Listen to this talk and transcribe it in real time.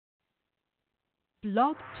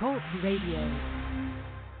Blog Talk Radio.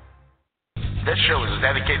 This show is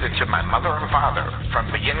dedicated to my mother and father. From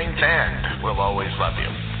beginning to end, we'll always love you.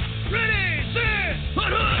 Ready, set,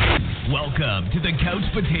 hut. Welcome to the Couch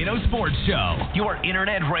Potato Sports Show, your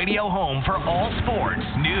internet radio home for all sports,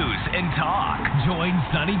 news, and talk. Join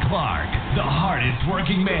Sonny Clark, the hardest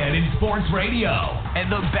working man in sports radio, and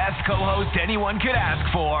the best co-host anyone could ask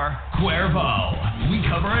for, Cuervo. We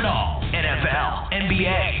cover it all: NFL,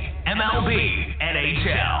 NBA, MLB,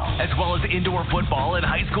 NHL, as well as indoor football and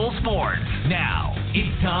high school sports. Now,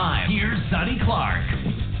 it's time. Here's Sonny Clark.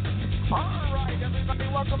 All right, everybody,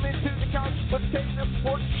 welcome into the Couch Potato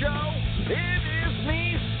Sports Show. It is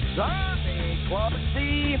me, Sonny Clark,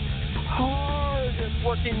 the hardest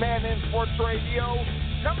working man in sports radio,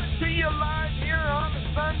 coming to you live here on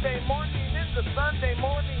a Sunday morning in the Sunday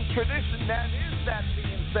morning tradition. That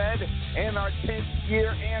being said, in our 10th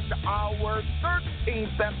year and our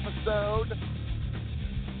 13th episode.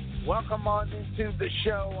 Welcome on into the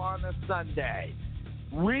show on a Sunday.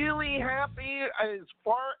 Really happy as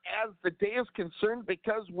far as the day is concerned,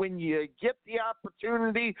 because when you get the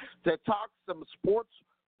opportunity to talk some sports,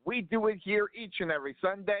 we do it here each and every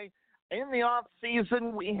Sunday. In the off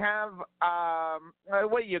season, we have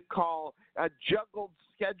what you call a juggled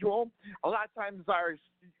schedule. A lot of times our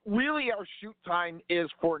shoot time is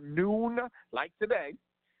for noon, like today.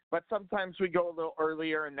 But sometimes we go a little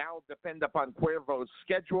earlier, and that'll depend upon Cuervo's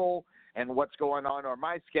schedule and what's going on, or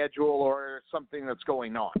my schedule, or something that's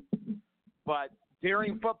going on. But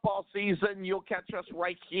during football season, you'll catch us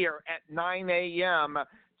right here at 9 a.m.,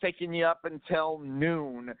 taking you up until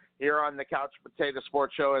noon here on the Couch Potato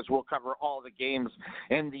Sports Show, as we'll cover all the games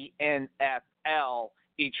in the NFL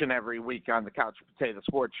each and every week on the Couch Potato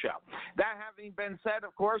Sports Show. That having been said,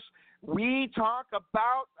 of course, we talk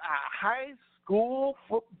about high school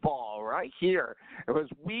football right here. It was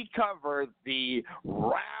we cover the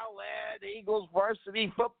Rowlett Eagles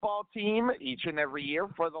varsity football team each and every year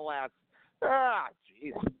for the last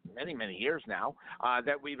many years now,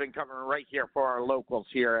 that we've been covering right here for our locals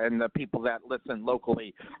here and the people that listen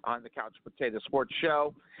locally on the Couch Potato Sports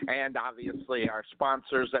Show, and obviously our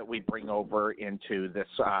sponsors that we bring over into this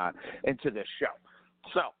show.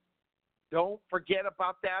 So don't forget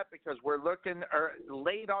about that, because we're looking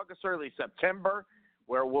late August, early September,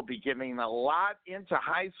 where we'll be giving a lot into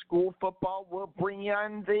high school football. We'll bring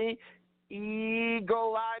in the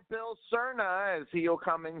Eagle Eye Bill Cerna, as he'll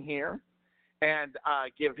come in here and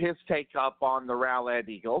give his take up on the Rowlett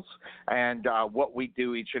Eagles and what we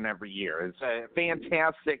do each and every year. It's a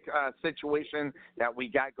fantastic situation that we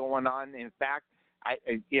got going on. In fact,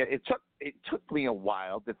 it took me a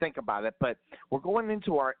while to think about it, but we're going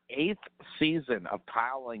into our 8th season of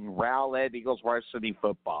piling Rowlett Eagles varsity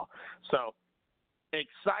football. So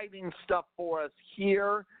exciting stuff for us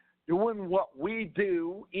here, doing what we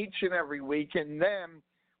do each and every week, and then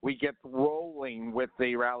we get rolling with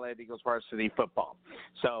the Rowlett Eagles varsity football.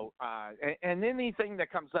 So, and anything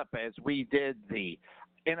that comes up, as we did the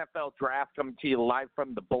NFL draft, coming to you live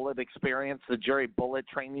from the Bullet Experience, the Jerry Bullet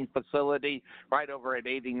training facility right over at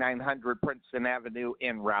 8900 Princeton Avenue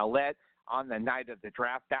in Rowlett on the night of the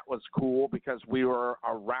draft. That was cool because we were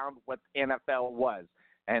around what NFL was.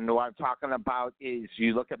 And what I'm talking about is,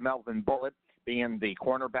 you look at Melvin Bullitt being the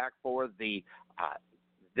cornerback for the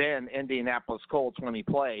then Indianapolis Colts when he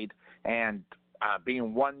played, and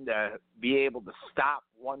being one to be able to stop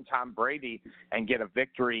one Tom Brady and get a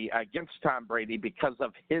victory against Tom Brady because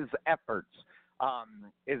of his efforts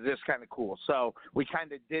is just kind of cool. So we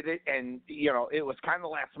kind of did it, and, it was kind of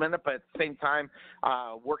last minute, but at the same time,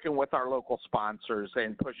 working with our local sponsors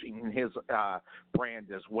and pushing his brand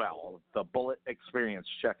as well. The Bullet Experience,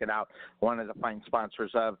 check it out. One of the fine sponsors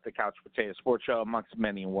of the Couch Potato Sports Show, amongst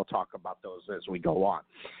many, and we'll talk about those as we go on.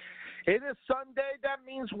 It is Sunday. That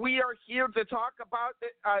means we are here to talk about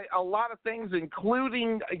a lot of things,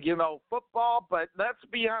 including, football. But let's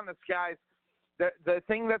be honest, guys. The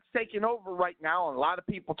thing that's taking over right now, and a lot of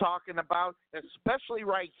people talking about, especially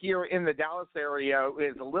right here in the Dallas area,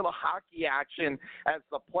 is a little hockey action as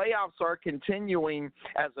the playoffs are continuing,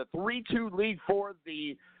 as a 3-2 lead for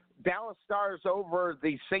the Dallas Stars over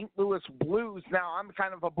the St. Louis Blues. Now, I'm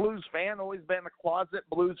kind of a Blues fan, always been a closet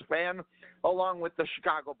Blues fan, along with the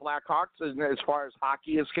Chicago Blackhawks as far as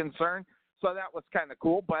hockey is concerned. So that was kind of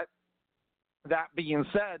cool. But that being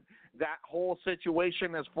said, that whole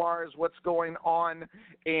situation as far as what's going on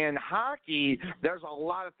in hockey, there's a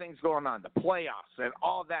lot of things going on. The playoffs and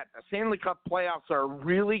all that. The Stanley Cup playoffs are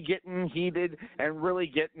really getting heated and really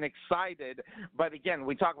getting excited. But again,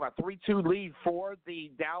 we talk about 3-2 lead for the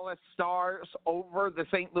Dallas Stars over the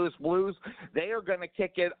St. Louis Blues. They are going to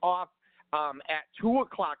kick it off at 2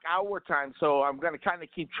 o'clock our time, so I'm going to kind of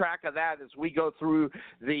keep track of that as we go through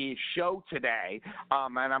the show today,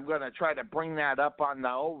 and I'm going to try to bring that up on the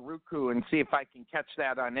old Roku and see if I can catch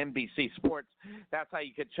that on NBC Sports. That's how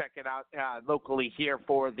you can check it out locally here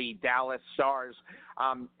for the Dallas Stars.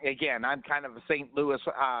 Again, I'm kind of a St. Louis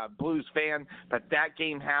Blues fan, but that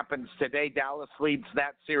game happens today. Dallas leads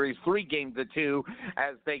that series 3-2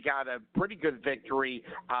 as they got a pretty good victory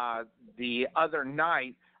the other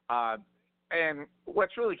night. And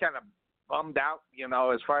what's really kind of bummed out,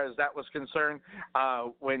 as far as that was concerned,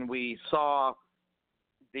 when we saw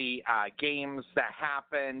the games that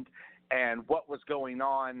happened and what was going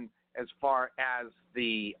on as far as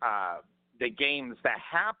the games that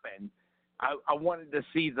happened, I wanted to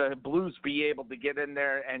see the Blues be able to get in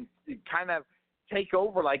there and kind of take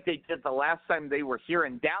over like they did the last time they were here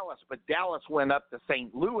in Dallas, but Dallas went up to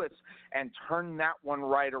St. Louis and turned that one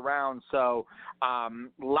right around. So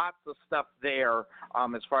lots of stuff there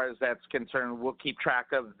as far as that's concerned. We'll keep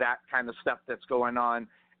track of that kind of stuff that's going on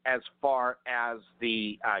as far as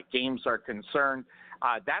the games are concerned.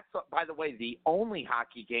 That's, by the way, the only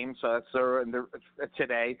hockey game, so that's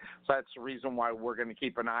today. So that's the reason why we're going to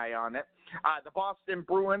keep an eye on it. The Boston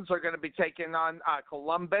Bruins are going to be taking on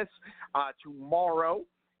Columbus tomorrow,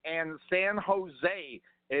 and San Jose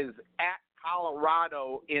is at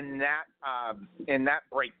Colorado in that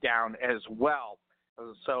breakdown as well.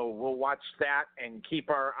 So we'll watch that and keep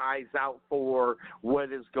our eyes out for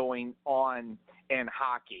what is going on in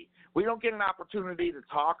hockey. We don't get an opportunity to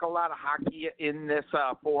talk a lot of hockey in this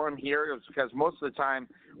forum here because most of the time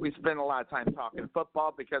we spend a lot of time talking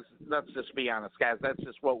football because let's just be honest, guys, that's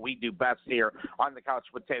just what we do best here on the Couch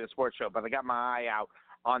Potato Sports Show. But I got my eye out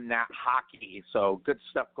on that hockey, so good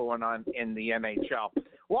stuff going on in the NHL.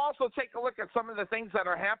 We'll also take a look at some of the things that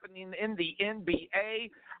are happening in the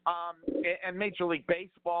NBA and Major League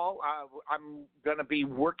Baseball. I'm going to be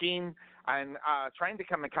working and trying to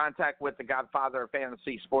come in contact with the godfather of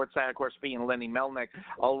fantasy sports, that of course being Lenny Melnick,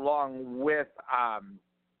 along with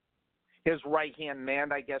his right-hand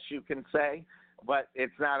man, I guess you can say. But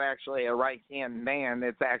it's not actually a right-hand man.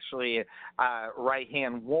 It's actually a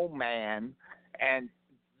right-hand woman. And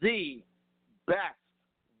the best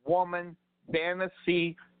woman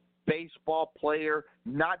fantasy baseball player,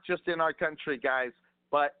 not just in our country, guys,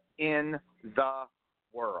 but in the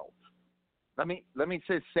world. Let me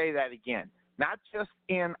just say that again. Not just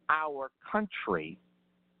in our country,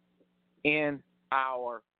 in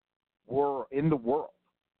our world, in the world.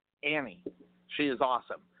 Annie, she is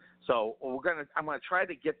awesome. So I'm gonna try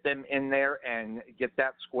to get them in there and get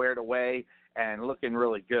that squared away and looking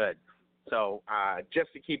really good. So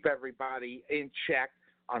just to keep everybody in check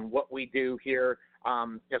on what we do here,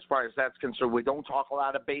 as far as that's concerned, we don't talk a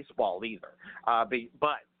lot of baseball either.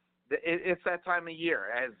 But it's that time of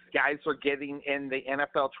year. As guys are getting in the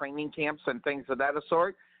NFL training camps and things of that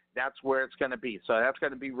sort, that's where it's going to be. So that's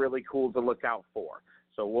going to be really cool to look out for.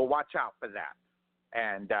 So we'll watch out for that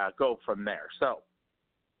and go from there. So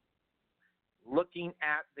looking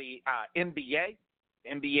at the NBA,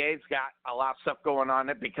 NBA's got a lot of stuff going on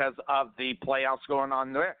it because of the playoffs going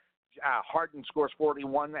on there. Harden scores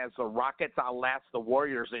 41 as the Rockets outlast the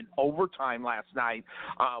Warriors in overtime last night,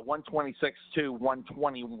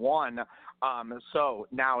 126-121. So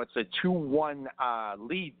now it's a 2-1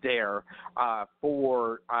 lead there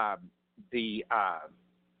for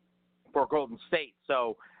Golden State.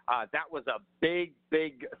 So that was a big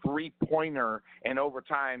three-pointer in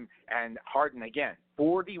overtime, and Harden again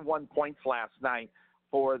 41 points last night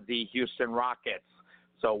for the Houston Rockets.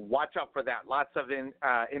 So watch out for that. Lots of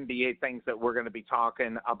NBA things that we're going to be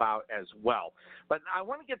talking about as well. But I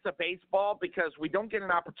want to get to baseball because we don't get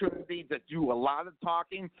an opportunity to do a lot of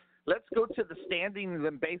talking. Let's go to the standings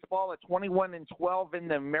in baseball at 21-12 in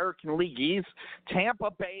the American League East.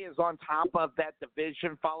 Tampa Bay is on top of that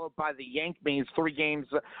division, followed by the Yankees, 3 games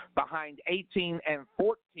behind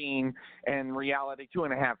 18-14. In reality,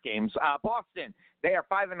 2.5 games. Boston, they are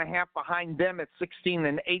 5.5 behind them at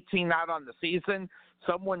 16-18 out on the season.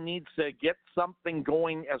 Someone needs to get something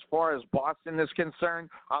going as far as Boston is concerned,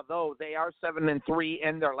 although they are 7-3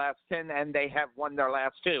 in their last 10, and they have won their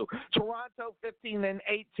last 2. Toronto,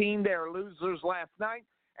 15-18, they're losers last night.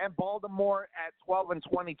 And Baltimore at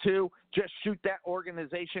 12-22, just shoot that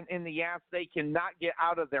organization in the ass. They cannot get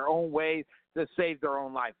out of their own way to save their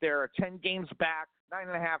own life. They are 10 games back,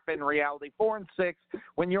 9.5 in reality, 4-6.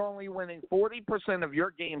 When you're only winning 40% of your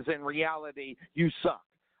games in reality, you suck.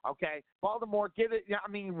 Okay, Baltimore, get it. I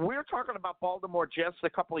mean, we're talking about Baltimore just a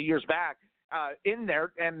couple of years back in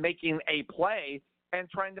there and making a play and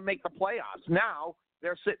trying to make the playoffs. Now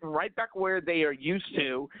They're sitting right back where they are used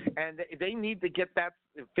to, and they need to get that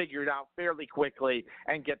figured out fairly quickly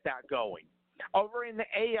and get that going. Over in the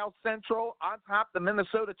AL Central, on top, the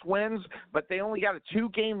Minnesota Twins, but they only got a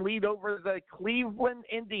 2-game lead over the Cleveland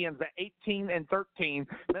Indians at 18-13.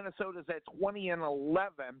 Minnesota's at 20-11.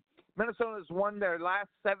 Minnesota's won their last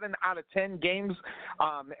 7 out of 10 games,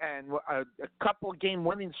 and a couple-game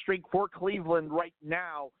winning streak for Cleveland right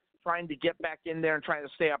now, trying to get back in there and trying to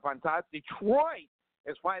stay up on top. Detroit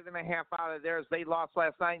is 5.5 out of theirs. They lost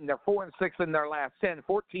last night, and they're 4-6 in their last 10,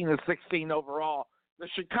 14-16 overall. The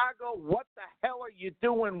Chicago, what the hell are you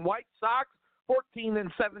doing, White Sox?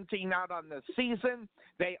 14-17 out on the season.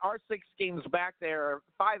 They are 6 games back. They are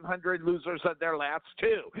 500 losers of their last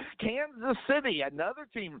 2. Kansas City, another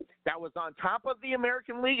team that was on top of the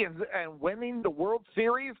American League and winning the World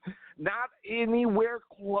Series, not anywhere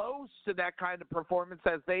close to that kind of performance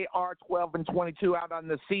as they are 12-22 out on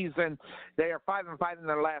the season. They are 5-5 in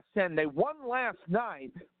their last 10. They won last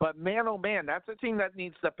night, but man, oh man, that's a team that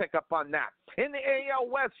needs to pick up on that. In the AL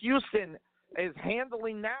West, Houston is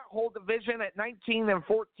handling that whole division at 19-14,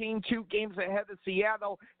 2 games ahead of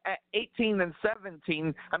Seattle at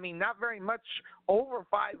 18-17. I mean, not very much over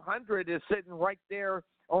 500 is sitting right there,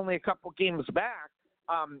 only a couple games back.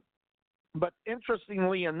 But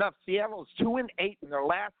interestingly enough, Seattle's 2-8 in their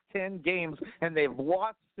last 10 games, and they've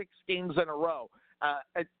lost 6 games in a row.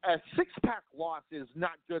 A 6-pack loss is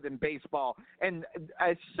not good in baseball, and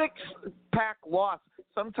a 6-pack loss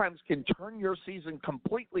sometimes can turn your season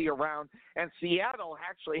completely around, and Seattle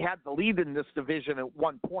actually had the lead in this division at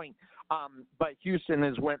one point, but Houston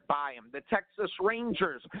has went by them. The Texas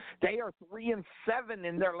Rangers, they are 3-7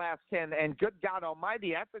 in their last 10, and good God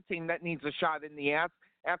almighty, that's a team that needs a shot in the ass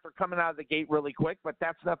after coming out of the gate really quick, but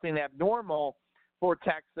that's nothing abnormal for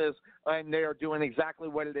Texas, and they are doing exactly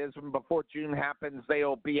what it is. And before June happens,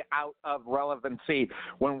 they'll be out of relevancy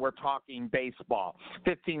when we're talking baseball.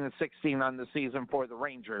 15-16 on the season for the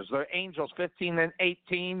Rangers. The Angels,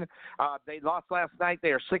 15-18. They lost last night.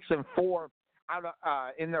 They are 6-4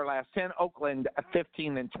 out in their last 10. Oakland,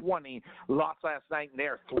 15-20, lost last night, and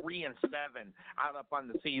they're 3-7 out up on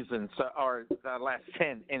the season, or the last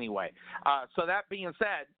 10 anyway. So that being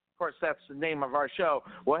said, of course, that's the name of our show.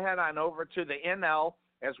 We'll head on over to the NL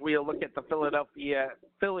as we look at the Philadelphia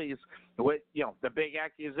Phillies with, the big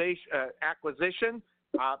acquisition,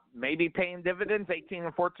 maybe paying dividends,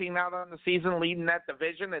 18-14 out on the season, leading that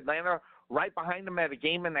division. Atlanta right behind them at a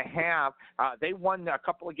game and a half. They won a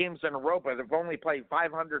couple of games in a row, but have only played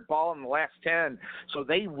 500 ball in the last 10, so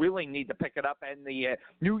they really need to pick it up. And the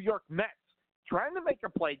New York Mets, trying to make a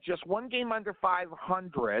play, just 1 game under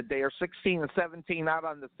 500. They are 16-17 out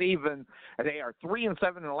on the season. They are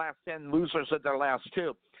 3-7 in the last 10, losers of their last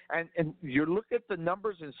 2. And you look at the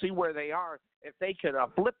numbers and see where they are. If they could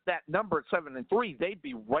flip that number at 7-3, they'd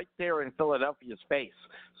be right there in Philadelphia's face.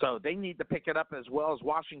 So they need to pick it up, as well as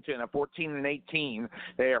Washington at 14-18.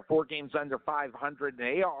 They are 4 games under 500.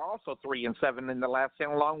 They are also 3-7 in the last 10,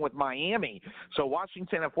 along with Miami. So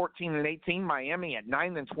Washington at 14-18, Miami at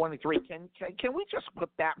 9-23. Can we just put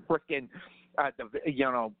that frickin'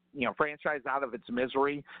 franchise out of its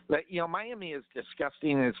misery? But, Miami is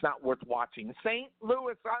disgusting, and it's not worth watching. St.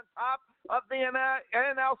 Louis on top of the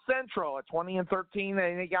NL Central at 20-13,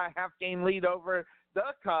 and they got a half-game lead over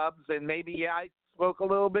the Cubs. And maybe I spoke a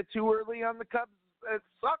little bit too early on the Cubs. It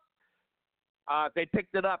sucked. They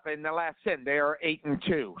picked it up in the last 10. They are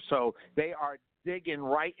 8-2, so they are digging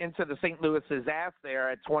right into the St. Louis's ass there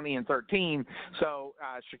at 20-13. So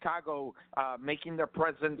Chicago making their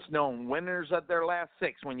presence known. Winners of their last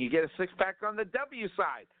 6. When you get a 6-pack on the W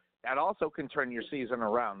side, that also can turn your season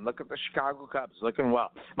around. Look at the Chicago Cubs looking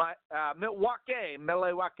well. Milwaukee,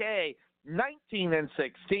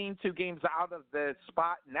 19-16, 2 games out of the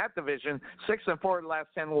spot in that division. 6-4 the last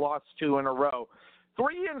 10, lost 2 in a row.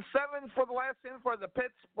 3-7 for the last 10 for the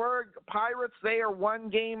Pittsburgh Pirates. They are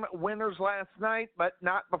 1-game winners last night, but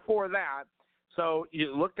not before that. So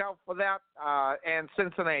you look out for that. And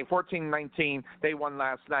Cincinnati, 14-19, they won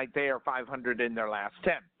last night. They are 500 in their last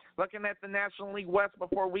 10. Looking at the National League West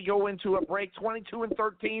before we go into a break,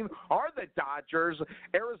 22-13 are the Dodgers.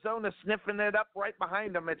 Arizona sniffing it up right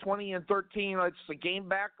behind them at 20-13. It's a game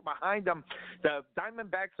back behind them. The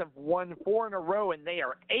Diamondbacks have won 4 in a row, and they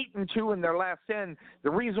are 8-2 in their last 10.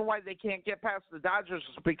 The reason why they can't get past the Dodgers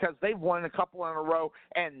is because they've won a couple in a row,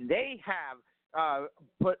 and they have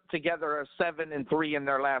put together a 7-3 in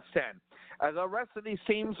their last 10. The rest of these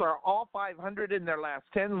teams are all 500 in their last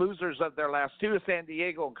 10, losers of their last 2, San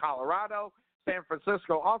Diego and Colorado. San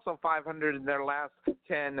Francisco also 500 in their last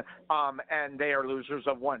 10, and they are losers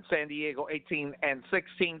of 1. San Diego 18-16,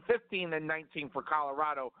 15-19 for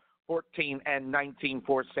Colorado 14-19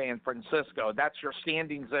 for San Francisco. That's your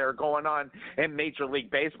standings that are going on in Major League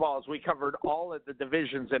Baseball as we covered all of the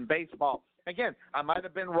divisions in baseball. Again, I might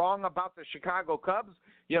have been wrong about the Chicago Cubs,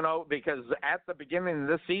 because at the beginning of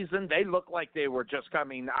this season, they looked like they were just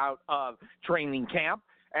coming out of training camp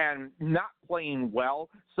and not playing well.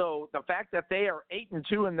 So the fact that they are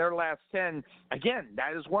 8-2 in their last 10, again,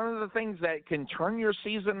 that is one of the things that can turn your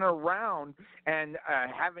season around. And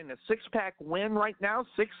having a six-pack win right now,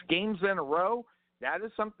 6 games in a row, that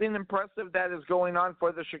is something impressive that is going on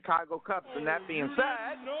for the Chicago Cubs. And that being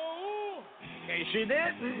said, in case you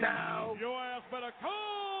didn't know, your ass better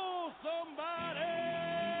call somebody.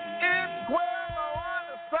 It's Cuervo on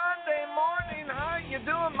a Sunday morning. How you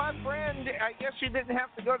doing, my friend? I guess you didn't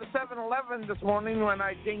have to go to 7-Eleven this morning when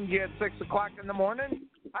I dinged you at 6 o'clock in the morning.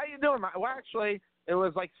 How you doing? Well, actually, it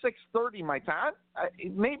was like 6:30 my time.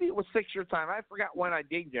 Maybe it was 6 your time. I forgot when I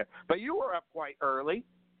dinged you. But you were up quite early.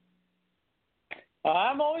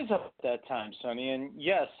 I'm always up at that time, Sonny. And,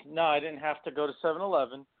 yes, no, I didn't have to go to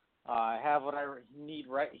 7-Eleven. I have what I need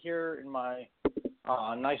right here in my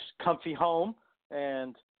nice, comfy home.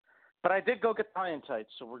 But I did go get the iron tights,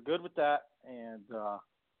 so we're good with that. And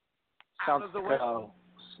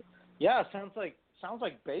sounds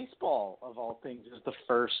like baseball of all things is the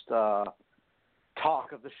first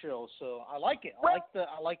talk of the show. So I like it. I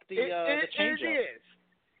like the change-up. It is.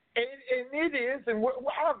 And it is, and we're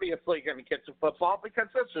obviously going to get to football because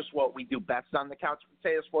that's just what we do best on the Couch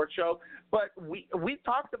Potato Sports Show. But we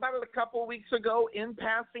talked about it a couple of weeks ago in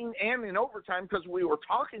passing and in overtime because we were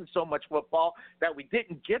talking so much football that we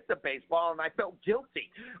didn't get to baseball, and I felt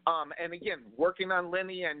guilty. And again, working on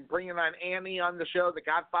Lenny and bringing on Annie on the show, the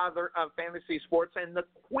godfather of fantasy sports and the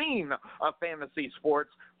queen of fantasy sports.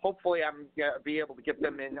 Hopefully I'm going to be able to get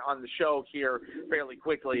them in on the show here fairly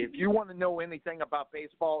quickly. If you want to know anything about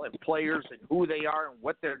baseball and players and who they are and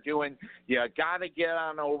what they're doing, you got to get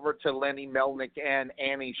on over to Lenny Melnick and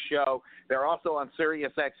Annie's show. They're also on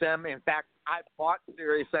Sirius XM. In fact, I bought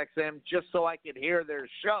Sirius XM just so I could hear their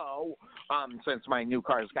show since my new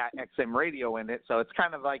car's got XM radio in it. So it's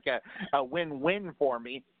kind of like a win-win for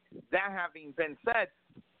me. That having been said,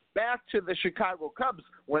 back to the Chicago Cubs.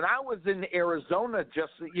 When I was in Arizona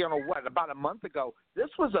just, about a month ago, this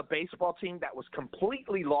was a baseball team that was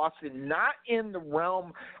completely lost and not in the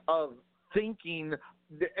realm of thinking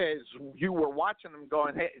as you were watching them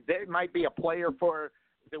going, hey, they might be a player for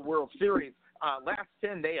the World Series. Last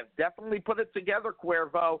 10, they have definitely put it together,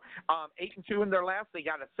 Cuervo. 8-2 in their last. They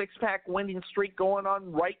got a six-pack winning streak going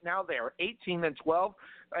on right now. They are 18-12,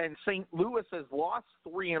 and St. Louis has lost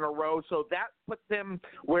 3 in a row, so that put them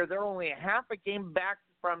where they're only half a game back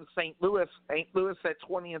from St. Louis. St. Louis at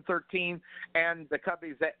 20-13, and the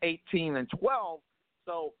Cubbies at 18-12.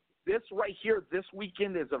 So this right here, this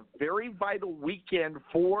weekend is a very vital weekend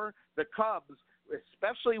for the Cubs,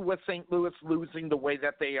 especially with St. Louis losing the way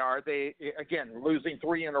that they are. They, again, losing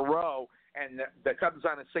 3 in a row, and the Cubs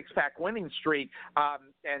on a six-pack winning streak,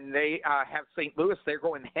 and they have St. Louis. They're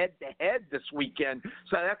going head-to-head this weekend,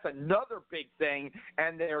 so that's another big thing,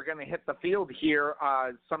 and they're going to hit the field here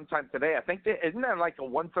sometime today. I think, isn't there like a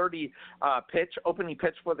 1:30 opening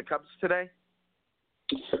pitch for the Cubs today?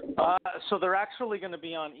 So they're actually going to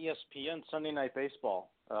be on ESPN Sunday Night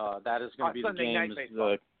Baseball. That is going to be Sunday the game. Night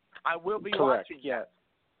Baseball. I will be Correct, watching. Yes.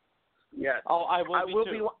 Yes. Oh, I will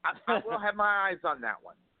be too. I will have my eyes on that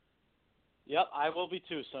one. Yep, I will be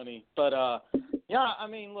too, Sonny. But yeah, I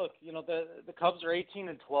mean, look, the Cubs are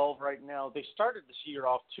 18-12 right now. They started this year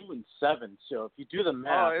off 2-7. So if you do the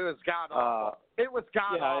math, it was god awful. It was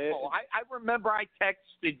god awful. I remember I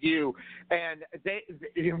texted you, and they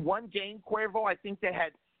in one game, Cuervo, I think they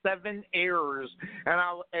had 7 errors, and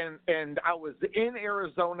I was in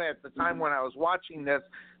Arizona at the time when I was watching this.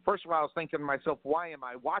 First of all, I was thinking to myself, why am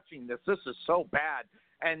I watching this? This is so bad.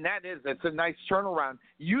 And it's a nice turnaround.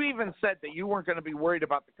 You even said that you weren't going to be worried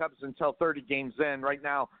about the Cubs until 30 games in. Right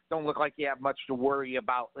now, don't look like you have much to worry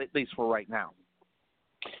about, at least for right now.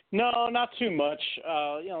 No, not too much.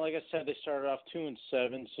 Like I said, they started off 2-7.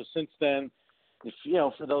 So since then,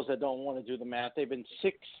 for those that don't want to do the math, they've been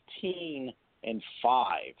 16-5.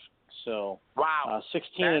 So wow,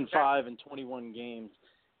 16-5 in 21 games.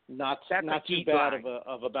 Not too bad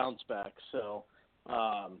of a bounce back. So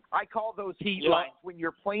I call those heat lines when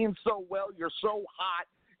you're playing so well, you're so hot,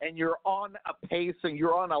 and you're on a pace and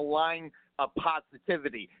you're on a line of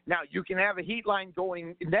positivity. Now you can have a heat line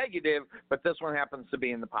going negative, but this one happens to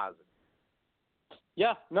be in the positive.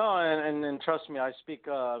 Yeah, no, and trust me, I speak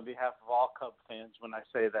on behalf of all Cub fans when I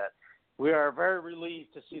say that we are very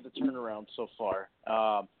relieved to see the turnaround so far.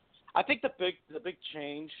 I think the big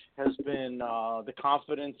change has been the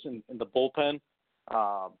confidence in the bullpen.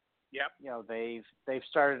 Yep. You know, they've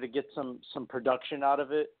started to get some production out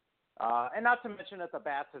of it, and not to mention that the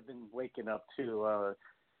bats have been waking up too.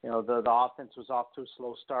 You know, the offense was off to a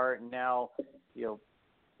slow start, and now,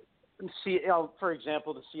 for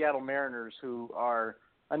example, the Seattle Mariners, who are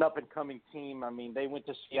an up-and-coming team. I mean, they went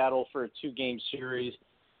to Seattle for a 2-game series,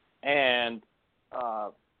 and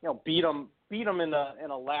beat them in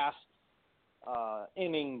a last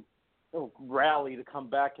inning rally to come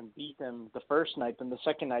back and beat them the first night. Then the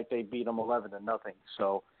second night they beat them 11-0.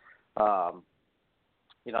 So,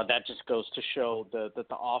 that just goes to show that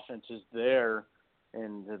the offense is there,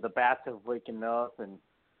 and the bats have waken up, and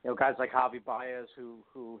guys like Javi Baez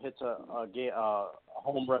who hits a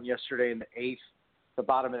home run yesterday in the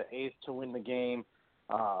bottom of the eighth to win the game.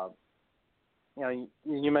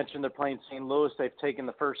 You mentioned they're playing St. Louis. They've taken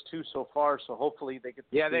the first 2 so far, so hopefully they get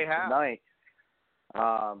they have tonight.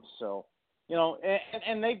 And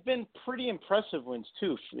they've been pretty impressive wins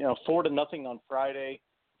too. 4-0 on Friday,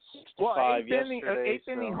 6-5 yesterday. Eighth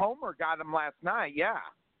inning homer got them last night. Yeah.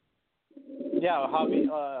 Yeah,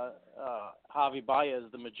 Javi Baez,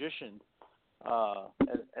 the magician,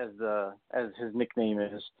 as his nickname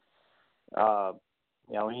is.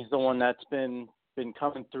 He's the one that's been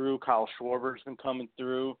coming through. Kyle Schwarber's been coming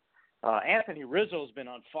through. Anthony Rizzo's been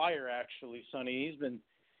on fire, actually, Sonny.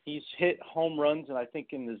 He's hit home runs, and I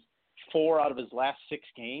think in his 4 out of his last 6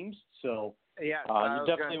 games. So you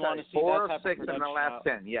definitely want to see 4 that of type 6 of production in the last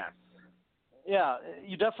 10. Yes. Yeah,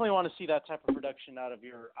 you definitely want to see that type of production out of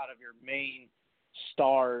your main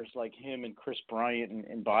stars like him and Chris Bryant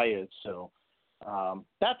and Baez. So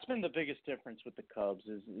that's been the biggest difference with the Cubs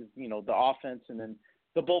is the offense, and then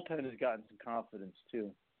the bullpen has gotten some confidence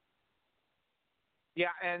too. Yeah,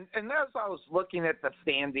 and as I was looking at the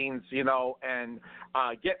standings, and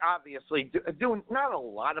obviously doing not a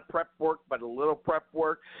lot of prep work, but a little prep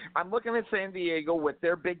work. I'm looking at San Diego with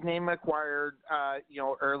their big name acquired,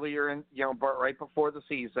 earlier in, but right before the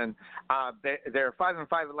season. They're 5-5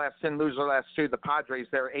 the last 10, lose their last 2. The Padres,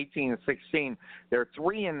 they're 18-16. They're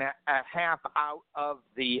 3.5 out of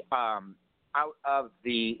the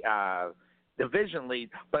division lead.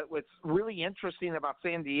 But what's really interesting about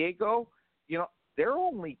San Diego, they're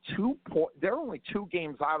only 2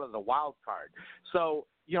 games out of the wild card. So,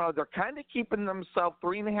 they're kind of keeping themselves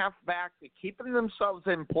 3.5 back. They're keeping themselves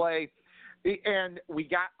in play. And we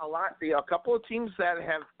got a couple of teams that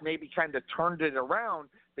have maybe kind of turned it around,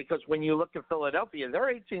 because when you look at Philadelphia,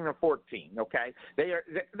 they're 18-14. Okay, they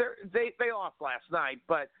lost last night,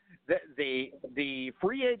 but the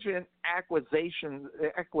free agent acquisitions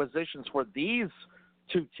for these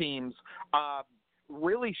 2 teams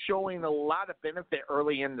really showing a lot of benefit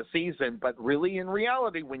early in the season. But really, in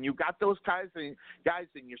reality, when you got those guys and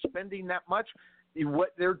you're spending that much,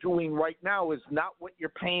 what they're doing right now is not what you're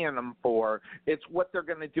paying them for. It's what they're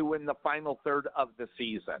going to do in the final third of the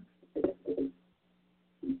season.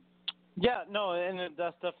 Yeah, no, and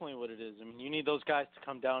that's definitely what it is. I mean, you need those guys to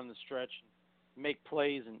come down in the stretch and make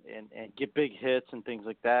plays and get big hits and things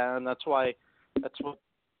like that. And that's what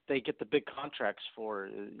they get the big contracts for,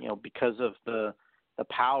 because of the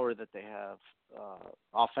power that they have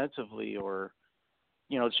offensively, or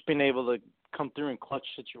just being able to come through in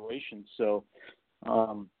clutch situations. So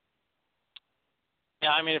I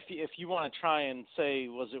mean, if you want to try and say,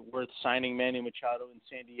 was it worth signing Manny Machado in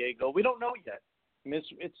San Diego, we don't know yet. I mean,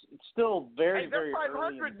 it's still very, very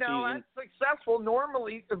early in the now. season. That's successful.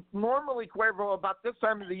 Normally, Cuervo, about this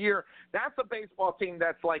time of the year, that's a baseball team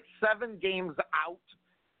that's like 7 games out,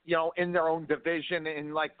 in their own division,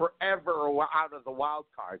 and like forever out of the wild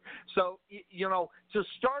card. So, to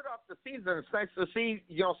start off the season, it's nice to see,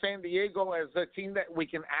 San Diego as a team that we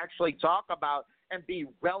can actually talk about and be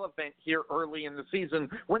relevant here early in the season,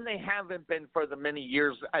 when they haven't been for the many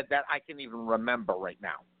years that I can even remember right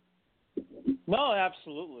now. No,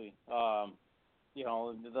 absolutely.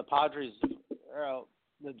 The Padres,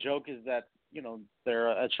 the joke is that, they're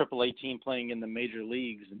a AAA team playing in the major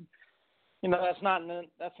leagues, and that's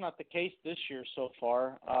not the case this year so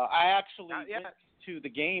far. I actually went to the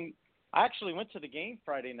game. I actually went to the game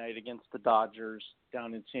Friday night against the Dodgers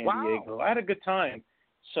down in San Diego. I had a good time,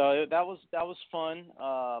 so that was fun.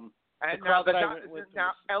 And now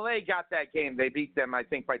LA got that game. They beat them, I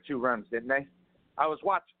think, by 2 runs, didn't they? I was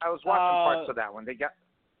watching parts of that one. They got.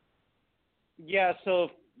 Yeah, so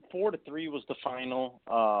 4-3 was the final.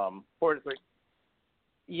 4-3.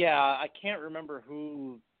 Yeah, I can't remember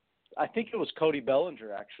who. I think it was Cody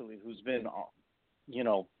Bellinger, actually, who's been,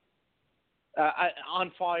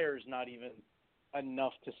 on fire is not even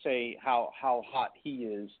enough to say how hot he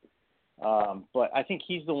is. But I think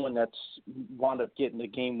he's the one that's wound up getting the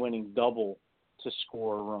game-winning double to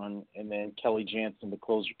score a run, and then Kelly Jansen, the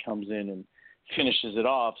closer, comes in and finishes it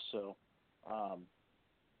off. So,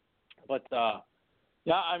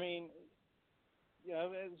 yeah, I mean, yeah,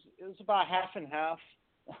 it was about half and half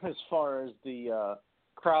as far as the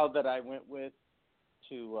crowd that I went with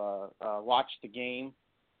to watch the game,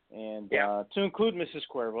 and to include Mrs.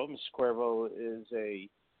 Cuervo. Mrs. Cuervo is a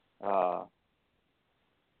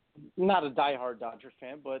not a diehard Dodger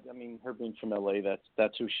fan, but I mean, her being from LA,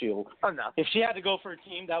 that's who she'll. Enough. If she had to go for a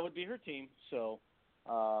team, that would be her team. So,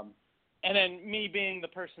 and then me being the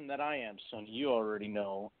person that I am, Sonny, you already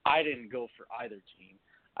know, I didn't go for either team.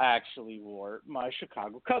 I actually wore my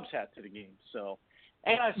Chicago Cubs hat to the game. So,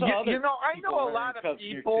 and I saw other. I know a lot of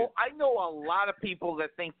people. I know a lot of people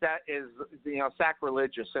that think that is,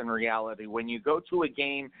 sacrilegious in reality. When you go to a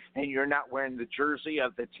game and you're not wearing the jersey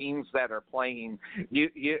of the teams that are playing,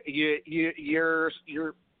 you're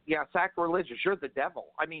sacrilegious. You're the devil.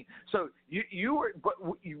 I mean, so you were, but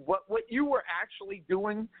what you were actually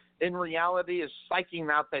doing in reality is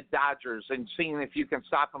psyching out the Dodgers and seeing if you can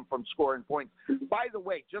stop them from scoring points. By the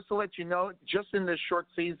way, just to let you know, just in this short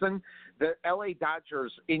season, the LA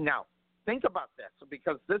Dodgers, now think about this,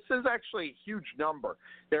 because this is actually a huge number.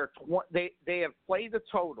 They have played a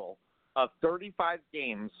total of 35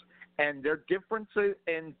 games, and their difference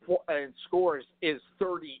in scores is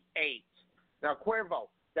 38. Now, Cuervo,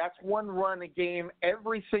 that's one run a game,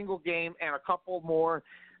 every single game, and a couple more.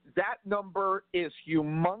 That number is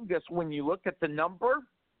humongous when you look at the number,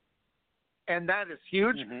 and that is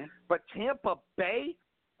huge. Mm-hmm. But Tampa Bay,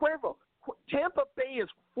 Cuervo, Tampa Bay is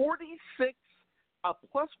 46,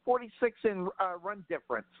 plus 46 in run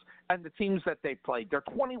difference, and the teams that they played. They're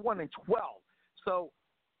 21-12. So,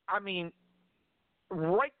 I mean,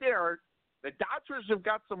 right there, the Dodgers have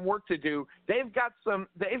got some work to do. They've got some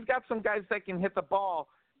guys that can hit the ball.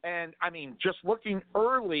 And, I mean, just looking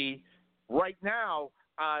early right now,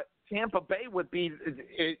 Tampa Bay would be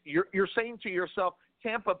 – you're saying to yourself,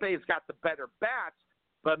 Tampa Bay's got the better bats,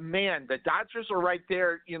 but, man, the Dodgers are right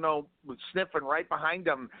there, sniffing right behind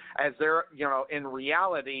them as they're, in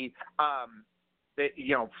reality,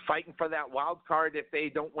 fighting for that wild card. If they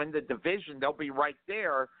don't win the division, they'll be right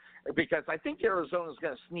there because I think Arizona's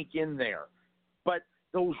going to sneak in there. But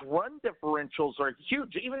those run differentials are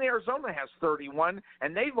huge. Even Arizona has 31,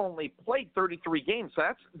 and they've only played 33 games. So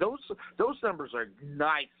those numbers are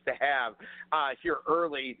nice to have here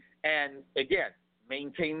early. And, again,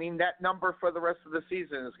 maintaining that number for the rest of the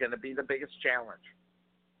season is going to be the biggest challenge.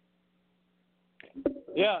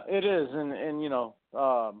 Yeah, it is. And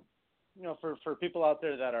for people out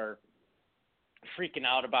there that are freaking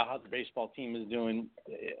out about how the baseball team is doing,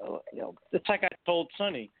 it's like I told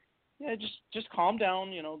Sonny. Yeah, just calm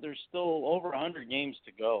down. There's still over 100 games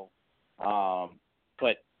to go.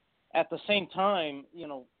 But at the same time,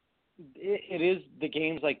 it is the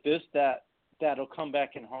games like this that'll come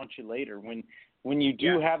back and haunt you later. When you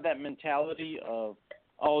do have that mentality of,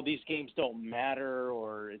 oh, these games don't matter,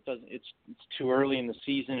 or it's too early in the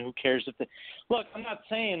season. Who cares if they look? I'm not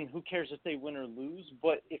saying who cares if they win or lose,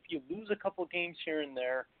 but if you lose a couple games here and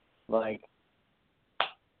there, like.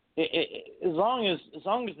 As long as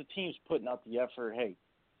the team's putting out the effort, hey,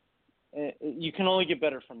 you can only get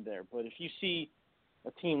better from there. But if you see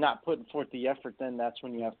a team not putting forth the effort, then that's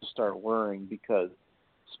when you have to start worrying, because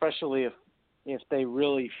especially if they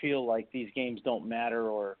really feel like these games don't matter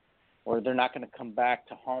or they're not going to come back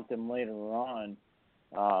to haunt them later on,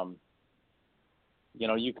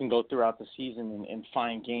 you can go throughout the season and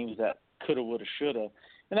find games that coulda, woulda, shoulda,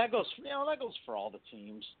 and that goes for all the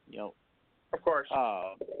teams, Of course.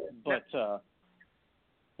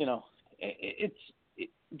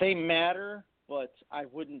 They matter, but I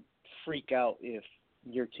wouldn't freak out if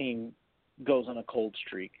your team goes on a cold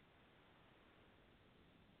streak.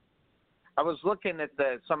 I was looking at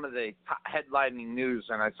some of the headlining news,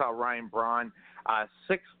 and I saw Ryan Braun,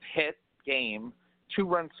 sixth hit game,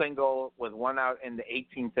 2-run single with one out in the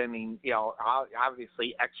 18th inning.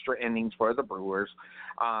 Obviously extra innings for the Brewers,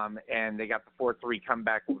 and they got the 4-3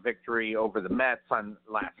 comeback victory over the Mets on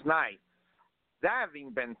last night. That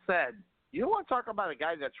having been said, you want to talk about a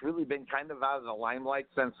guy that's really been kind of out of the limelight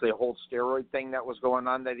since the whole steroid thing that was going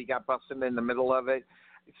on, that he got busted in the middle of it.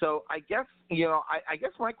 So I guess I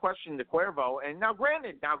guess my question to Cuervo, and now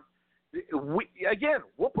granted,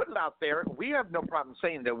 we'll put it out there. We have no problem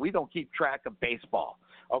saying that we don't keep track of baseball,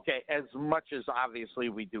 okay, as much as obviously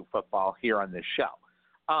we do football here on this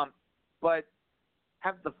show. But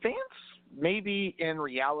have the fans maybe in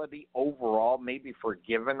reality, overall, maybe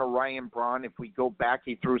forgiven to Ryan Braun. If we go back,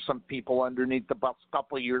 he threw some people underneath the bus a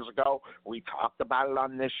couple of years ago. We talked about it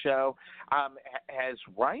on this show. Has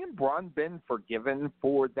Ryan Braun been forgiven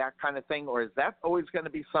for that kind of thing, or is that always going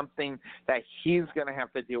to be something that he's going to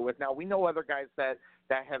have to deal with? Now, we know other guys that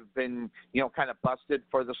have been, kind of busted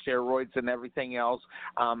for the steroids and everything else.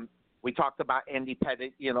 We talked about Andy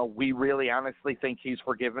Pettitte. We really honestly think he's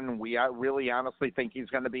forgiven. We really honestly think he's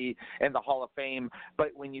going to be in the Hall of Fame.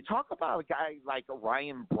 But when you talk about a guy like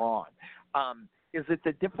Ryan Braun, is it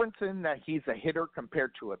the difference in that he's a hitter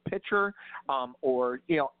compared to a pitcher? Or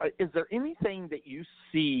is there anything that you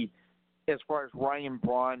see as far as Ryan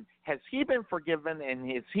Braun? Has he been forgiven,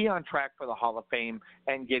 and is he on track for the Hall of Fame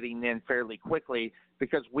and getting in fairly quickly?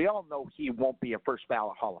 Because we all know he won't be a first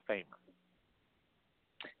ballot Hall of Famer.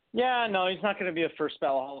 Yeah, no, he's not going to be a first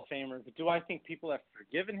ballot Hall of Famer. But do I think people have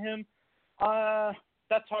forgiven him?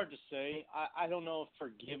 That's hard to say. I don't know if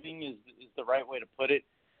forgiving is the right way to put it.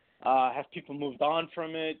 Have people moved on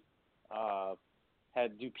from it?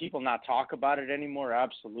 Do people not talk about it anymore?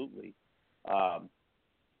 Absolutely.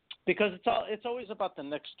 Because it's always about the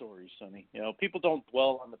next story, Sonny. People don't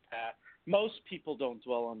dwell on the past. Most people don't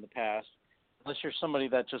dwell on the past unless you're somebody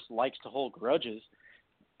that just likes to hold grudges.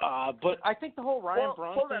 But I think the whole Ryan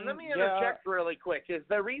Braun hold thing. On, let me interject really quick. Is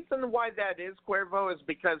the reason why that is, Cuervo, is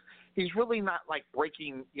because he's really not like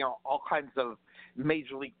breaking, all kinds of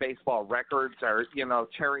Major League Baseball records or,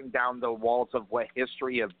 tearing down the walls of what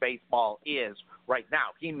history of baseball is right now.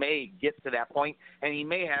 He may get to that point, and he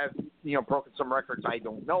may have, broken some records I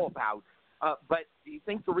don't know about. But do you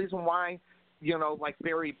think the reason why, like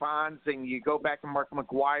Barry Bonds, and you go back to Mark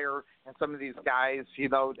McGwire and some of these guys,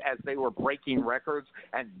 as they were breaking records,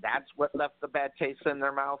 and that's what left the bad taste in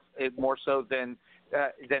their mouth, more so than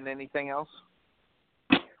anything else?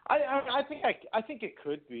 I think it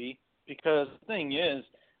could be, because the thing is,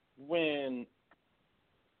 when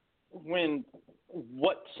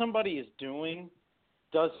what somebody is doing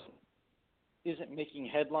isn't making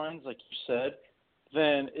headlines, like you said,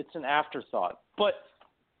 then it's an afterthought. But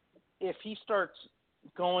if he starts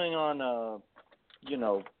going on a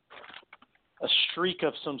streak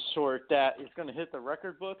of some sort that is going to hit the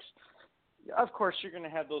record books, of course you're going to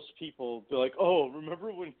have those people be like, oh,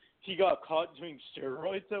 remember when he got caught doing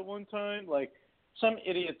steroids at one time? Like, some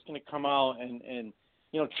idiot's going to come out and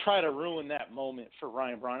try to ruin that moment for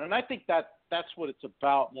Ryan Braun. And I think that's what it's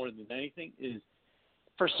about more than anything, is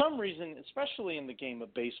for some reason, especially in the game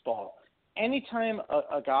of baseball, anytime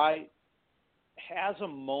a guy has a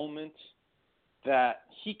moment that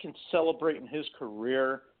he can celebrate in his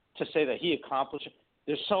career to say that he accomplished it,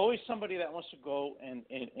 there's always somebody that wants to go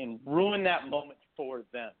and ruin that moment for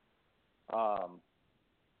them.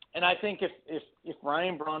 And I think if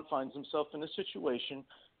Ryan Braun finds himself in a situation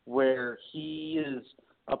where he is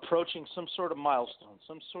approaching some sort of milestone,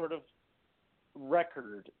 some sort of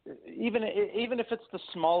record, even if it's the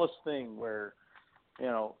smallest thing where,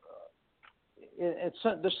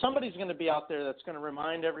 there's somebody's going to be out there that's going to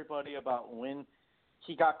remind everybody about when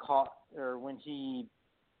he got caught or when he,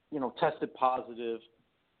 tested positive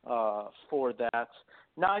for that.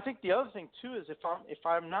 Now, I think the other thing too is if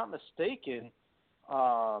I'm not mistaken,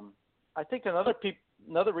 I think another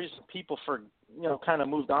reason people kind of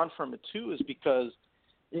moved on from it too is because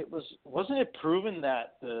wasn't it proven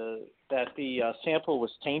that the sample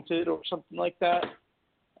was tainted or something like that?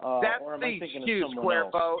 That's the excuse,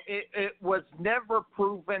 Cuervo. It was never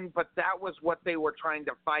proven, but that was what they were trying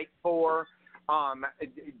to fight for. I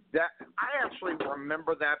actually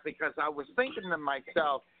remember that because I was thinking to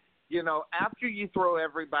myself, after you throw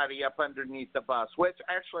everybody up underneath the bus, which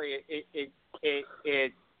actually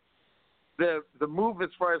the move as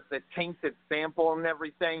far as the tainted sample and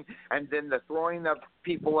everything, and then the throwing of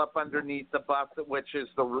people up underneath the bus, which is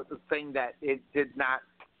the thing that it did not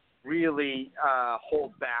really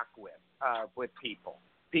hold back with people.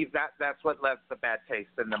 That's what left the bad taste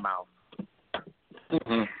in the mouth.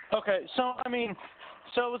 Mm-hmm. Okay, so it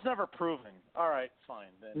was never proven. All right, fine.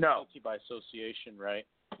 Then no. Guilty by association, right?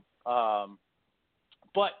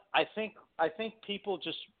 But I think people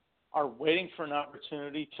just are waiting for an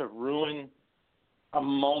opportunity to ruin a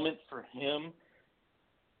moment for him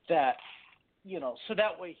that, so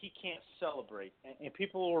that way he can't celebrate. And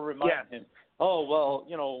people will remind him, oh, well,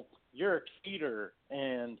 you're a cheater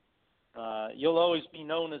and you'll always be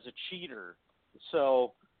known as a cheater.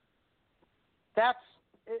 So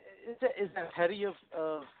is that petty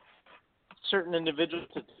of certain individuals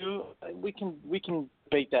to do? We can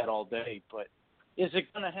debate that all day, but is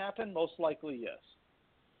it going to happen? Most likely, yes.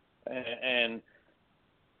 And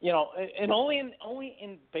you know, and only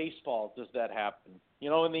in baseball does that happen. You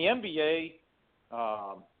know, in the NBA,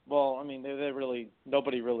 well, I mean, they really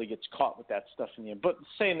nobody really gets caught with that stuff in the end. But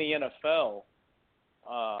say in the NFL,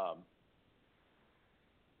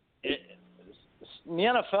 in the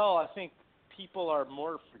NFL, I think people are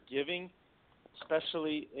more forgiving,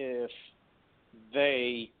 especially if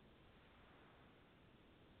they,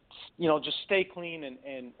 you know, just stay clean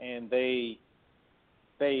and they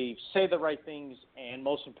say the right things, and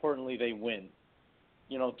most importantly, they win.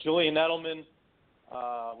 You know, Julian Edelman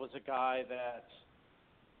was a guy that,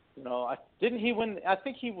 you know, didn't he win the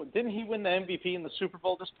MVP in the Super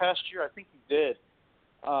Bowl this past year? I think he did.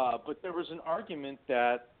 But there was an argument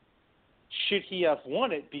that should he have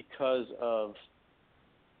won it because of,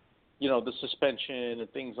 you know, the suspension and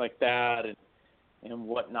things like that and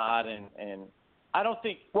whatnot, and I don't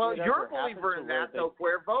think. Well, you're a believer in that, though,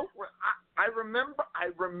 Cuervo. I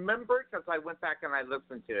remember because I went back and I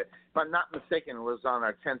listened to it. If I'm not mistaken, it was on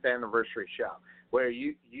our 10th anniversary show where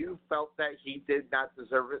you felt that he did not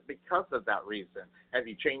deserve it because of that reason. Have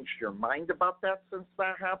you changed your mind about that since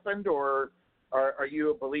that happened, or are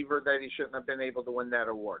you a believer that he shouldn't have been able to win that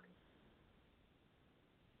award?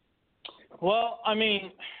 Well, I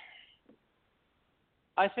mean,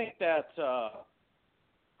 I think that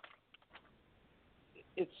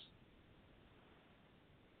it's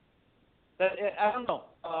that I don't know.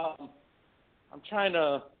 I'm trying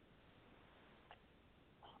to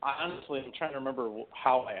remember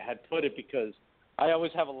how I had put it because I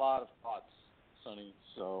always have a lot of thoughts, Sonny.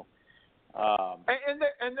 So and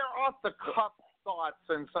they're off the cuff thoughts,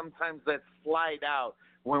 and sometimes that slide out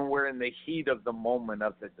when we're in the heat of the moment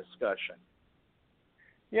of the discussion.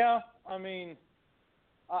 Yeah, I mean,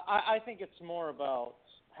 I think it's more about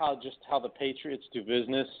how the Patriots do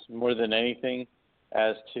business more than anything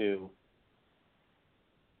as to,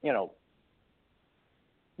 you know,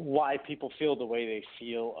 why people feel the way they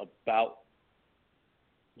feel about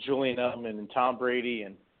Julian Edelman and Tom Brady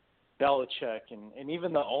and Belichick and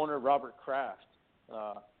even the owner, Robert Kraft.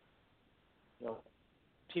 You know,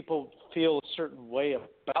 people feel a certain way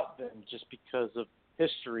about them just because of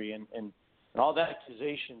history and all the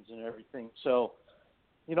accusations and everything. So,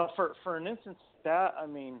 you know, for an instance like that, I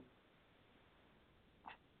mean,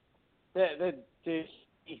 did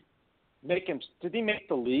he make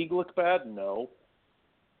the league look bad? No.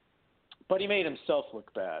 But he made himself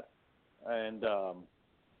look bad. And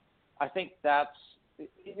I think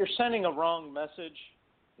you're sending a wrong message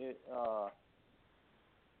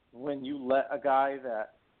when you let a guy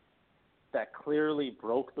that clearly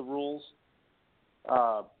broke the rules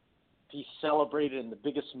be celebrated in the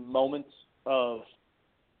biggest moments of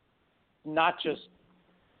not just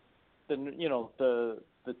the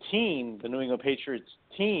team, the New England Patriots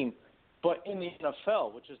team, but in the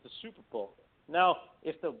NFL, which is the Super Bowl. Now,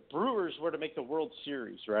 if the Brewers were to make the World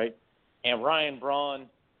Series, right, and Ryan Braun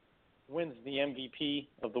wins the MVP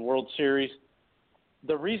of the World Series,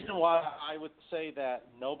 the reason why I would say that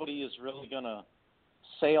nobody is really going to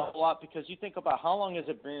say a lot, because you think about how long has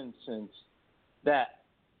it been since that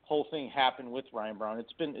whole thing happened with Ryan Braun.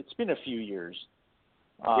 It's been a few years.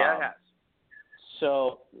 Yeah, it has.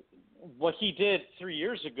 So what he did 3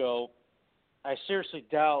 years ago, I seriously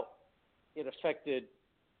doubt it affected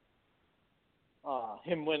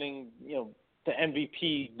him winning, you know, the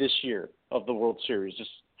MVP this year of the World Series, just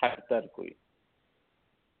hypothetically.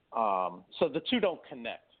 So the two don't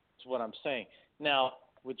connect, is what I'm saying. Now,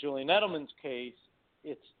 with Julian Edelman's case,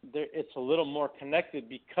 it's a little more connected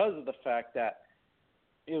because of the fact that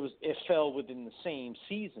it fell within the same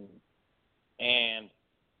season, and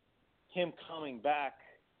him coming back,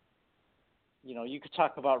 you know, you could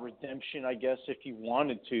talk about redemption, I guess, if you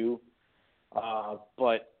wanted to,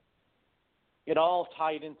 but it all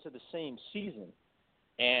tied into the same season.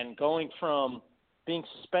 And going from being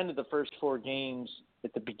suspended the first 4 games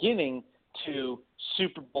at the beginning to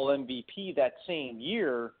Super Bowl MVP that same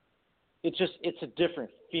year, it's a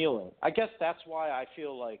different feeling. I guess that's why I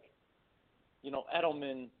feel like, you know,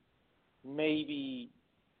 Edelman maybe,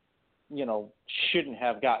 you know, shouldn't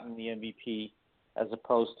have gotten the MVP as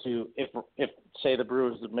opposed to if say the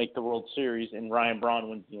Brewers would make the World Series and Ryan Braun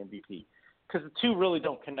wins the MVP, because the two really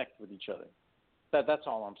don't connect with each other. That's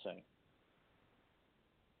all I'm saying.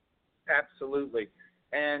 Absolutely,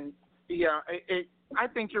 and yeah, I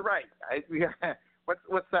think you're right.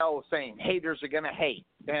 What's that old saying? Haters are gonna hate,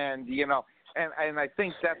 and you know, and I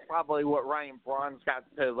think that's probably what Ryan Braun's got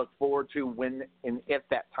to look forward to when and if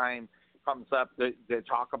that time comes up to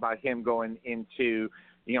talk about him going into,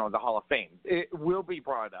 you know, the Hall of Fame. It will be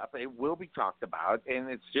brought up. It will be talked about, and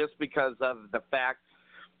it's just because of the fact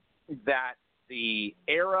that the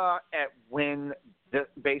era at when the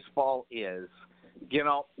baseball is, you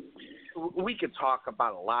know, we could talk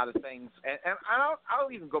about a lot of things, and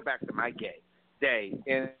I'll even go back to my day,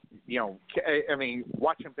 and you know, I mean,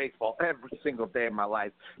 watching baseball every single day of my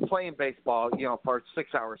life, playing baseball, you know, for 6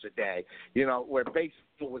 hours a day, you know, where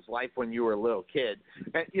baseball was life when you were a little kid.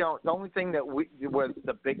 And, you know, the only thing that was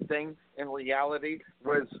the big thing in reality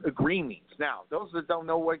was greenies. Now, those that don't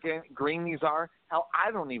know what greenies are, hell,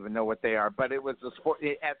 I don't even know what they are, but it was a sport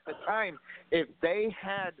at the time. If they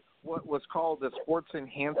had what was called the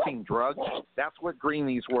sports-enhancing drugs, that's what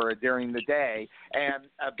greenies were during the day. And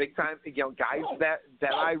big time, you know, guys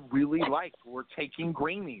that I really liked were taking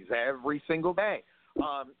greenies every single day.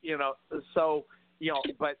 You know, so, you know,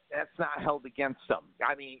 but that's not held against them.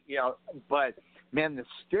 I mean, you know, but, man, the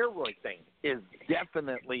steroid thing is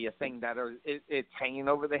definitely a thing that it's hanging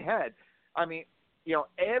over the head. I mean, you know,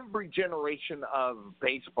 every generation of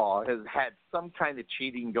baseball has had some kind of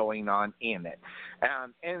cheating going on in it.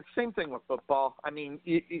 And same thing with football. I mean,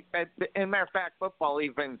 as a matter of fact, football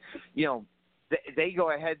even, you know, they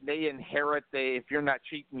go ahead and they inherit if you're not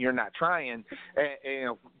cheating, you're not trying, you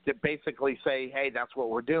know, to basically say, hey, that's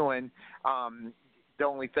what we're doing. The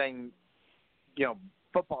only thing, you know,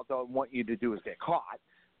 football don't want you to do is get caught.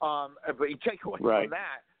 But you take away from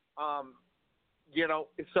that, you know,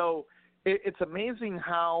 so – it's amazing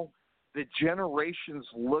how the generations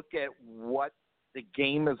look at what the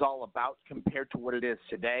game is all about compared to what it is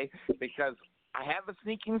today, because I have a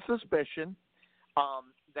sneaking suspicion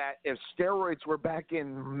that if steroids were back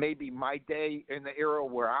in maybe my day, in the era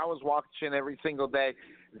where I was watching every single day,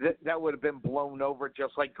 that would have been blown over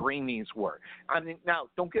just like greenies were. I mean, now,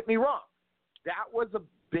 don't get me wrong. That was a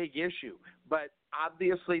big issue, but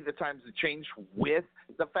obviously the times have changed with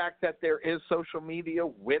the fact that there is social media,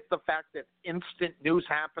 with the fact that instant news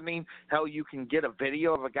happening. Hell, you can get a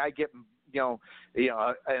video of a guy getting, you know,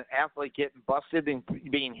 an athlete getting busted and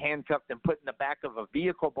being handcuffed and put in the back of a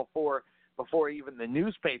vehicle before even the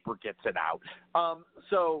newspaper gets it out.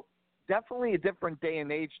 So definitely a different day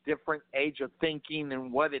and age, different age of thinking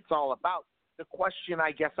and what it's all about. The question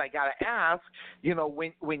I guess I got to ask, you know,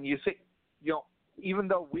 when you say, you know, even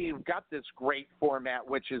though we've got this great format,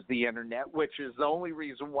 which is the internet, which is the only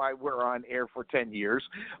reason why we're on air for 10 years,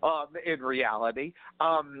 in reality,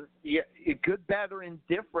 good, bad, or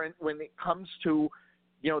indifferent when it comes to,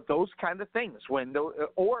 you know, those kind of things.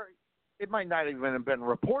 Or it might not even have been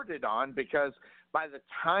reported on, because by the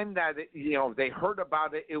time that, you know, they heard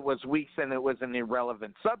about it, it was weeks and it was an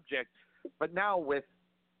irrelevant subject. But now with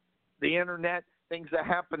the internet, things that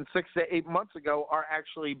happened 6 to 8 months ago are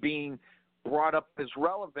actually being brought up as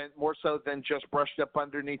relevant, more so than just brushed up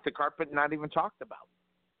underneath the carpet and not even talked about.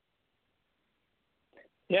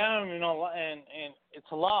 Yeah, you know, and it's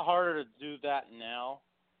a lot harder to do that now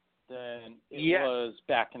than it was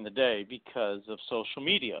back in the day because of social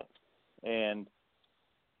media, and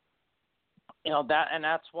you know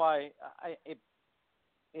that's why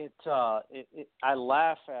I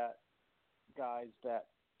laugh at guys that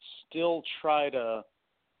still try to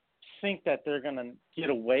think that they're going to get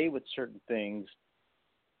away with certain things,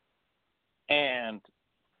 and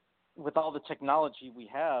with all the technology we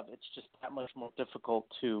have, it's just that much more difficult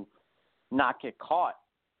to not get caught.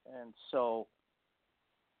 And so,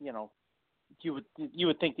 you know, you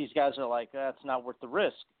would think these guys are like, that's not worth the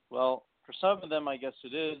risk. Well, for some of them, I guess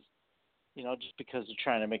it is, you know, just because they're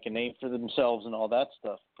trying to make a name for themselves and all that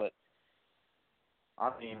stuff. But I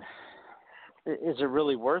mean, is it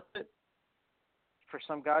really worth it? For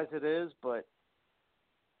some guys it is, but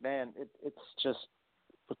man, it's just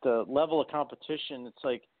with the level of competition, it's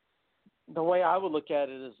like the way I would look at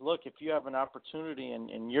it is, look, if you have an opportunity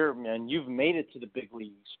and you've made it to the big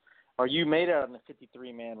leagues, or you made it on the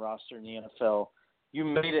 53-man roster in the NFL, you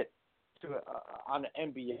made it to on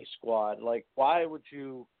an NBA squad, like why would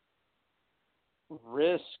you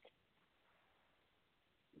risk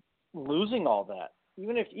losing all that?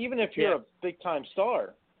 Even if you're a big time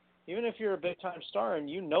star. Even if you're a big-time star and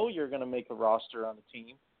you know you're going to make a roster on the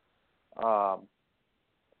team,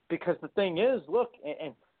 because the thing is, look,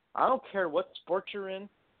 and I don't care what sport you're in,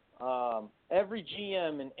 every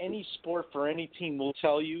GM in any sport for any team will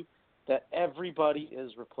tell you that everybody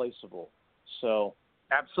is replaceable. So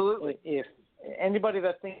absolutely, if anybody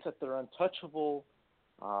that thinks that they're untouchable,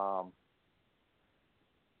 I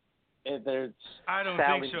don't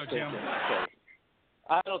think so, Jim.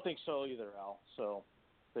 I don't think so either, Al. So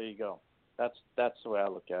there you go. That's the way I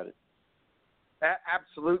look at it.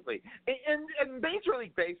 Absolutely. And Major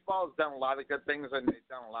League Baseball has done a lot of good things, and they've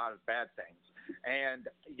done a lot of bad things. And,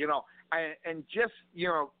 you know, and just, you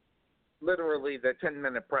know, literally the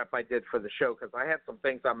 10-minute prep I did for the show because I had some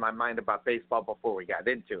things on my mind about baseball before we got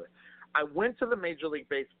into it. I went to the Major League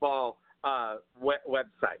Baseball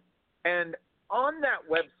website, and on that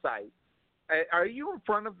website, are you in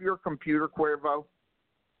front of your computer, Cuervo?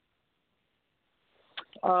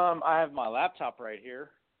 I have my laptop right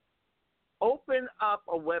here. Open up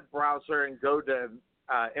a web browser and go to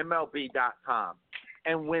MLB.com.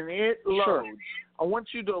 And when it loads, Sure. I want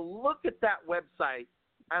you to look at that website,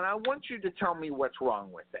 and I want you to tell me what's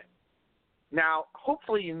wrong with it. Now,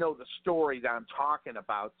 hopefully you know the story that I'm talking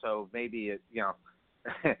about, so maybe it,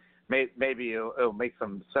 maybe it'll make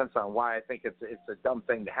some sense on why I think it's a dumb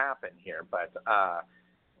thing to happen here. But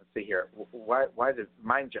let's see here. Why did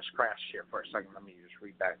mine just crash here for a second? Let me just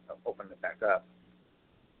open it back up.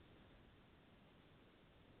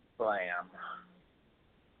 Blam.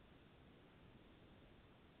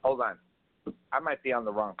 Hold on. I might be on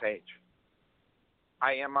the wrong page.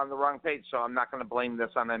 I am on the wrong page, so I'm not going to blame this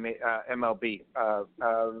on MLB,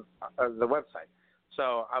 the website.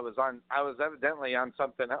 So I was evidently on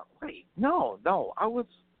something else. Wait, no,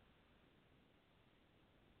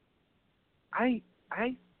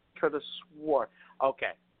 I could have swore.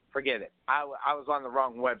 Okay, forget it. I was on the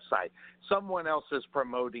wrong website. Someone else is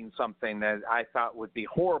promoting something that I thought would be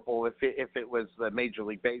horrible if it was the Major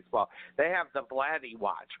League Baseball. They have the Vladdy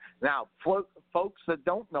Watch. Now, folks that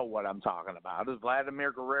don't know what I'm talking about is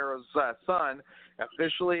Vladimir Guerrero's son,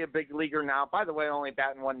 officially a big leaguer now. By the way, only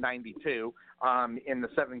batting 192 in the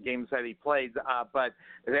 7 games that he played. But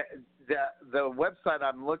the website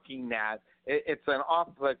I'm looking at, it's an off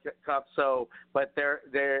the cuff. But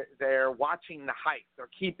they're watching the hype. They're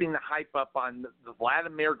keeping the hype up on the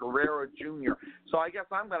Vladimir Guerrero Jr. So I guess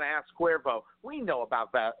I'm going to ask Cuervo. We know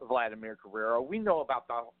about Vladimir Guerrero. We know about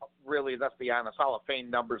let's be honest, Hall of Fame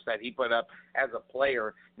numbers that he put up as a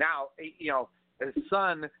player. Now, his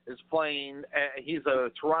son is playing. He's a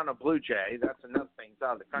Toronto Blue Jay. That's another thing. He's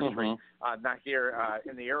out of the country, not here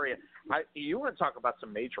in the area. You want to talk about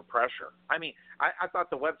some major pressure? I mean, I thought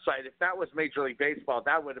the website, if that was Major League Baseball,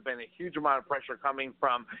 that would have been a huge amount of pressure coming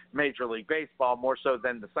from Major League Baseball, more so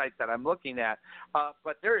than the site that I'm looking at.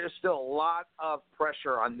 But there is still a lot of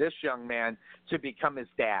pressure on this young man to become his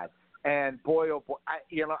dad. And boy, oh boy, I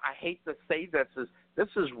hate to say this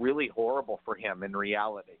is really horrible for him in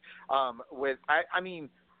reality. I mean,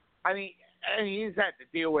 he's had to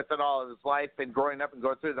deal with it all of his life and growing up and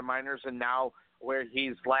going through the minors, and now where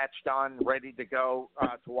he's latched on, ready to go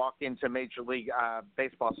to walk into Major League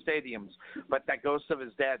Baseball stadiums. But that ghost of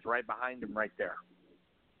his dad's right behind him, right there.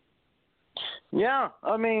 Yeah,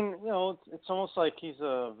 I mean, it's almost like he's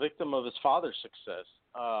a victim of his father's success.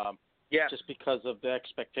 Just because of the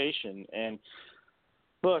expectation. And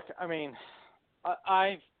look, I mean,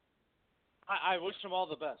 I wish him all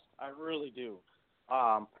the best. I really do.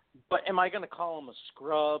 But am I going to call him a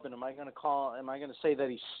scrub? And am I going to say that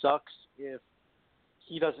he sucks if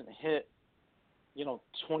he doesn't hit,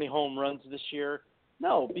 20 home runs this year?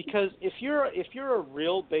 No, because if you're a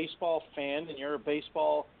real baseball fan and you're a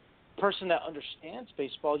baseball person that understands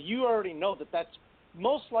baseball, you already know that that's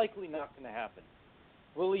most likely not going to happen.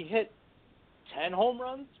 Will he hit 10 home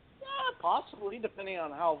runs? Yeah, possibly, depending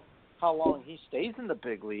on how long he stays in the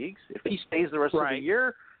big leagues. If he stays the rest of the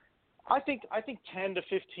year, I think 10 to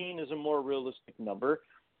 15 is a more realistic number.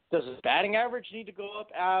 Does his batting average need to go up?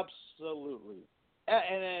 Absolutely.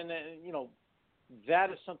 And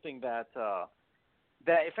that is something that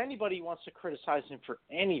if anybody wants to criticize him for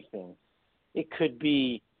anything, it could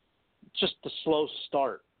be just the slow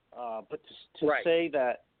start. But to say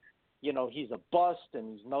that, he's a bust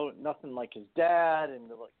and he's nothing like his dad, and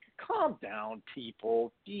like, calm down,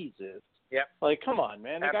 people. Jesus. Yep. Like, come on,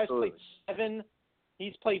 man. The Absolutely. guy's played 7.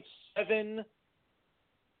 He's played 7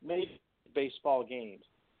 major baseball games.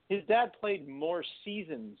 His dad played more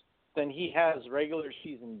seasons than he has regular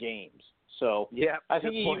season games. So I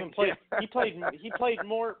think he even played. He played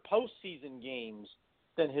more postseason games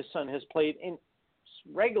than his son has played in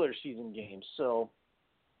regular season games. So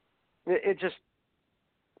it just,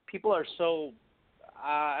 people are so,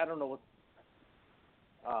 I don't know what,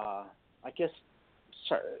 I guess,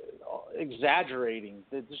 exaggerating.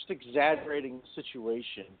 They're just exaggerating the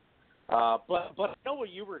situation. But I know where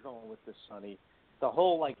you were going with this, Sonny. The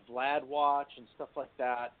whole, like, Vlad watch and stuff like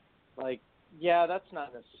that. Like, yeah, that's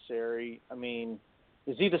not necessary. I mean,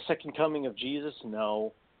 is he the second coming of Jesus?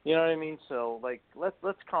 No. You know what I mean? So, like,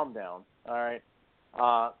 let's calm down. All right.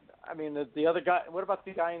 I mean, the other guy. What about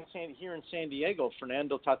the guy here in San Diego,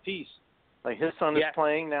 Fernando Tatis? Like, his son is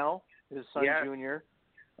playing now. His son Junior.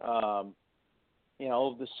 So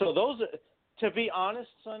those. To be honest,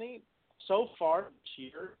 Sonny, so far this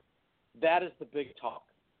year, that is the big talk.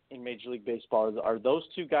 in Major League Baseball. Are those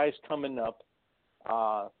two guys coming up?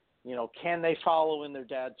 Can they follow in their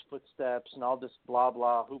dad's footsteps and all this blah,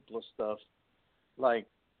 blah, hoopla stuff? Like,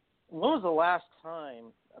 when was the last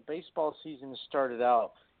time a baseball season started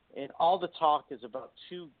out and all the talk is about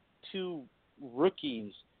two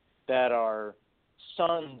rookies that are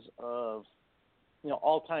sons of,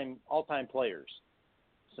 all-time players?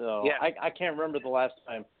 So yeah. I can't remember the last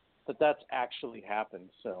time that that's actually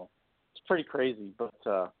happened. So it's pretty crazy, but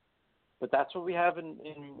that's what we have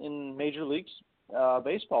in Major Leagues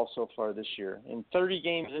baseball so far this year, and 30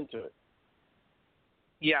 games into it.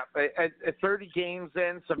 Yeah, at 30 games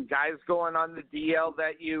in, some guys going on the DL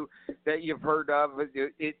that you've heard of,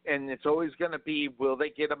 and it's always going to be, will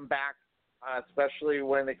they get them back, especially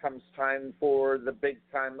when it comes time for the big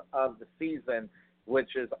time of the season,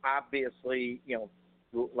 which is obviously,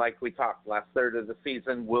 like we talked, last third of the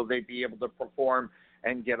season, will they be able to perform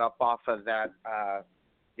and get up off of that,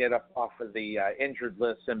 injured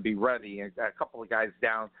list and be ready? A couple of guys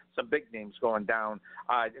down, some big names going down.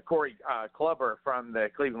 Corey Kluber from the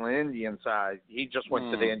Cleveland Indians, he just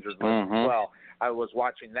went to the injured list as well. I was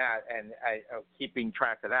watching that and keeping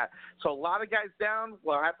track of that. So a lot of guys down.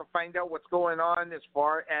 We'll have to find out what's going on as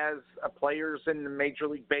far as players in the Major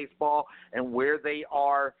League Baseball and where they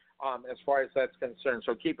are as far as that's concerned.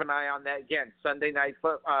 So keep an eye on that. Again, Sunday night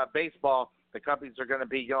baseball. The Cubbies are going to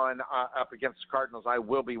be going up against the Cardinals. I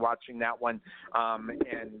will be watching that one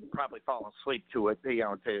and probably fall asleep to it,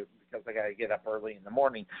 because I got to get up early in the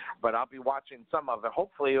morning. But I'll be watching some of it.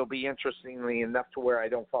 Hopefully, it'll be interestingly enough to where I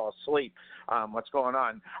don't fall asleep. What's going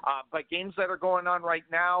on? But games that are going on right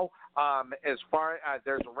now, as far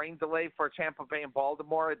there's a rain delay for Tampa Bay and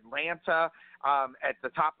Baltimore. Atlanta at the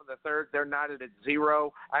top of the third, they're knotted at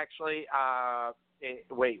 0. Actually,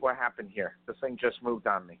 wait, what happened here? This thing just moved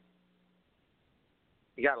on me.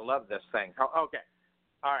 You got to love this thing. Oh, okay.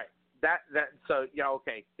 All right.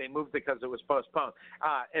 Okay. They moved because it was postponed.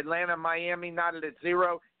 Atlanta, Miami knotted at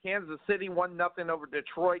 0. Kansas City 1-0 over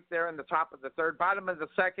Detroit there in the top of the third. Bottom of the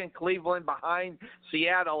second, Cleveland behind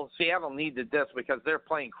Seattle. Seattle needed this because they're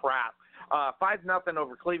playing crap. 5-0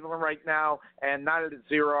 over Cleveland right now, and knotted at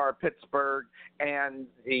 0 are Pittsburgh and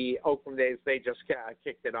the Oakland A's. They just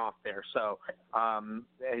kicked it off there. So, the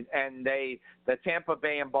Tampa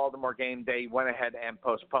Bay and Baltimore game, they went ahead and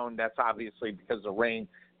postponed. That's obviously because of rain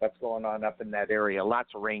that's going on up in that area.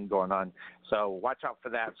 Lots of rain going on. So watch out for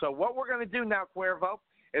that. So what we're going to do now, Cuervo,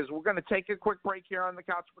 is we're going to take a quick break here on the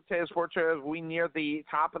Couch Potato Sports Show as we near the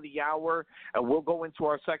top of the hour, and we'll go into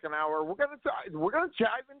our second hour. We're going to dive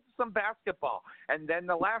into some basketball, and then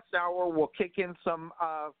the last hour we'll kick in some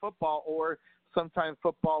football, or sometimes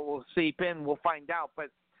football will seep in. We'll find out,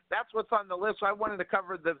 but that's what's on the list. So I wanted to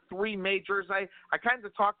cover the three majors. I kind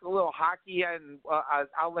of talked a little hockey, and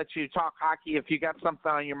I'll let you talk hockey if you got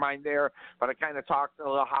something on your mind there, but I kind of talked a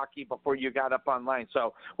little hockey before you got up online.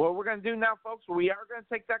 So what we're going to do now, folks, we are going to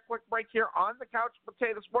take that quick break here on the Couch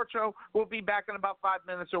Potato Sports Show. We'll be back in about 5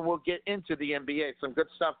 minutes, and we'll get into the NBA. Some good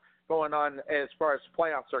stuff going on as far as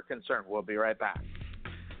playoffs are concerned. We'll be right back.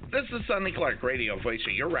 This is Sonny Clark, radio voice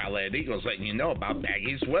of your Rowlett Eagles, letting you know about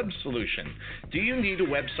Baggies Web Solution. Do you need a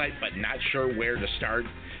website but not sure where to start?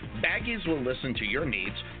 Baggies will listen to your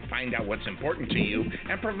needs, find out what's important to you,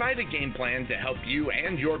 and provide a game plan to help you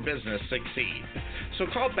and your business succeed. So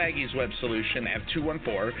call Baggies Web Solution at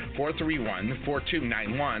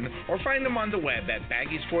 214-431-4291 or find them on the web at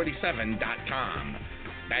baggies47.com.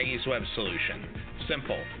 Baggies Web Solution.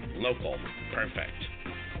 Simple, local, perfect.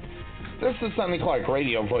 This is Sonny Clark,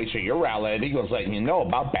 radio voice of your Rowlett Eagles, letting you know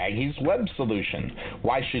about Baggies Web Solution.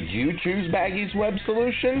 Why should you choose Baggies Web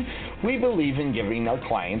Solution? We believe in giving our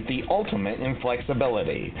client the ultimate in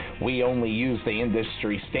flexibility. We only use the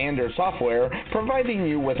industry standard software, providing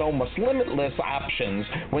you with almost limitless options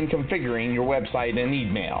when configuring your website and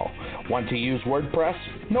email. Want to use WordPress?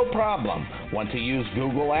 No problem. Want to use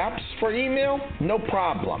Google Apps for email? No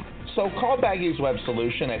problem. So call Baggies Web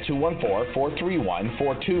Solution at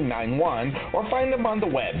 214-431-4291 or find them on the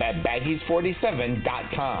web at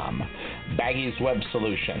baggies47.com. Baggies Web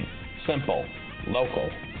Solution. Simple, local,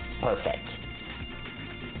 perfect.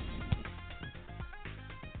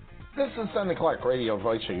 This is Sonny Clark, radio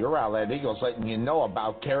voice of your Rowlett Eagles, letting you know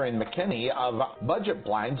about Karen McKinney of Budget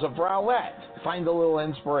Blinds of Rowlett. Find a little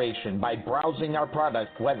inspiration by browsing our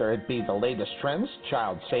product, whether it be the latest trends,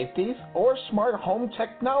 child safety, or smart home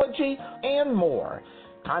technology, and more.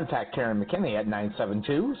 Contact Karen McKinney at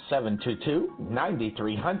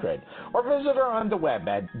 972-722-9300 or visit her on the web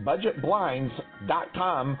at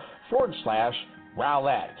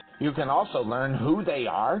budgetblinds.com/Rowlett. You can also learn who they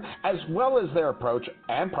are, as well as their approach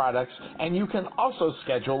and products, and you can also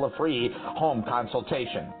schedule a free home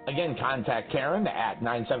consultation. Again, contact Karen at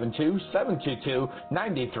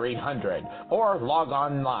 972-722-9300 or log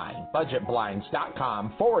online,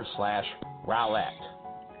 budgetblinds.com/Rowlett.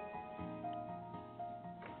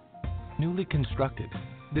 Newly constructed,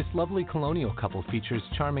 this lovely colonial couple features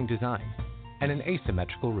charming design and an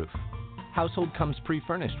asymmetrical roof. Household comes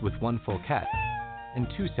pre-furnished with one full cat and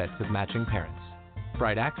 2 sets of matching parents.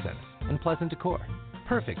 Bright accents and pleasant decor.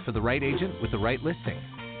 Perfect for the right agent with the right listing.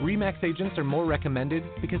 RE/MAX agents are more recommended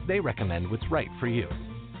because they recommend what's right for you.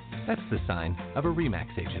 That's the sign of a RE/MAX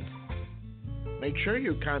agent. Make sure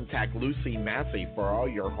you contact Lucy Massey for all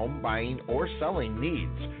your home buying or selling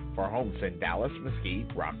needs for homes in Dallas, Mesquite,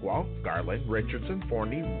 Rockwall, Garland, Richardson,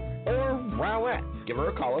 Forney, or Rowlett. Give her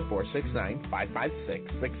a call at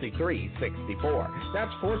 469-556-6364.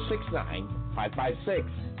 That's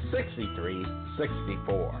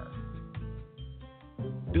 469-556-6364.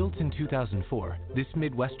 Built in 2004, this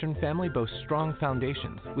Midwestern family boasts strong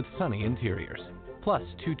foundations with sunny interiors. Plus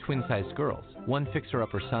 2 twin-sized girls, 1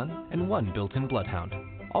 fixer-upper son, and 1 built-in bloodhound.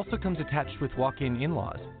 Also comes attached with walk-in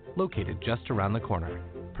in-laws, located just around the corner.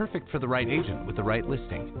 Perfect for the right agent with the right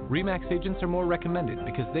listing. RE/MAX agents are more recommended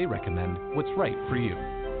because they recommend what's right for you.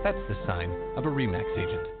 That's the sign of a RE/MAX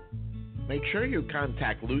agent. Make sure you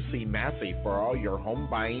contact Lucy Massey for all your home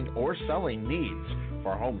buying or selling needs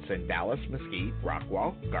for homes in Dallas, Mesquite,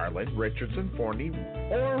 Rockwall, Garland, Richardson, Forney,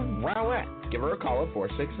 or Rowlett. Give her a call at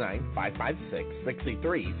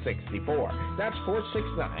 469-556-6364. That's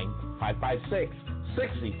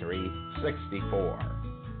 469-556-6364.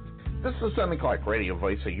 This is Sonny Clark, radio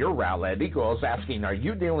voice of your Rowlett Eagles, asking, are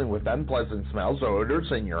you dealing with unpleasant smells or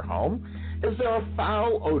odors in your home? Is there a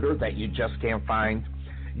foul odor that you just can't find?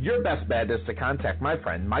 Your best bet is to contact my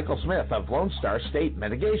friend Michael Smith of Lone Star State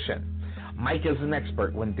Mitigation. Mike is an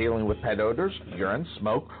expert when dealing with pet odors, urine,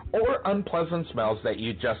 smoke, or unpleasant smells that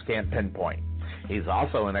you just can't pinpoint. He's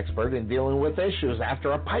also an expert in dealing with issues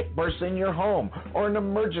after a pipe bursts in your home or an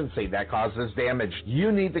emergency that causes damage.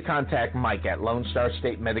 You need to contact Mike at Lone Star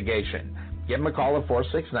State Mitigation. Give him a call at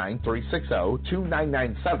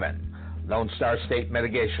 469-360-2997. Lone Star State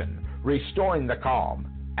Mitigation, restoring the calm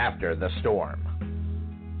after the storm.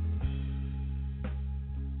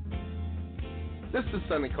 This is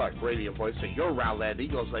Sonny Clark, radio voice of your Rowlett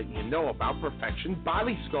Eagles, letting you know about Perfection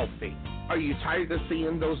Body Sculpting. Are you tired of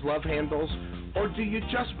seeing those love handles? Or do you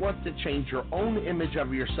just want to change your own image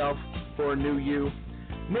of yourself for a new you?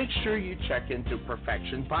 Make sure you check into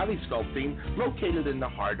Perfection Body Sculpting, located in the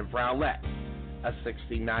heart of Rowlett. A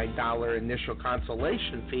 $69 initial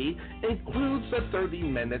consultation fee includes a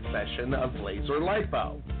 30-minute session of laser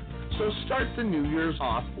lipo. So start the New Year's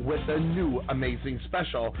off with a new amazing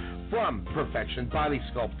special from Perfection Body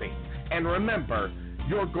Sculpting. And remember,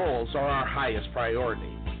 your goals are our highest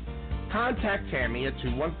priority. Contact Tammy at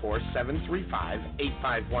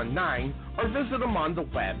 214-735-8519 or visit them on the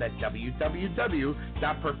web at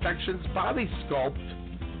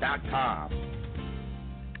www.perfectionsbodysculpt.com.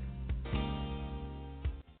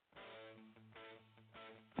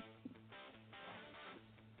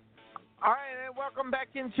 All right, and welcome back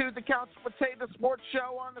into the Couch Potato Sports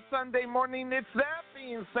Show on a Sunday morning. It's that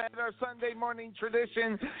being said, our Sunday morning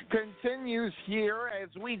tradition continues here as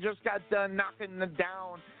we just got done knocking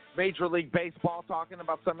down Major League Baseball, talking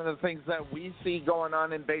about some of the things that we see going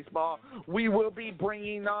on in baseball. We will be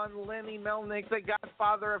bringing on Lenny Melnick, the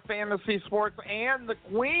godfather of fantasy sports and the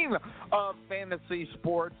queen of fantasy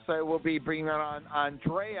sports. We'll be bringing on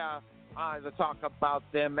Andrea to talk about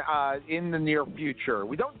them in the near future.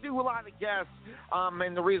 We don't do a lot of guests,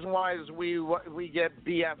 and the reason why is we get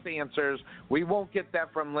BS answers. We won't get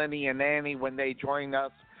that from Lenny and Annie when they join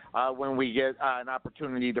us. When we get an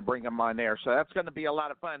opportunity to bring them on air. So that's going to be a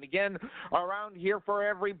lot of fun. Again, around here for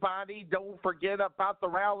everybody, don't forget about the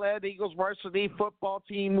Rowlett Eagles varsity football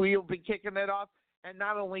team. We'll be kicking it off. And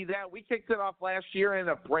not only that, we kicked it off last year in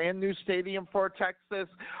a brand new stadium for Texas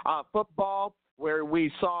football, where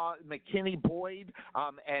we saw McKinney Boyd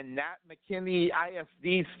and Nat McKinney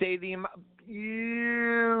ISD Stadium.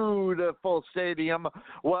 Beautiful stadium.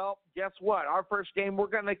 Well, guess what? Our first game, we're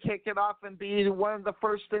going to kick it off and be one of the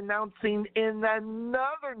first announcing in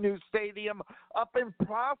another new stadium up in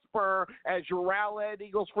Prosper, as your Rowlett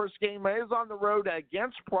Eagles' first game is on the road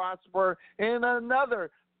against Prosper in another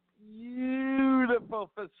beautiful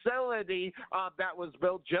facility that was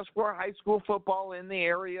built just for high school football in the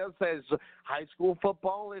area. Says high school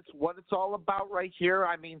football, it's what it's all about right here.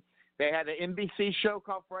 I mean, they had an NBC show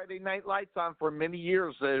called Friday Night Lights on for many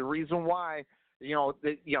years. The reason why, we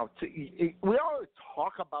always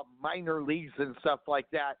talk about minor leagues and stuff like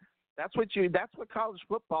that, That's what college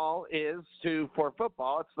football is for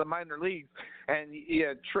football. It's the minor leagues, and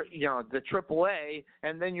the AAA,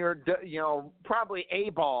 and then you're probably A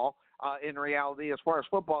ball. In reality, as far as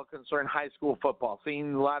football is concerned, high school football,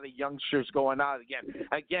 seeing a lot of youngsters going out again.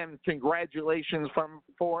 Again, congratulations from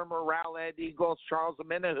former Rowlett Eagles Charles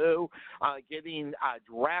Omenihu getting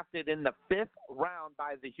drafted in the 5th round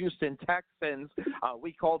by the Houston Texans.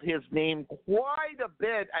 We called his name quite a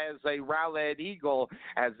bit as a Rowlett Eagle,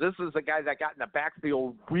 as this is a guy that got in the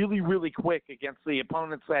backfield really, really quick against the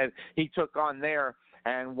opponents that he took on there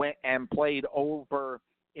and went and played over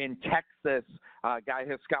in Texas, got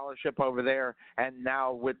his scholarship over there, and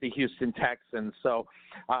now with the Houston Texans. So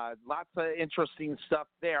lots of interesting stuff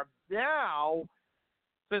there. Now,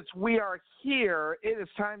 since we are here, it is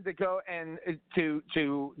time to go and to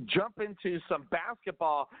jump into some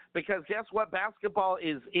basketball, because guess what? Basketball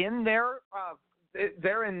is in they're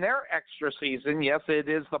in their extra season. Yes, it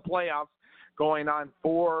is the playoffs going on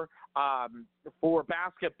for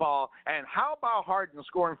basketball. And how about Harden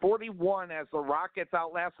scoring 41 as the Rockets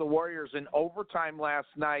outlast the Warriors in overtime last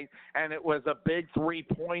night, and it was a big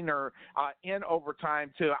three-pointer in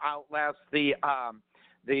overtime to outlast the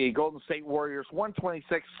Golden State Warriors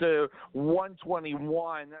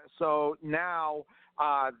 126-121. So now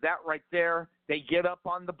that right there, they get up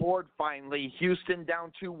on the board finally. Houston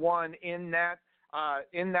down 2-1 in that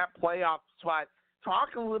playoff spot. Talk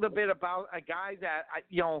a little bit about a guy that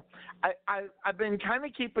I've been kind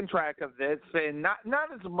of keeping track of this, and not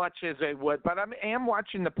as much as I would, but I am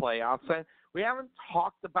watching the playoffs, and we haven't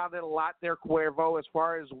talked about it a lot there, Cuervo, as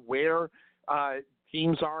far as where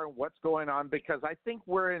teams are and what's going on, because I think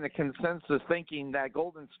we're in a consensus thinking that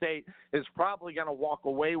Golden State is probably going to walk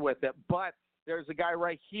away with it. But there's a guy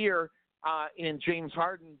right here in James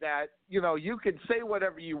Harden that you could say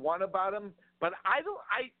whatever you want about him. But I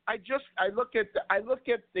look at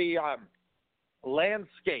the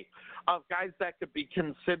landscape of guys that could be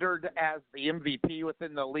considered as the MVP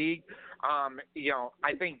within the league. I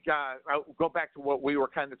think I'll go back to what we were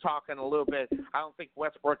kind of talking a little bit. I don't think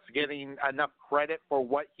Westbrook's getting enough credit for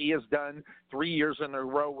what he has done 3 years in a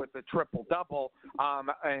row with a triple-double,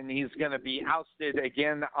 and he's going to be ousted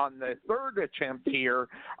again on the third attempt here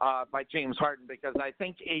by James Harden, because I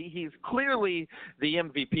think he's clearly the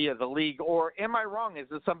MVP of the league. Or am I wrong? Is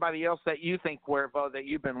there somebody else that you think, Cuervo, that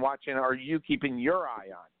you've been watching, or are you keeping your eye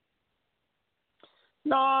on?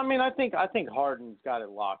 No, I mean, I think Harden's got it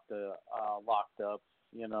locked up.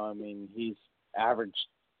 He's averaged,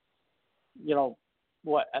 I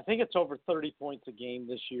think it's over 30 points a game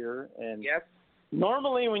this year. And yes,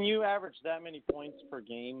 normally when you average that many points per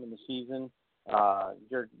game in the season,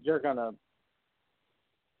 you're gonna,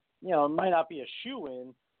 it might not be a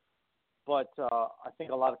shoe-in, but I think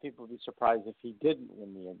a lot of people would be surprised if he didn't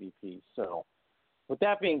win the MVP. So, with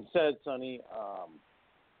that being said, Sonny,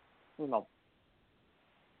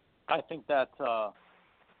 I think that the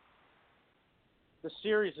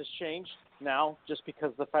series has changed now just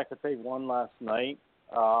because of the fact that they won last night.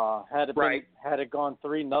 Had it gone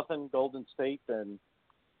 3-0 Golden State, then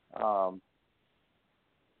first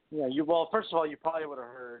of all, you probably would have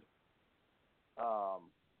heard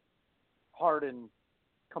Harden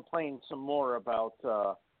complain some more about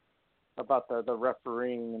the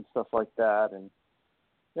refereeing and stuff like that. And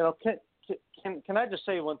Can I just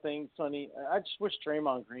say one thing, Sonny? I just wish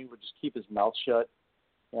Draymond Green would just keep his mouth shut,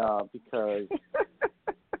 because,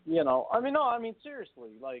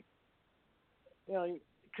 seriously,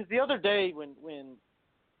 because the other day when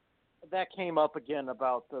that came up again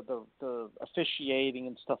about the officiating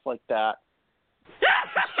and stuff like that,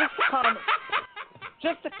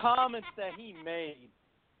 just the comments that he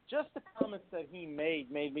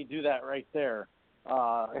made made me do that right there.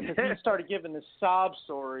 Because he started giving this sob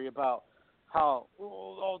story about how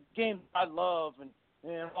games I love and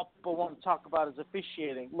all people want to talk about is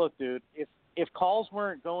officiating. Look, dude, if calls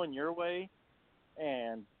weren't going your way,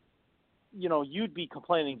 and you'd be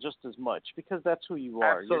complaining just as much, because that's who you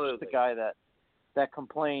are. Absolutely. You're just the guy that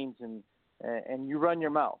complains and you run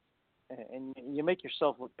your mouth and you make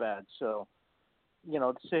yourself look bad. So,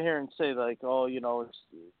 to sit here and say it's,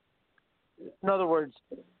 in other words,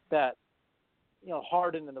 that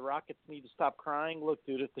Harden and the Rockets need to stop crying. Look,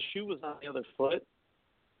 dude, if the shoe was on the other foot,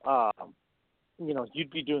 you'd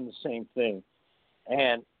be doing the same thing.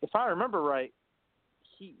 And if I remember right,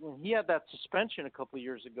 when he had that suspension a couple of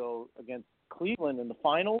years ago against Cleveland in the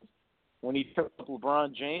finals, when he took up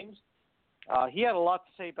LeBron James, he had a lot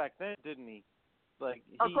to say back then, didn't he?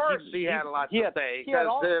 Of course he had a lot to say,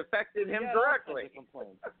 because it affected him directly.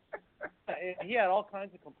 He had all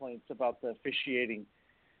kinds of complaints about the officiating.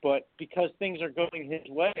 But because things are going his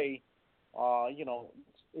way,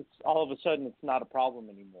 it's all of a sudden it's not a problem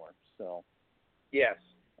anymore. So yes,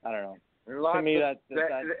 I don't know. To me, that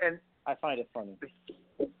and I find it funny.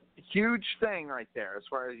 Huge thing right there. As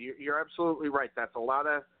far as you're absolutely right. That's a lot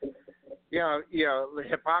of the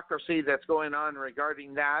hypocrisy that's going on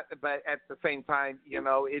regarding that. But at the same time,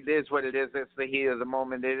 it is what it is. It's the heat of the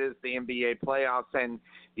moment. It is the NBA playoffs, and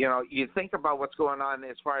you think about what's going on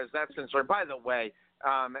as far as that's concerned. By the way,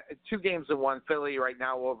 2 games in 1, Philly right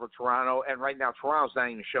now over Toronto, and right now Toronto's not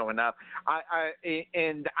even showing up.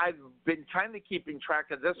 I've been kind of keeping track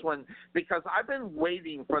of this one because I've been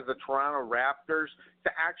waiting for the Toronto Raptors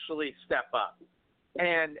to actually step up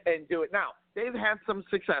and do it. Now, they've had some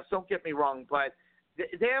success, don't get me wrong, but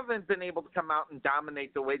they haven't been able to come out and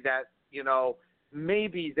dominate the way that,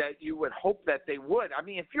 maybe that you would hope that they would. I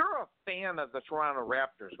mean, if you're a fan of the Toronto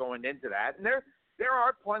Raptors going into that, and there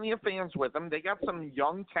are plenty of fans with them. They got some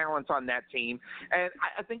young talent on that team, and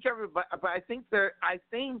I think everybody. But I think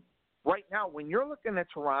right now when you're looking at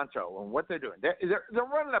Toronto and what they're doing, they're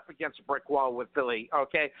running up against a brick wall with Philly.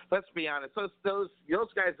 Okay, let's be honest. Those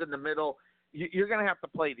guys in the middle, you're going to have to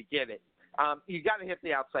play to get it. You got to hit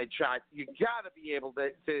the outside shot. You got to be able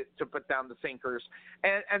to put down the sinkers.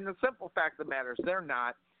 And the simple fact of the matter is they're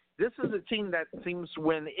not. This is a team that seems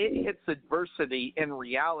when it hits adversity in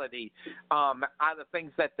reality out of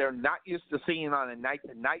things that they're not used to seeing on a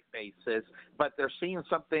night-to-night basis, but they're seeing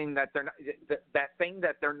something that they're not, that thing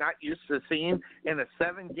that they're not used to seeing in a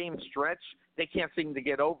 7-game stretch. They can't seem to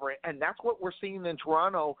get over it, and that's what we're seeing in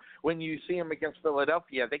Toronto when you see them against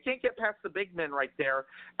Philadelphia. They can't get past the big men right there,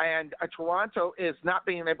 and Toronto is not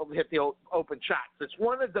being able to hit the open shots. It's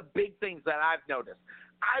one of the big things that I've noticed.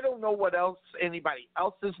 I don't know what else anybody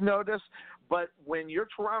else has noticed, but when you're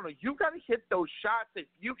Toronto, you got to hit those shots. If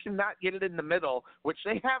you cannot get it in the middle, which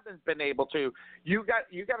they haven't been able to, you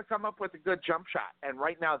got to come up with a good jump shot. And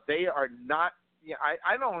right now they are not.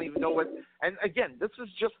 I don't even know what. And again, this is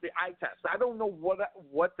just the eye test. I don't know what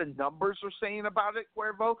the numbers are saying about it,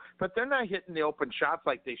 Cuervo, but they're not hitting the open shots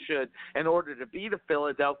like they should in order to beat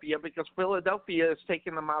Philadelphia because Philadelphia is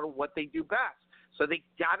taking them out of what they do best. So they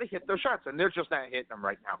got to hit those shots, and they're just not hitting them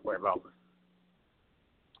right now, Cuervo.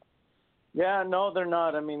 Yeah, no, they're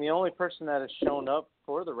not. I mean, the only person that has shown up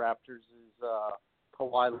for the Raptors is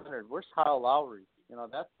Kawhi Leonard. Where's Kyle Lowry?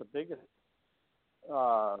 That's the biggest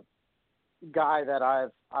guy that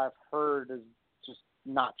I've heard is just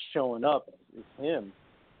not showing up is him.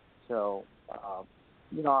 So,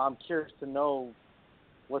 I'm curious to know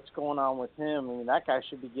what's going on with him. I mean, that guy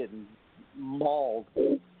should be getting mauled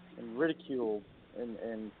and ridiculed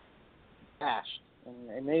and bashed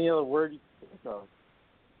and any other word you can think of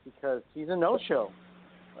because he's a no-show.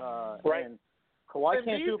 Right. And Kawhi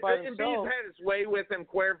can't do it by himself. Embiid's had his way with him,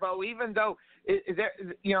 Cuervo, even though they're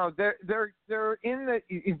in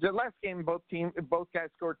the last game. Both guys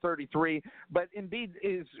scored 33, but Embiid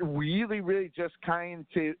is really, really just kind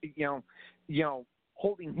to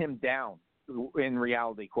holding him down in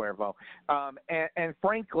reality, Cuervo. And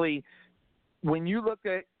frankly, when you look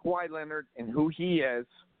at Kawhi Leonard and who he is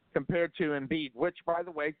compared to Embiid, which, by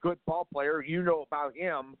the way, good ball player, you know about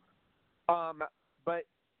him, but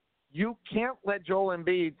you can't let Joel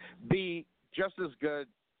Embiid be just as good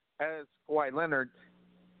as Kawhi Leonard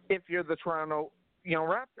if you're the Toronto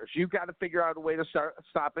Raptors. You've got to figure out a way to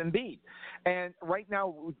stop Embiid. And right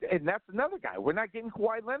now, and that's another guy. We're not getting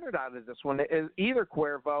Kawhi Leonard out of this one either,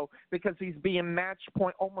 Cuervo, because he's being matched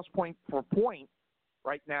almost point for point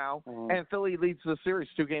right now, and Philly leads the series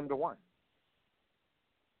 2-1.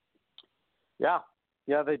 Yeah,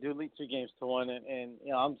 they do lead 2-1, and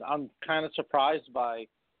I'm kind of surprised by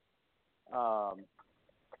how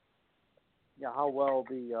well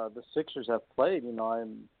the Sixers have played. I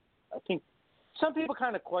think some people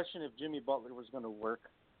kind of question if Jimmy Butler was going to work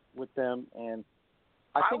with them, and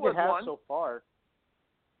I think it has so far.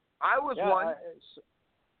 I was one.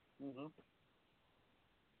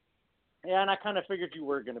 Yeah, and I kind of figured you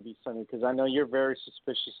were going to be, Sonny, because I know you're very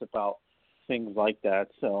suspicious about things like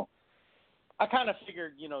that. So I kind of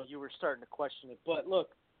figured, you were starting to question it. But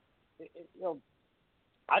look,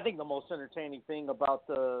 I think the most entertaining thing about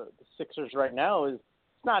the Sixers right now is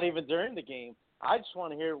it's not even during the game. I just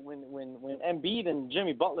want to hear when Embiid and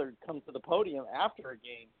Jimmy Butler come to the podium after a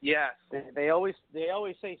game. Yes, they always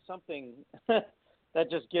say something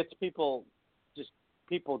that just gets people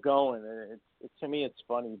going. To me, it's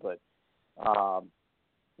funny, but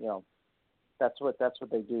that's what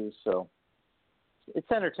they do. So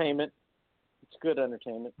it's entertainment. It's good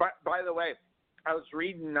entertainment. By the way, I was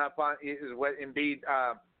reading up on what Embiid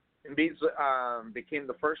became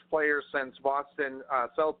the first player since Boston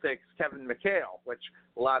Celtics Kevin McHale, which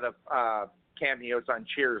a lot of cameos on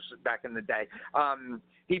Cheers back in the day.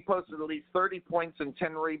 he posted at least 30 points and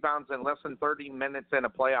 10 rebounds in less than 30 minutes in a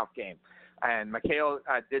playoff game. And Mikal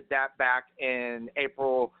did that back in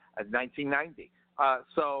April of 1990.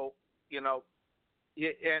 So, in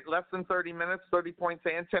less than 30 minutes, 30 points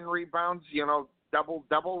and 10 rebounds,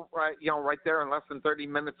 double, right there in less than 30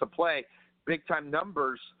 minutes of play, big-time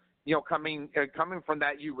numbers, coming from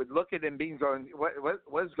that. You would look at him being going,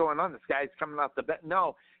 what is going on? This guy's coming off the bench.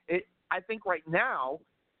 No, I think right now,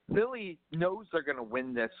 Philly knows they're going to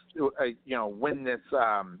win this,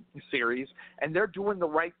 series, and they're doing the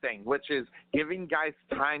right thing, which is giving guys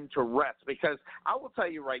time to rest. Because I will tell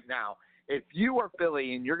you right now, if you are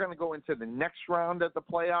Philly and you're going to go into the next round of the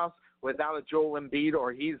playoffs without a Joel Embiid,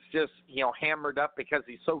 or he's just hammered up because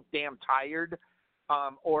he's so damn tired,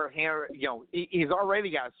 or he's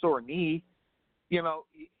already got a sore knee,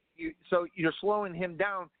 so you're slowing him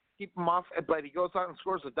down. Keep him off, but he goes out and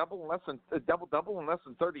scores a double double in less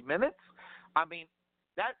than 30 minutes. I mean,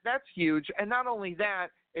 that's huge. And not only that,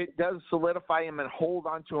 it does solidify him and hold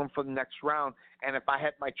on to him for the next round. And if I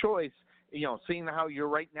had my choice, seeing how you're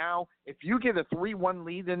right now, if you get a 3-1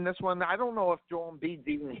 lead in this one, I don't know if Joel Embiid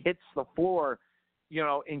even hits the floor,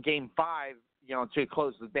 in Game 5, to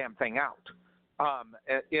close the damn thing out.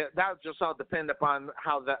 That just all depend upon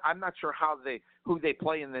I'm not sure who they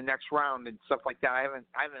play in the next round and stuff like that. I haven't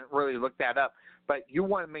really looked that up, but you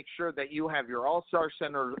want to make sure that you have your all-star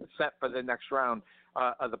center set for the next round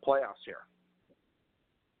of the playoffs here.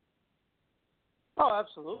 Oh,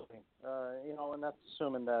 absolutely. And that's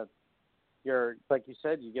assuming that you're, like you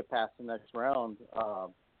said, you get past the next round.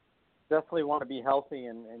 Definitely want to be healthy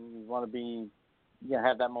and you want to be,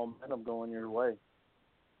 have that momentum going your way.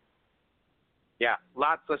 Yeah,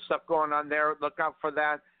 lots of stuff going on there. Look out for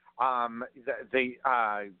that.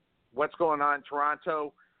 What's going on in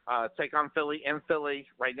Toronto? Take on Philly in Philly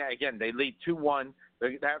right now. Again, they lead 2-1.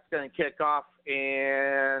 That's going to kick off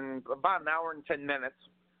in about an hour and 10 minutes.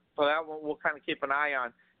 So that one we'll kind of keep an eye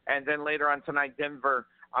on. And then later on tonight, Denver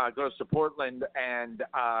goes to Portland. And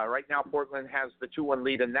right now Portland has the 2-1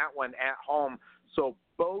 lead in that one at home. So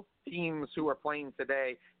both teams who are playing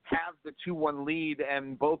today have the 2-1 lead,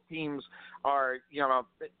 and both teams are,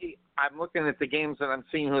 I'm looking at the games and I'm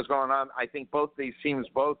seeing who's going on. I think both these teams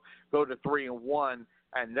both go to 3-1,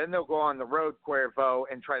 and then they'll go on the road, Cuervo,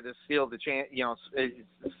 and try to steal the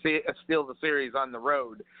steal the series on the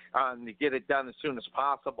road to get it done as soon as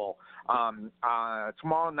possible.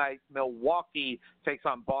 Tomorrow night, Milwaukee takes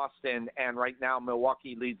on Boston, and right now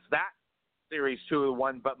Milwaukee leads that series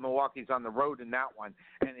 2-1, but Milwaukee's on the road in that one.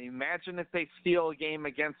 And imagine if they steal a game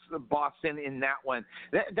against Boston in that one.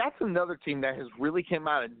 That's another team that has really come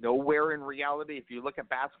out of nowhere in reality. If you look at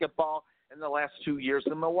basketball in the last 2 years,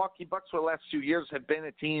 the Milwaukee Bucks for the last 2 years have been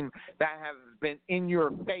a team that have been in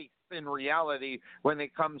your face in reality when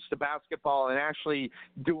it comes to basketball and actually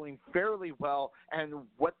doing fairly well, and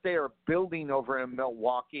what they are building over in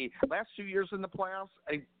Milwaukee. Last 2 years in the playoffs,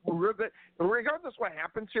 regardless what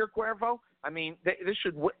happens here, Cuervo, I mean, they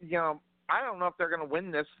should, I don't know if they're going to win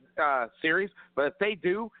this series, but if they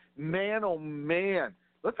do, man, oh man,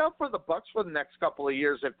 look out for the Bucks for the next couple of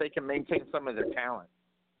years if they can maintain some of their talent.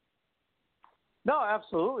 No,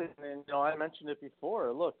 absolutely. And, I mentioned it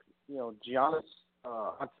before. Look, Giannis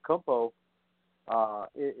Antetokounmpo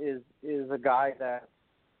is a guy that,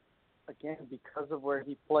 again, because of where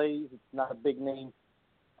he plays, it's not a big name,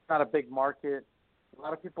 not a big market. A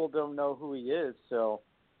lot of people don't know who he is. So,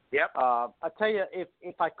 yep. I tell you,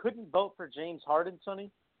 if I couldn't vote for James Harden, Sonny,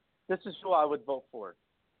 this is who I would vote for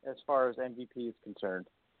as far as MVP is concerned,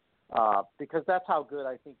 because that's how good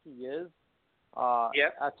I think he is.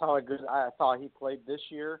 Yep. That's how good I thought he played this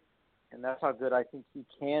year, and that's how good I think he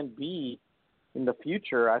can be in the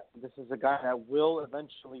future. I think this is a guy that will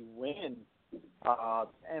eventually win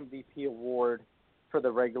MVP award for the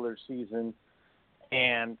regular season.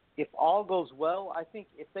 And if all goes well, I think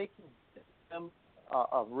if they can get him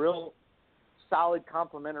a real solid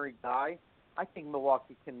complementary guy, I think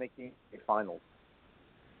Milwaukee can make the NBA Finals.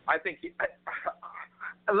 I think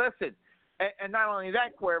listen, and not only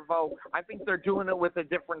that, Cuervo, I think they're doing it with a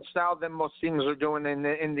different style than most teams are doing in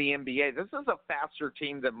the NBA. This is a faster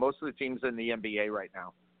team than most of the teams in the NBA right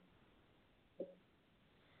now.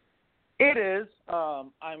 It is.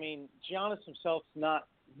 I mean, Giannis himself's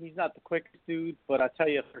he's not the quickest dude, but I tell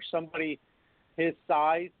you, for somebody his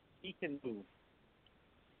size, he can move.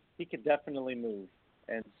 He can definitely move.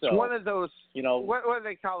 And so, it's one of those, what do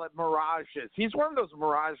they call it, mirages. He's one of those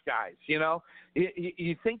mirage guys,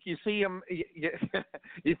 You think you see him,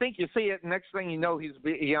 you think you see it, next thing you know, he's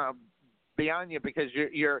beyond you because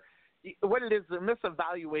you're what it is, they're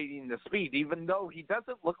misevaluating the speed, even though he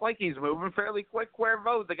doesn't look like he's moving fairly quick.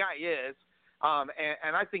 Cuervo, the guy is.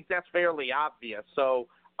 And I think that's fairly obvious. So,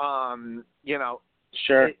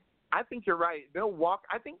 Sure. I think you're right. Milwaukee.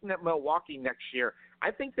 I think that Milwaukee next year. I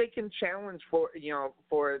think they can challenge for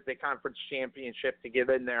the conference championship to get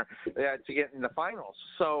in there, to get in the finals.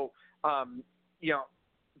 So,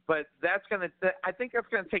 but that's gonna. I think that's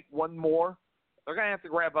gonna take one more. They're gonna have to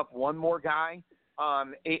grab up one more guy.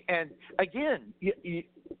 And again,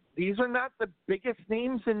 these are not the biggest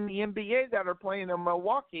names in the NBA that are playing in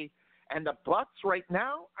Milwaukee. And the Bucks right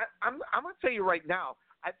now, I'm gonna tell you right now.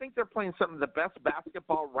 I think they're playing some of the best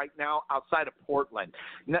basketball right now outside of Portland.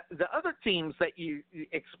 Now, the other teams that you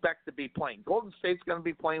expect to be playing, Golden State's going to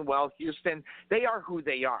be playing well. Houston, they are who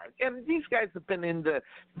they are. And these guys have been in the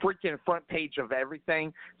freaking front page of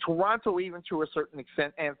everything. Toronto, even to a certain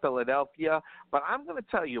extent, and Philadelphia. But I'm going to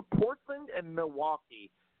tell you, Portland and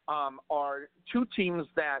Milwaukee are two teams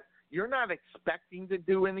that you're not expecting to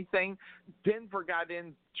do anything. Denver got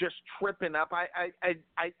in just tripping up.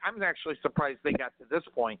 I'm actually surprised they got to this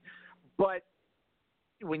point. But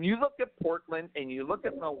when you look at Portland and you look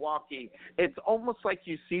at Milwaukee, it's almost like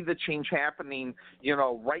you see the change happening,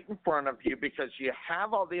 right in front of you, because you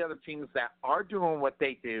have all the other teams that are doing what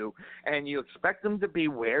they do, and you expect them to be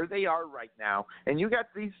where they are right now. And you got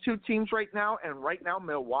these two teams right now, and right now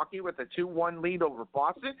Milwaukee with a 2-1 lead over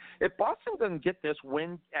Boston. If Boston doesn't get this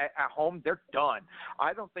win at home, they're done.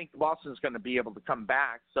 I don't think Boston's going to be able to come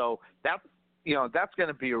back. So that's going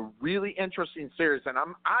to be a really interesting series, and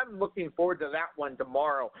I'm looking forward to that one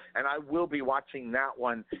tomorrow, and I will be watching that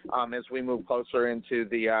one as we move closer into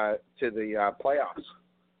the playoffs.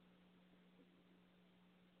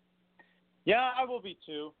 Yeah, I will be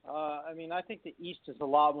too. I think the East is a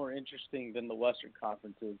lot more interesting than the Western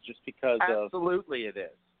Conference is, just because absolutely it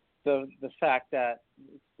is the fact that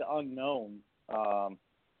it's the unknown.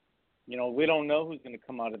 We don't know who's going to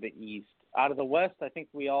come out of the East. Out of the West, I think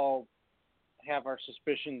we all have our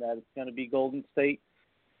suspicion that it's going to be Golden State.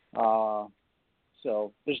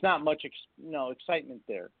 So there's not much excitement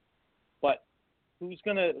there. But who's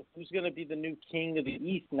gonna be the new king of the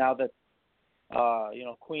East now that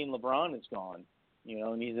Queen LeBron is gone,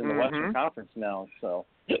 and he's in the Western Conference now. So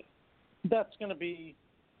that's gonna be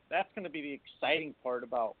the exciting part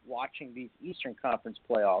about watching these Eastern Conference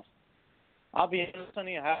playoffs. I'll be honest,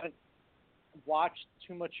 Sonny, I haven't watched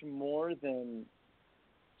too much more than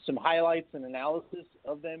some highlights and analysis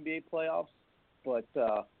of the NBA playoffs, but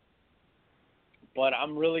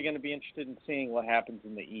I'm really going to be interested in seeing what happens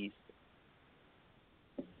in the East.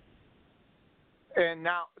 And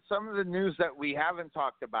now some of the news that we haven't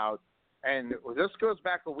talked about, and this goes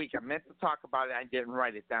back a week. I meant to talk about it. I didn't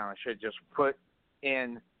write it down. I should have just put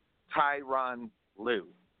in Tyronn Lue.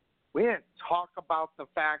 We didn't talk about the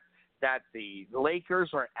fact that the Lakers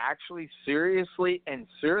are actually serious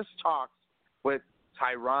talks with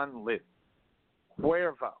Tyronn Lue.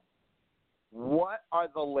 Cuervo, what are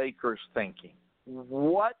the Lakers thinking?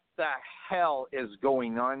 What the hell is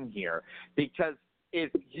going on here? Because if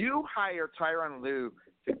you hire Tyronn Lue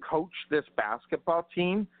to coach this basketball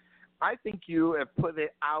team, I think you have put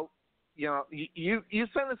it out. You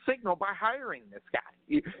sent a signal by hiring this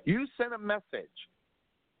guy. You sent a message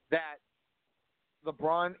that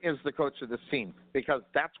LeBron is the coach of this team, because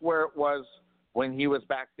that's where it was when he was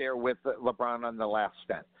back there with LeBron on the last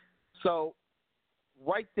stint. So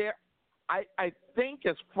right there, I think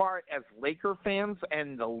as far as Laker fans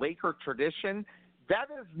and the Laker tradition, that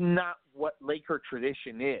is not what Laker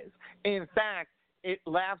tradition is. In fact, it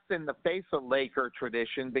laughs in the face of Laker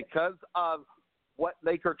tradition because of what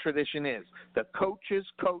Laker tradition is. The coaches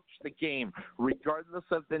coach the game regardless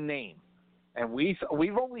of the name. And we've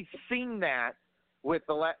only seen that with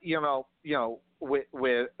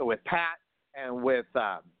with Pat and with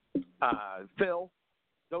Phil,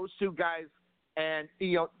 those two guys. And,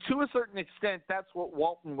 to a certain extent, that's what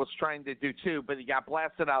Walton was trying to do too, but he got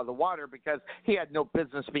blasted out of the water because he had no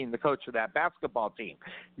business being the coach of that basketball team.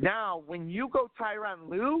 Now, when you go Tyronn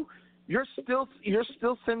Lue, you're still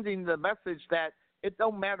sending the message that it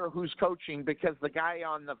don't matter who's coaching because the guy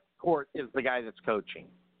on the court is the guy that's coaching.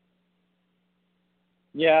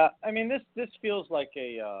 Yeah, I mean, this feels like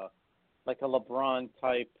a LeBron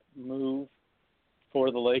type move for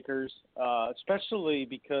the Lakers, especially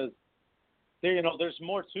because there's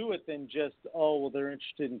more to it than just they're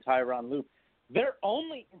interested in Tyronn Lue. They're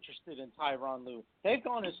only interested in Tyronn Lue. They've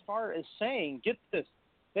gone as far as saying, get this,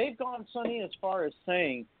 they've gone, Sonny, as far as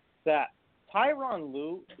saying that Tyronn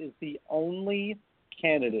Lue is the only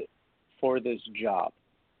candidate for this job.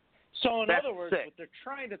 So in other words, what they're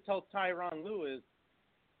trying to tell Tyronn Lue is,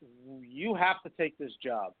 you have to take this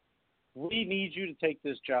job. We need you to take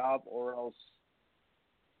this job, or else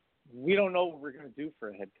we don't know what we're going to do for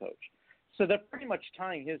a head coach. So they're pretty much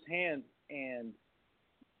tying his hands, and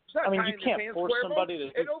you his can't hands, force Cuervo. somebody to.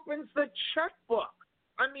 It opens the checkbook.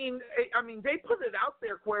 I mean, they put it out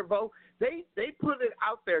there, Cuervo. They put it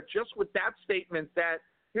out there just with that statement that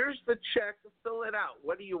here's the check, fill it out.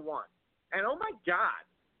 What do you want? And oh my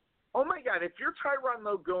God, if you're Tyronn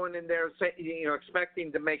Lue going in there,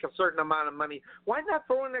 expecting to make a certain amount of money, why not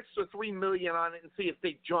throw an extra $3 million on it and see if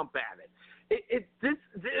they jump at it?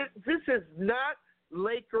 This is not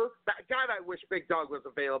Laker. God, I wish Big Dog was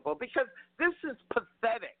available because this is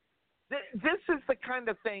pathetic. This is the kind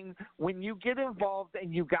of thing when you get involved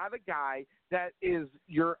and you got a guy that is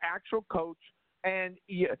your actual coach, and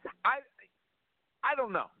I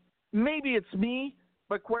don't know. Maybe it's me,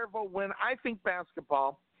 but Cuervo, when I think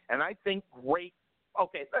basketball and I think great –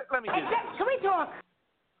 okay, let me do this. Can we talk?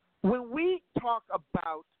 When we talk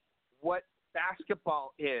about what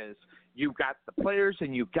basketball is, you've got the players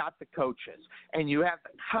and you've got the coaches, and you have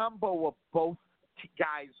the combo of both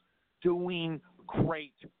guys doing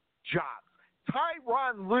great jobs.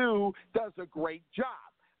 Tyronn Lue does a great job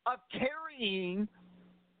of carrying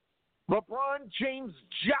LeBron James'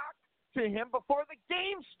 jock to him before the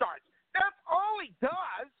game starts. That's all he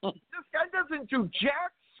does. This guy doesn't do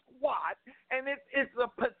jack squat, and it's a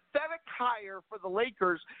pathetic hire for the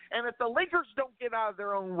Lakers. And if the Lakers don't get out of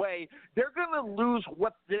their own way, they're going to lose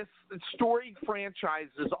what this storied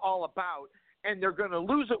franchise is all about. And they're going to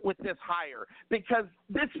lose it with this hire because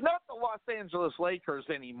it's not the Los Angeles Lakers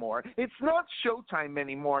anymore. It's not Showtime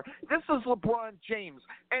anymore. This is LeBron James.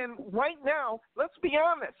 And right now, let's be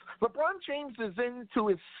honest, LeBron James is into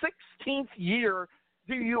his 16th year.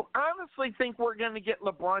 Do you honestly think we're going to get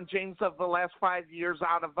LeBron James of the last 5 years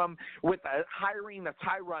out of him with hiring a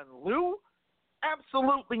Tyronn Lue?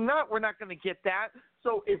 Absolutely not. We're not going to get that.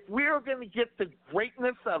 So if we're going to get the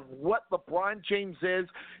greatness of what LeBron James is,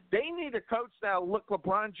 they need a coach that'll look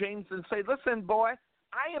LeBron James and say, listen, boy,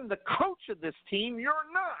 I am the coach of this team. You're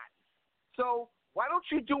not. So why don't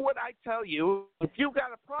you do what I tell you? If you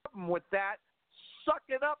got a problem with that, suck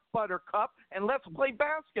it up, Buttercup, and let's play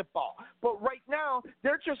basketball. But right now,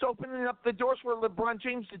 they're just opening up the doors for LeBron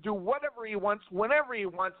James to do whatever he wants, whenever he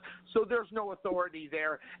wants, so there's no authority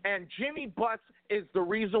there. And Jimmy Buss is the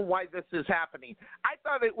reason why this is happening. I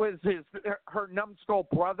thought it was her numbskull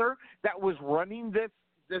brother that was running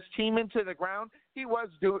this team into the ground. He was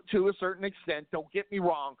to a certain extent, don't get me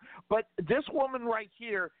wrong. But this woman right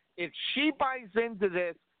here, if she buys into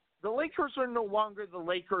this, the Lakers are no longer the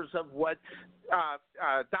Lakers of what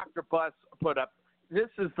Dr. Buss put up. This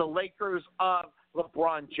is the Lakers of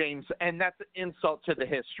LeBron James, and that's an insult to the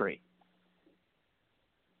history.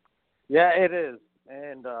 Yeah, it is.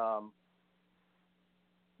 And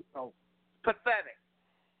pathetic.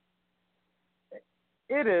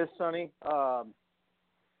 It is, Sonny.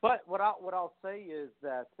 But what I'll say is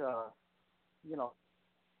that,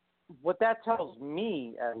 what that tells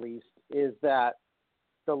me, at least, is that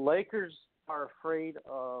the Lakers are afraid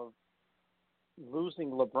of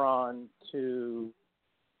losing LeBron to,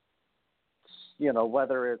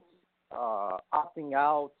 whether it's opting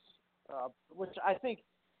out, which I think,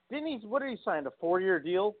 what did he sign, a 4-year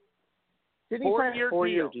deal? Didn't he sign a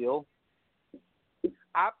 4-year deal?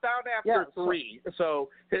 Opt out after 3. So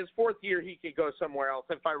his 4th year, he could go somewhere else,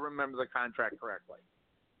 if I remember the contract correctly.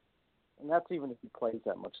 And that's even if he plays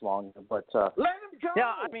that much longer. But let him go.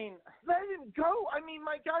 Yeah, let him go. I mean,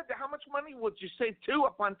 my God, how much money would you save too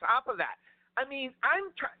up on top of that? I mean,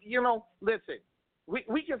 listen,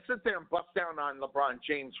 we can sit there and bust down on LeBron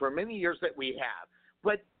James for many years that we have,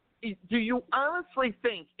 but do you honestly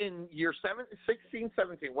think in year 16,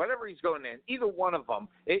 17, whatever he's going in, either one of them,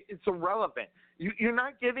 it's irrelevant. You're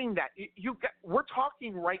not getting that. We're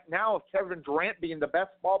talking right now of Kevin Durant being the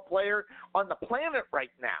best ball player on the planet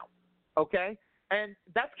right now. Okay? And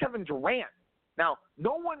that's Kevin Durant. Now,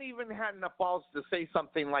 no one even had enough balls to say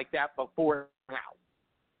something like that before now.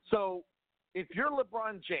 So if you're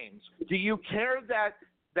LeBron James, do you care that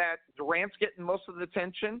Durant's getting most of the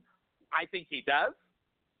attention? I think he does.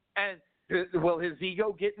 And will his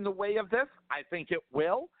ego get in the way of this? I think it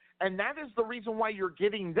will. And that is the reason why you're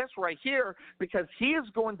getting this right here, because he is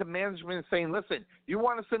going to management and saying, listen, you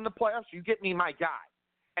want us in the playoffs, you get me my guy.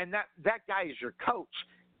 And that guy is your coach.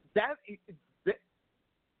 That is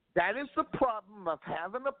the problem of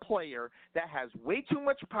having a player that has way too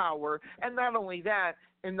much power, and not only that,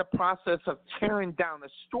 in the process of tearing down a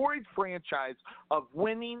storied franchise of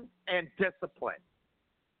winning and discipline.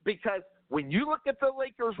 Because when you look at the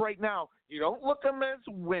Lakers right now, you don't look at them as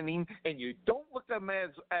winning, and you don't look at them as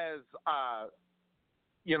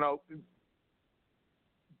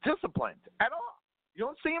disciplined at all. You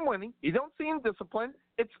don't see them winning. You don't see them disciplined.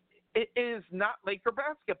 It is not Laker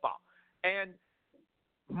basketball. And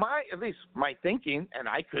at least my thinking, and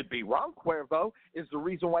I could be wrong, Cuervo, is the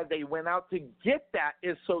reason why they went out to get that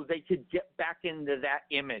is so they could get back into that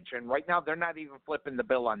image. And right now they're not even flipping the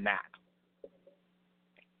bill on that.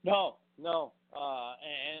 No.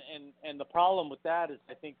 And the problem with that is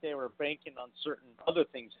I think they were banking on certain other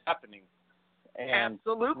things happening. And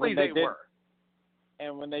absolutely they were.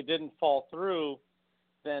 And when they didn't fall through,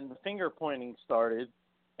 then the finger pointing started,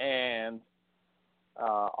 and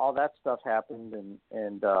all that stuff happened,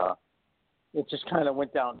 and it just kind of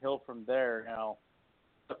went downhill from there. Now,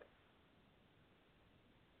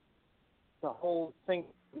 the whole thing,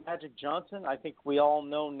 Magic Johnson, I think we all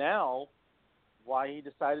know now why he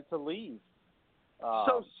decided to leave.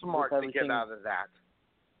 So smart to get out of that.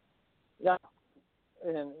 Yeah,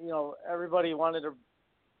 and everybody wanted to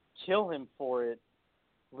kill him for it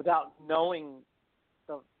without knowing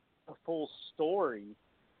the full story.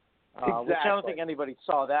 Exactly. Which I don't think anybody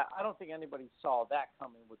saw that. I don't think anybody saw that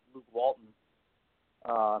coming with Luke Walton.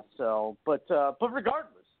 But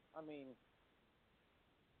regardless, I mean,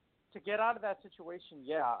 to get out of that situation,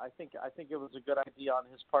 yeah, I think it was a good idea on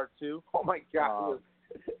his part too. Oh my God,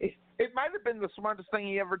 it might have been the smartest thing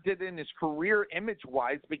he ever did in his career,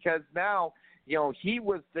 image-wise, because now he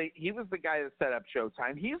was the guy that set up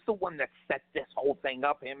Showtime. He's the one that set this whole thing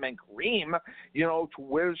up. Him and Kareem, to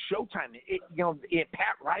where's Showtime?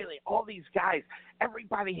 Pat Riley, all these guys,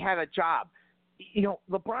 everybody had a job.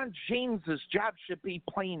 LeBron James's job should be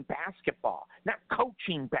playing basketball, not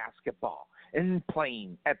coaching basketball and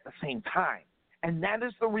playing at the same time. And that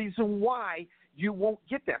is the reason why you won't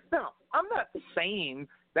get that. Now, I'm not saying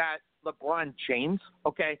that LeBron James,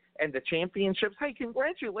 okay, and the championships, hey,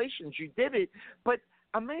 congratulations, you did it. But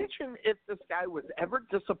imagine if this guy was ever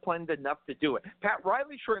disciplined enough to do it. Pat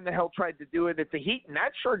Riley sure in the hell tried to do it at the Heat, and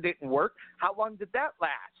that sure didn't work. How long did that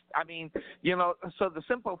last? I mean, so the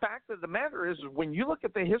simple fact of the matter is when you look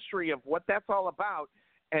at the history of what that's all about,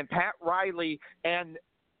 and Pat Riley and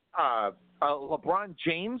LeBron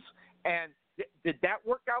James, and did that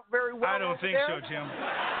work out very well? I don't think so, Jim.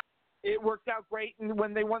 It worked out great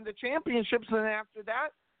when they won the championships, and after that,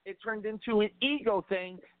 it turned into an ego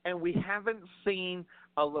thing, and we haven't seen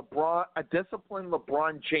a disciplined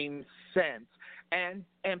LeBron James since. And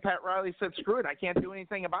Pat Riley said, "Screw it, I can't do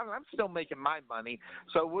anything about it. I'm still making my money,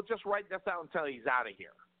 so we'll just write this out until he's out of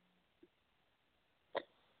here."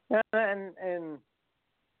 And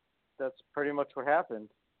that's pretty much what happened.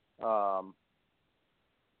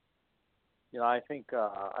 I think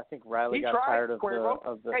Riley got tired of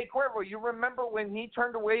the. Hey, Cuervo, you remember when he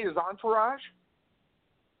turned away his entourage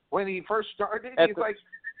when he first started? He's like,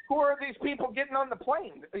 "Who are these people getting on the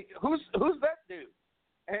plane? Who's that dude?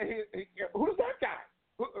 And who's that guy?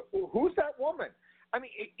 Who's that woman?" I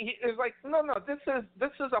mean, he is like, "No, this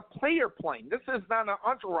is a player plane. This is not an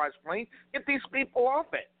entourage plane. Get these people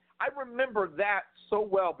off it." I remember that so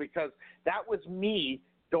well because that was me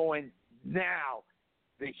going, now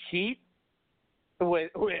the Heat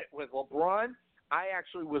with LeBron, I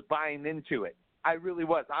actually was buying into it. I really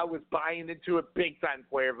was. I was buying into it big time,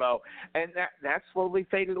 Cuervo. And that slowly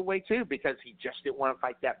faded away too because he just didn't want to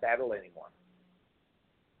fight that battle anymore.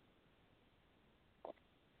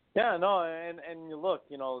 Yeah, no, and look,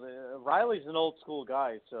 Riley's an old school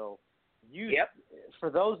guy, so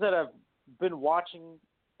for those that have been watching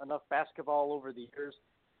enough basketball over the years,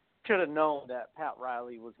 should have known that Pat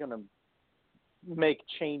Riley was going to make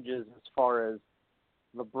changes as far as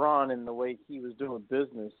LeBron and the way he was doing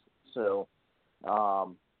business. So,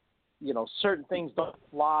 certain things don't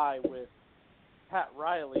fly with Pat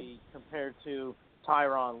Riley compared to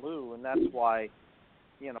Tyronn Lue, and that's why,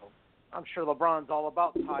 I'm sure LeBron's all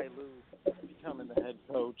about Ty Lue becoming the head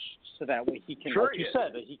coach, so that way he can, like you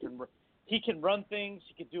said, that he can run things,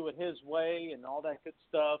 he can do it his way, and all that good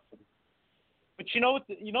stuff. But you know what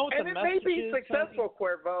the message may be successful,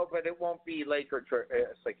 Cuervo, but it won't be Laker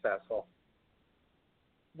successful.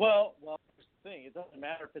 Well, here's the thing: it doesn't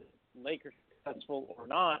matter if it's Lakers successful or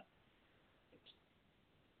not.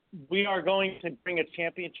 We are going to bring a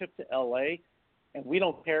championship to LA, and we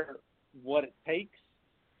don't care what it takes.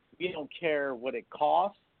 We don't care what it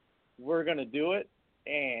costs. We're going to do it,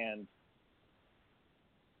 and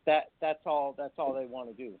that's all they want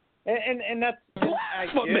to do. And that's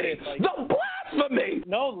blasphemy. The blasphemy.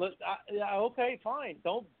 No, okay, fine.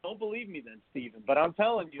 Don't believe me then, Steven. But I'm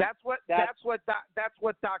telling you, that's what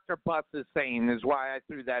Dr. Buss is saying. Is why I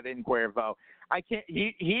threw that in, Cuervo. I can't.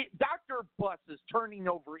 Dr. Buss is turning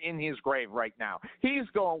over in his grave right now. He's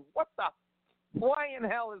going, what the flying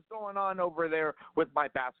hell is going on over there with my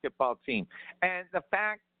basketball team? And the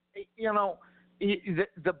fact,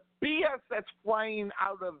 the BS that's flying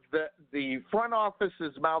out of the front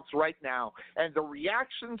office's mouths right now, and the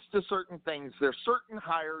reactions to certain things, there's certain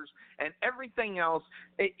hires and everything else.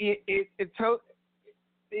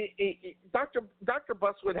 Dr.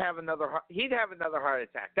 Buss would have he'd have another heart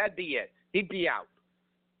attack. That'd be it. He'd be out.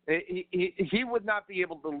 He would not be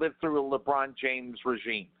able to live through a LeBron James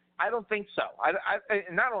regime. I don't think so.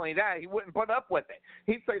 Not only that, he wouldn't put up with it.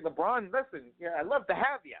 He'd say, LeBron, listen, I'd love to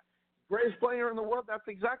have you. Greatest player in the world, that's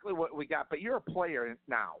exactly what we got. But you're a player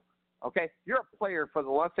now, okay? You're a player for the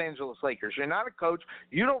Los Angeles Lakers. You're not a coach.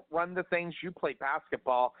 You don't run the things. You play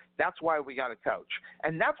basketball. That's why we got a coach.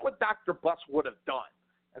 And that's what Dr. Buss would have done.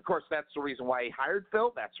 Of course, that's the reason why he hired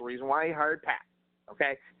Phil. That's the reason why he hired Pat,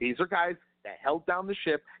 okay? These are guys that held down the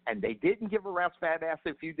ship, and they didn't give a rat's fat ass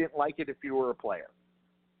if you didn't like it if you were a player.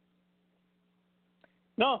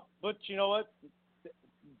 No, but you know what?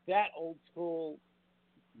 That old school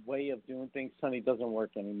way of doing things, Sonny, doesn't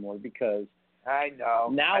work anymore because I know.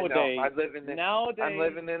 Nowadays, I'm living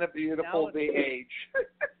in a beautiful age.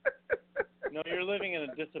 No, you're living in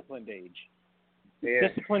a disciplined age. Yeah.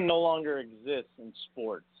 Discipline no longer exists in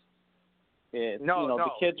sports. The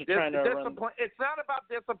kids are trying to run. It's not about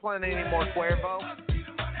discipline anymore, Cuervo.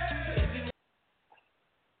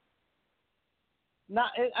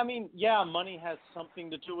 Money has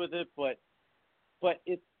something to do with it, but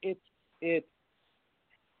it's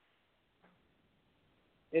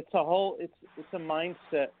a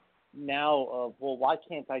mindset now of, well, why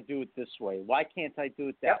can't I do it this way? Why can't I do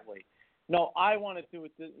it that way? No, I want to do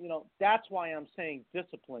it. That's why I'm saying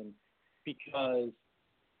discipline, because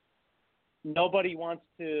nobody wants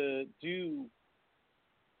to do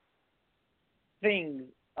things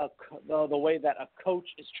the way that a coach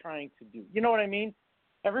is trying to do. You know what I mean?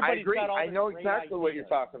 I agree. I know exactly what you're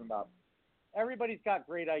talking about. Everybody's got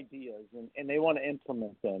great ideas, and they want to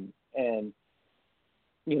implement them. And,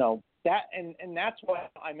 that and that's why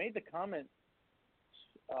I made the comment.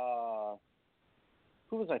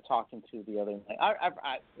 Who was I talking to the other night?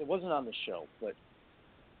 It wasn't on the show,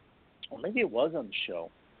 or maybe it was on the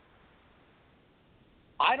show.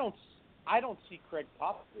 I don't see Craig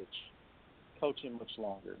Popovich coaching much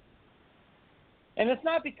longer. And it's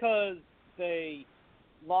not because they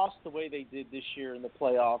lost the way they did this year in the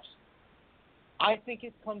playoffs. I think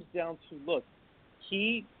it comes down to, look,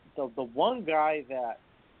 the one guy that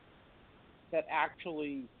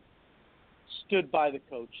actually stood by the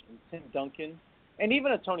coach, and Tim Duncan, and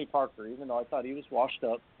even a Tony Parker, even though I thought he was washed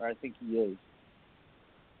up, or I think he is.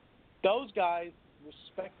 Those guys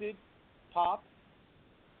respected Pop,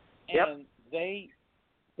 and they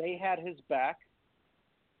had his back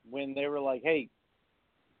when they were like, hey,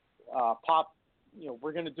 Pop,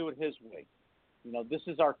 we're going to do it his way. This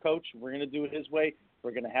is our coach. We're going to do it his way.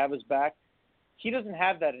 We're going to have his back. He doesn't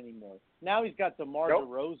have that anymore. Now he's got DeMar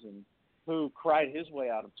DeRozan, who cried his way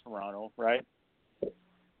out of Toronto, right?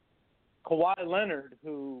 Kawhi Leonard,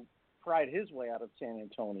 who cried his way out of San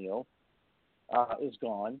Antonio, is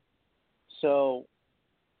gone. So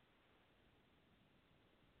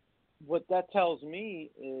what that tells me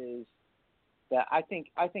is that I think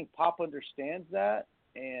Pop understands that,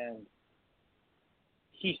 and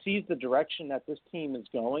he sees the direction that this team is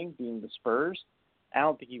going, being the Spurs. I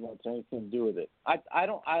don't think he wants anything to do with it. I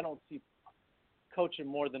don't see coaching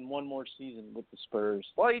more than one more season with the Spurs.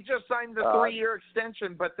 Well, he just signed a 3-year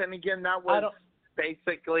extension, but then again, that was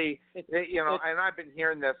basically, and I've been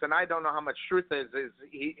hearing this, and I don't know how much truth is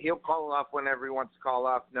he'll call off whenever he wants to call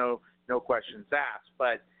off, no questions asked.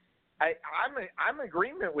 But I'm in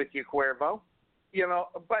agreement with you, Cuervo.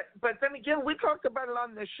 But then again, we talked about it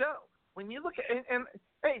on this show. When you look at and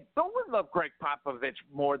hey, no one loved Greg Popovich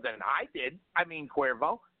more than I did. I mean,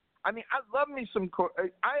 Cuervo. I love me some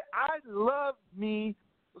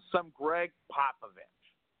Greg Popovich.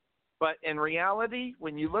 But in reality,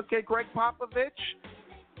 when you look at Greg Popovich,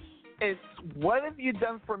 it's what have you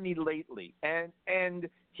done for me lately? And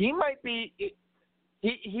he might be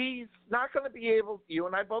he's not going to be able. You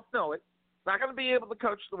and I both know it. Not going to be able to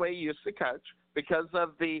coach the way he used to coach because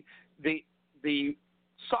of the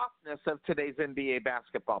softness of today's NBA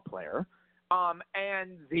basketball player,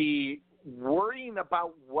 and the worrying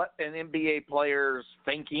about what an NBA player's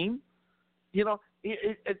thinking.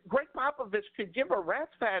 Greg Popovich could give a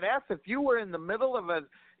rat's fat ass if you were in the middle of a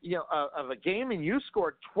game and you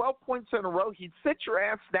scored 12 points in a row. He'd sit your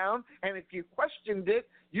ass down, and if you questioned it,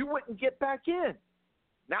 you wouldn't get back in.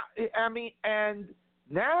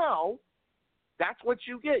 Now that's what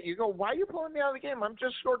you get. You go, why are you pulling me out of the game? I'm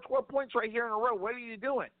just scored 12 points right here in a row. What are you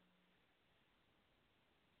doing?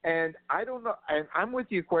 And I don't know. And I'm with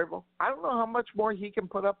you, Cuervo. I don't know how much more he can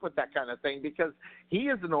put up with that kind of thing because he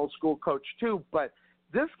is an old school coach too. But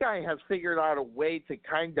this guy has figured out a way to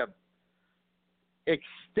kind of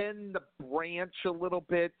extend the branch a little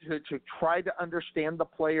bit to try to understand the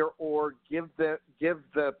player or give the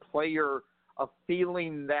player a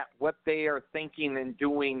feeling that what they are thinking and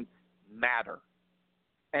doing matter.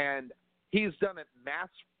 And he's done it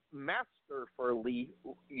masterfully,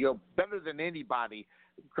 better than anybody,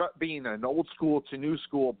 being an old school to new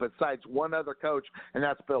school besides one other coach, and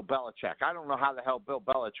that's Bill Belichick. I don't know how the hell Bill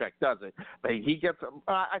Belichick does it, but he gets.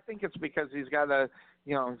 I think it's because he's got a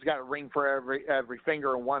ring for every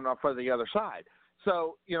finger and one for the other side.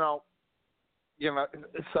 So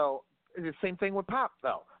so the same thing with Pop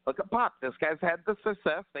though. Look at Pop. This guy's had the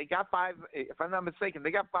success. They got 5, if I'm not mistaken, they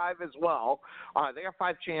got 5 as well. They got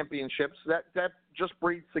 5 championships. That just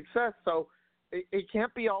breeds success. So it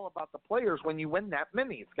can't be all about the players when you win that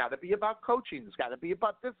many. It's got to be about coaching. It's got to be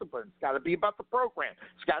about discipline. It's got to be about the program.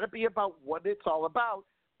 It's got to be about what it's all about.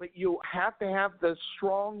 But you have to have the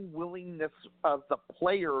strong willingness of the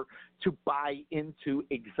player to buy into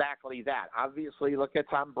exactly that. Obviously, look at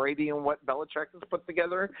Tom Brady and what Belichick has put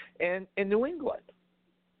together in New England.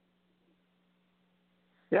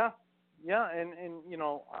 Yeah, and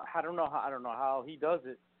I don't know how he does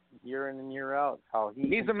it year in and year out. How he's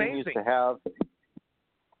continues amazing to have.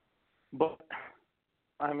 But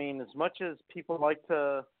I mean, as much as people like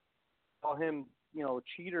to call him, a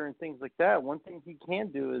cheater and things like that, one thing he can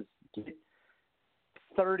do is get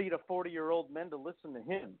 30 to 40-year-old men to listen to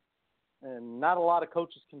him, and not a lot of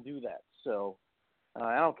coaches can do that. So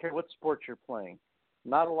I don't care what sport you're playing,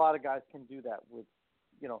 not a lot of guys can do that with,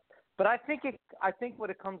 But I think what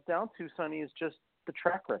it comes down to, Sonny, is just the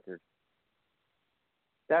track record.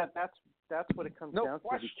 That's what it comes down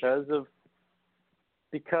to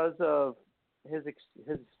because of his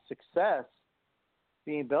success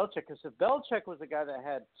being Belichick. Because if Belichick was a guy that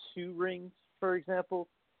had 2 rings, for example,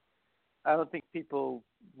 I don't think people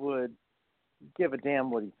would give a damn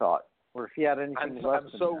what he thought, or if he had anything less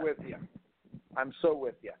than that. I'm so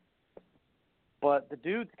with you. But the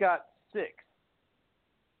dude's got 6.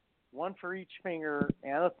 1 for each finger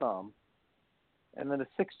and a thumb, and then a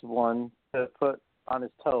 6th one to put on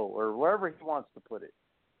his toe or wherever he wants to put it.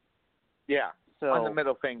 Yeah, so, on the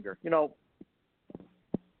middle finger.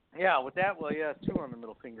 Yeah, with that, 2 on the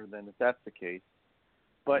middle finger then, if that's the case.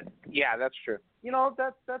 But yeah, that's true.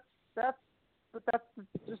 That's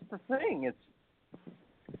just the thing. It's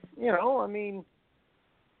I mean,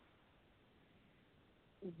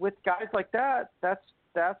 with guys like that,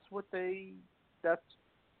 that's what they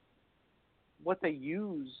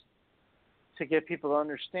use to get people to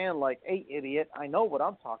understand, like, hey, idiot, I know what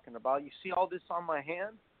I'm talking about. You see all this on my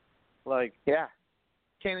hand? Like, yeah.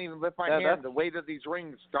 Can't even lift my hand. The weight of these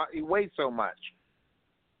rings weighs so much.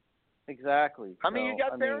 Exactly. How many you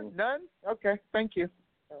got there? None? Okay, thank you.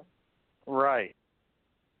 Right.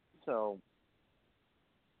 So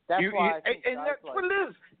that's why I think and that's what it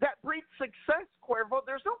is. That breeds success, Cuervo.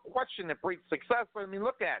 There's no question it breeds success. I mean,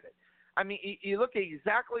 look at it. I mean, you look at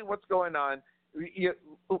exactly what's going on.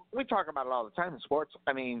 We talk about it all the time in sports.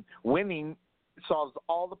 I mean, winning solves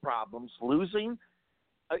all the problems. Losing,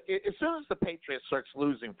 as soon as the Patriots starts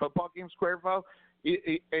losing football games, Cuervo,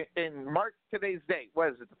 and mark today's date, what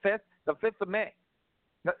is it, the 5th? The 5th of May,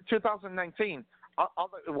 2019.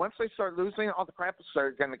 Once they start losing, all the crap is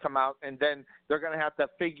going to come out, and then they're going to have to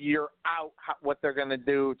figure out what they're going to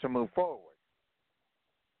do to move forward.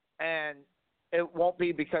 And it won't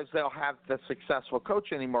be because they'll have the successful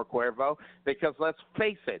coach anymore, Cuervo, because let's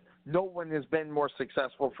face it, no one has been more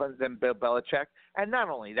successful than Bill Belichick. And not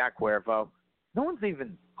only that, Cuervo, no one's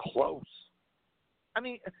even close. I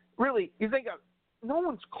mean, really, you think no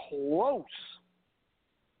one's close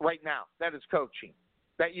right now that is coaching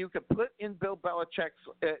that you could put in Bill Belichick's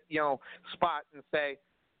spot and say,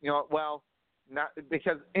 well, not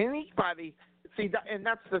because anybody. See, and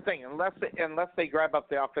that's the thing. Unless they grab up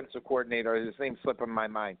the offensive coordinator, his name's slipping my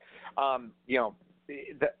mind. The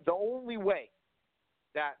only way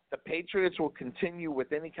that the Patriots will continue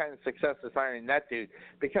with any kind of success is hiring that dude,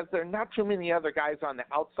 because there are not too many other guys on the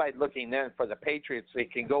outside looking in for the Patriots. They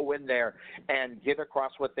can go in there and get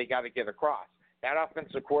across what they got to get across. That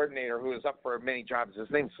offensive coordinator who is up for many jobs, his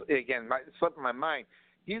name's again slipping my mind.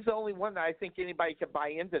 He's the only one that I think anybody could buy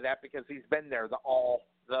into that because he's been there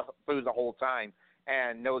through the whole time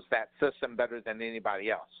and knows that system better than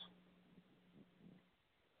anybody else.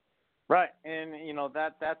 Right, and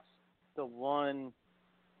that's the one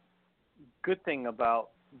good thing about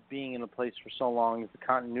being in a place for so long is the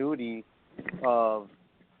continuity of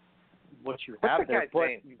what you have there.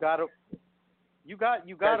 But you got to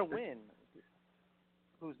win.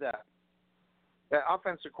 Who's that? The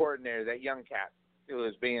offensive coordinator, that young cat who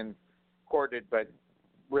is being courted, but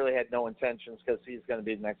really had no intentions because he's going to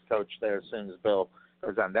be the next coach there as soon as Bill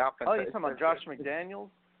goes on the offense. Oh, you're talking about Josh McDaniels?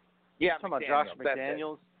 Yeah, you're talking about Josh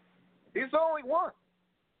McDaniels? He's the only one.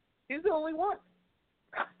 He's the only one.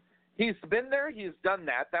 He's been there. He's done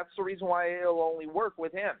that. That's the reason why it'll only work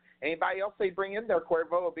with him. Anybody else they bring in there,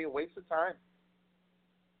 Cuervo, will be a waste of time.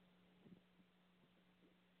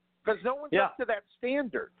 Because no one's up to that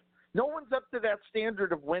standard. No one's up to that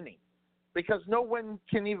standard of winning because no one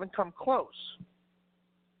can even come close.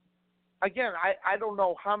 Again, I don't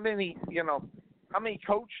know how many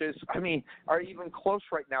coaches, are even close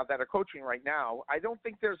right now that are coaching right now. I don't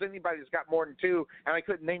think there's anybody who's got more than two, and I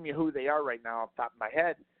couldn't name you who they are right now off the top of my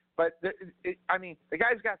head. But, the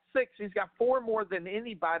guy's got 6. He's got 4 more than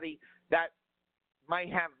anybody that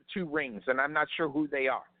might have 2 rings, and I'm not sure who they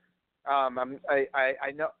are. I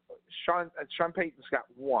know Sean Payton's got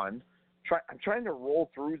 1. I'm trying to roll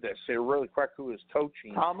through this here really quick. Who is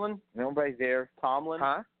coaching? Tomlin. Nobody there. Tomlin.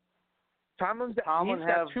 Huh? Tomlin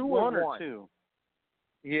have got 2 1 or or 1. 2.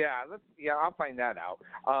 Yeah, I'll find that out.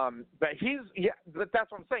 But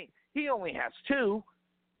that's what I'm saying. He only has 2.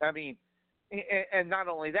 And not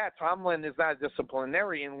only that, Tomlin is not a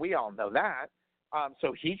disciplinarian. We all know that.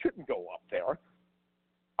 So he couldn't go up there.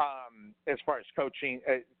 As far as coaching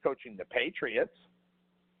the Patriots,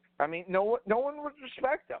 no one would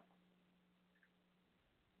respect him.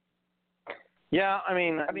 Yeah,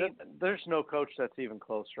 there's no coach that's even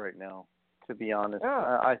close right now, to be honest.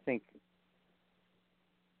 Yeah.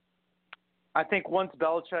 I think once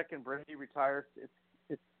Belichick and Brady retire,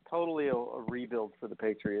 it's totally a rebuild for the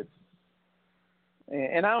Patriots.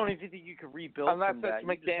 And I don't even think you can rebuild unless from that. It's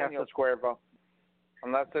McDaniels, Cuervo.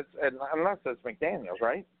 Unless it's McDaniels,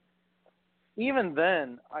 right? Even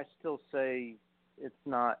then, I still say it's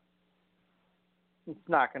not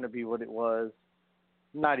going to be what it was.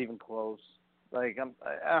 Not even close.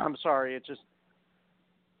 I'm sorry. It just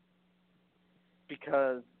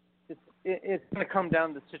because it's going to come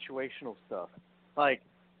down to situational stuff. I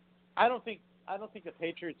don't think the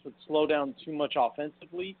Patriots would slow down too much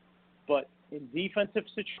offensively, but in defensive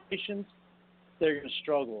situations, they're going to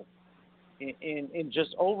struggle. In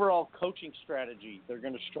just overall coaching strategy, they're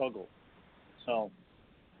going to struggle. So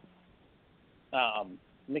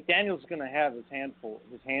McDaniel's going to have his hands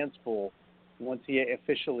full once he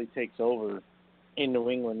officially takes over in New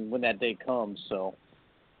England when that day comes. So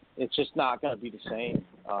it's just not going to be the same.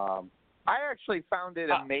 I actually found it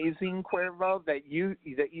amazing, Cuervo, that you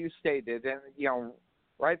stated, and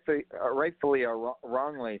rightfully or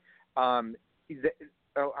wrongly, I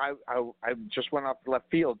just went off the left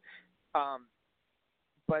field.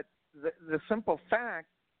 But the simple fact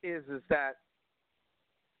is that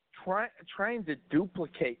trying to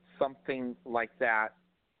duplicate something like that,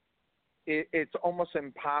 it's almost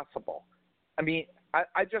impossible.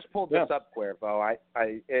 I just pulled this up, Cuervo.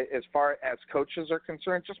 I as far as coaches are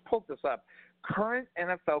concerned, just pulled this up. Current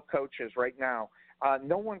NFL coaches right now,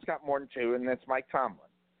 no one's got more than 2, and that's Mike Tomlin.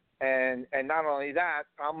 And not only that,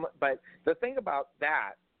 but the thing about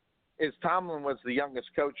that is Tomlin was the youngest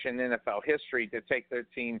coach in NFL history to take their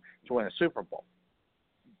team to win a Super Bowl.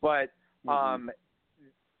 But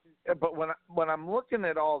but when I'm looking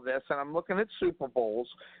at all this and I'm looking at Super Bowls,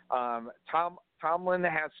 Tomlin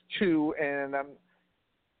has 2, and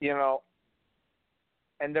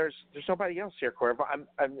and there's nobody else here, Cuervo. I'm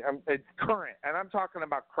current, and I'm talking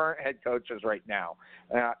about current head coaches right now.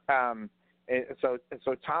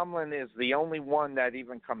 So Tomlin is the only one that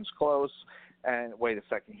even comes close. And wait a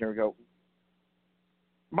second, here we go.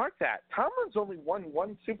 Mark that. Tomlin's only won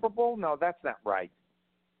 1 Super Bowl? No, that's not right.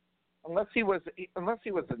 Unless he was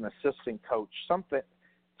an assistant coach, something.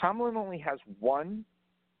 Tomlin only has 1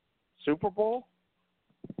 Super Bowl?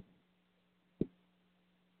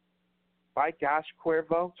 By gosh,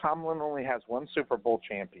 Cuervo, Tomlin only has 1 Super Bowl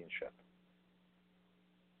championship.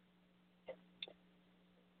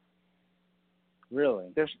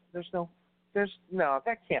 Really? There's no,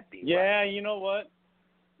 that can't be right. Yeah, you know what?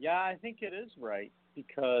 Yeah, I think it is right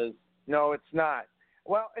because... No, it's not.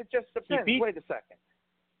 Well, it just depends. Wait a second.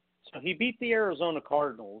 So he beat the Arizona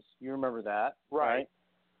Cardinals. You remember that, right?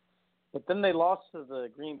 But then they lost to the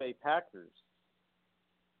Green Bay Packers.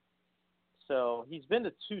 So he's been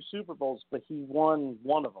to 2 Super Bowls, but he won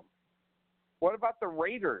 1 of them. What about the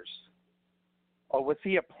Raiders? Oh, was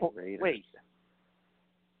he a Raiders? Wait.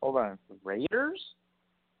 Hold on. Raiders?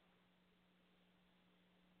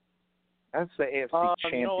 That's the AFC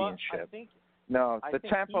Championship. The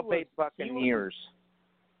Tampa Bay Buccaneers.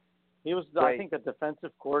 He was, I think, a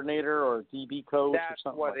defensive coordinator or DB coach or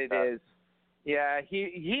something like that. That's what it is. Yeah,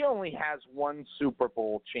 he only has 1 Super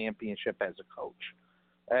Bowl championship as a coach,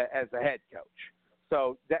 as a head coach.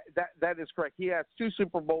 So that is correct. He has 2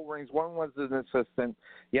 Super Bowl rings. One was as an assistant.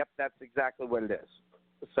 Yep, that's exactly what it is.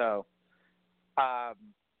 So,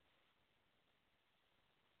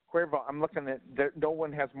 Cuervo, I'm looking at no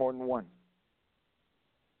one has more than one.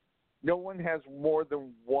 No one has more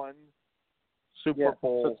than one Super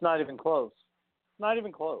Bowl. So it's not even close. Not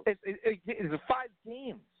even close. It's 5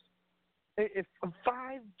 games. It's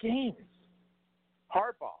 5 games.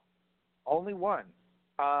 Harbaugh, only one.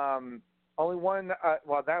 Only one.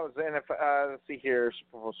 Well, that was NFL. Let's see here.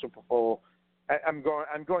 Super Bowl. I'm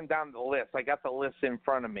going down the list. I got the list in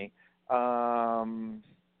front of me. Oh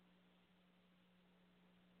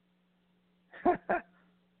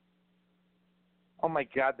my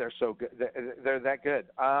God, they're so good. They're that good.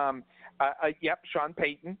 Yep, Sean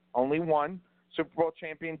Payton, only one. Super Bowl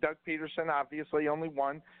champion Doug Peterson, obviously only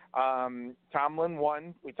one. Tomlin,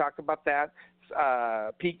 one. We talked about that.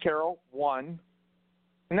 Pete Carroll, one.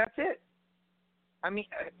 And that's it. I mean,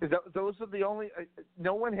 those are the only.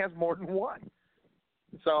 No one has more than one.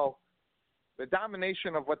 So the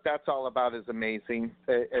domination of what that's all about is amazing,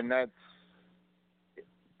 and that's.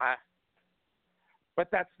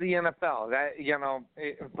 But that's the NFL.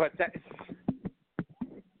 But that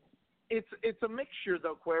it's a mixture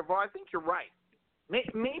though, Cuervo. I think you're right.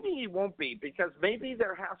 Maybe he won't be, because maybe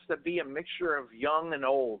there has to be a mixture of young and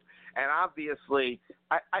old. And obviously,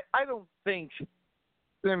 I don't think.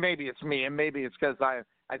 Maybe it's me, and maybe it's because I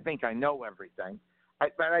think I know everything.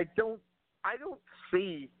 But I don't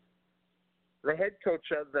see the head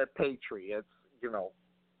coach of the Patriots,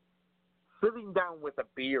 sitting down with a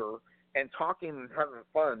beer and talking and having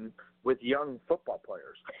fun with young football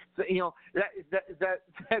players. So,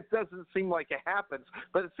 that doesn't seem like it happens,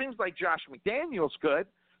 but it seems like Josh McDaniels could.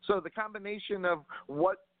 So the combination of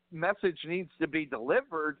what message needs to be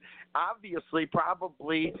delivered, obviously,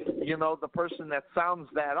 probably, the person that sounds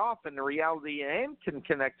that off in the reality and can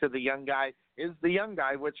connect to the young guy is the young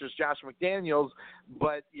guy, which is Josh McDaniels.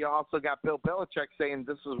 But you also got Bill Belichick saying,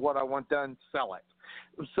 this is what I want done, sell it.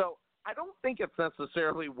 So I don't think it's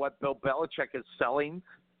necessarily what Bill Belichick is selling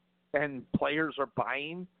and players are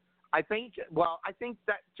buying. I think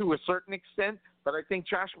that to a certain extent, but I think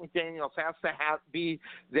Josh McDaniels has to be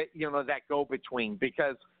that, that go-between,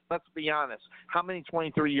 because let's be honest, how many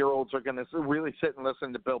 23-year-olds are going to really sit and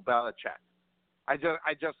listen to Bill Belichick? I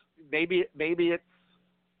just maybe it's,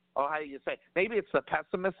 how do you say? Maybe it's the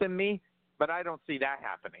pessimist in me, but I don't see that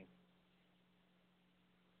happening.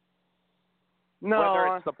 No, whether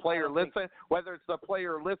it's the player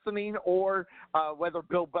listening, or whether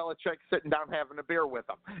Bill Belichick's sitting down having a beer with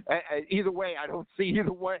them. Either way, I don't see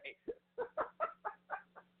either way.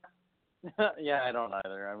 Yeah, I don't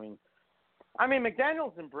either. I mean,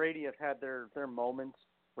 McDaniels and Brady have had their moments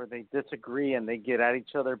where they disagree and they get at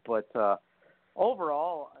each other, but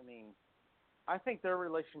overall, I think their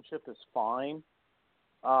relationship is fine.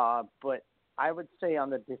 But I would say on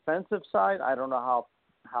the defensive side, I don't know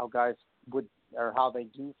how guys would, or how they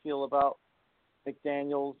do feel about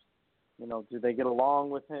McDaniels. Do they get along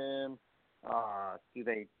with him? Do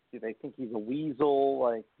they think he's a weasel?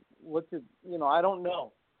 I don't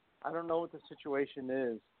know. I don't know what the situation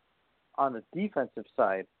is on the defensive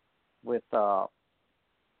side with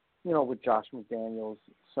with Josh McDaniels.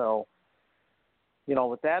 So,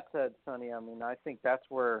 with that said, Sonny, I think that's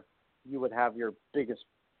where you would have your biggest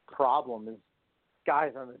problem, is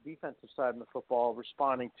guys on the defensive side of the football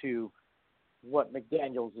responding to what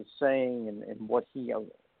McDaniels is saying and what he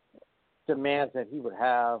demands that he would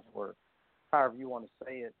have, or however you want to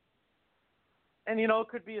say it. And, it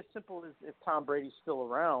could be as simple as, if Tom Brady's still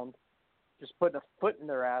around, just putting a foot in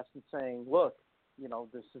their ass and saying, look,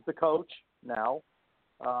 this is the coach now.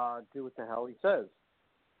 Do what the hell he says.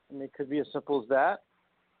 It could be as simple as that.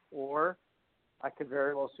 Or I could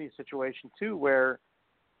very well see a situation, too, where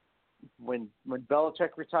when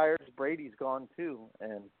Belichick retires, Brady's gone, too.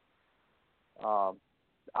 And I've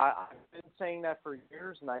been saying that for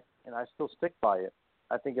years, and I still stick by it.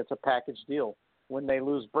 I think it's a package deal. When they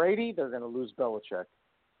lose Brady, they're going to lose Belichick.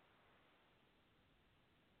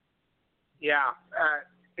 Yeah,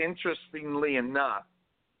 interestingly enough,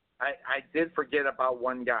 I did forget about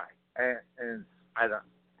one guy, and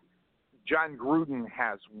John Gruden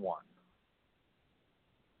has one.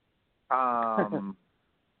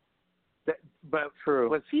 But true.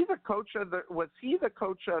 Was he the coach of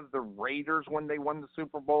the Raiders when they won the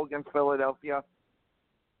Super Bowl against Philadelphia?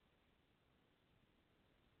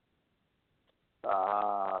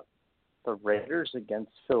 The Raiders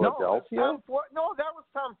against Philadelphia? No, that was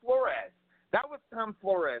Tom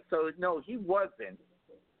Flores. So no, he wasn't.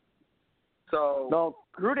 So no,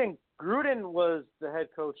 Gruden was the head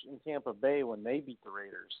coach in Tampa Bay when they beat the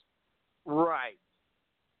Raiders. Right.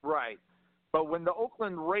 Right. But when the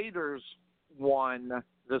Oakland Raiders won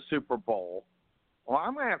the Super Bowl, well,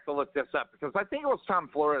 I'm going to have to look this up because I think it was Tom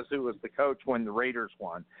Flores who was the coach when the Raiders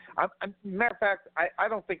won. Matter of fact, I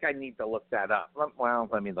don't think I need to look that up. Well,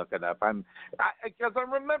 let me look it up. Because I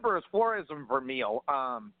remember it was Flores and Vermeil.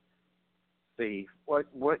 See,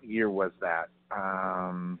 what year was that?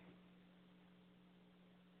 Oh,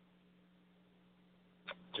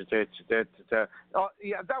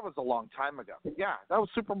 yeah, that was a long time ago. Yeah, that was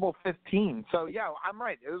Super Bowl 15. So, yeah, I'm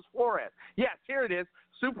right. It was Flores. Yes, here it is.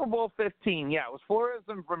 Super Bowl 15. Yeah, it was Flores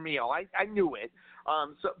and Vermeil. I knew it.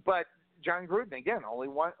 But John Gruden, again, only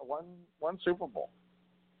one Super Bowl.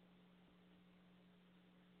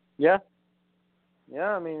 Yeah.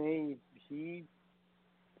 Yeah, I mean, he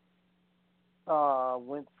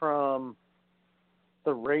went from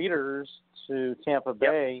the Raiders to Tampa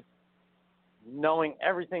Bay, knowing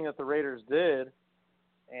everything that the Raiders did,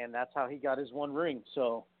 and that's how he got his one ring.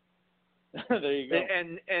 So there you go.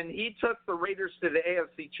 And he took the Raiders to the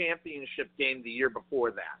AFC Championship game the year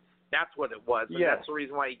before that. That's what it was, and that's the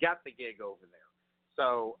reason why he got the gig over there.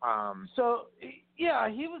 So, yeah,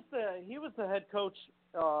 he was the head coach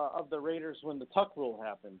of the Raiders when the Tuck Rule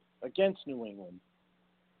happened against New England.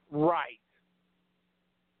 Right.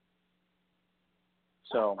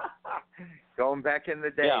 So, going back in the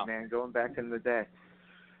day, man, going back in the day.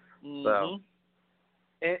 Mm-hmm. So,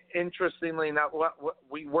 interestingly enough,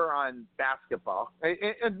 we were on basketball.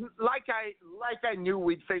 And like I knew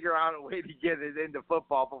we'd figure out a way to get it into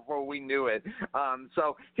football before we knew it.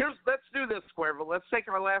 So let's do this, Squareville. Let's take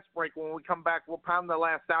our last break. When we come back, we'll pound the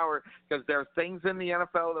last hour because there are things in the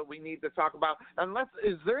NFL that we need to talk about.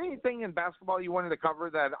 Is there anything in basketball you wanted to cover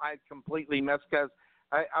that I completely missed? Because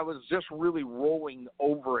I was just really rolling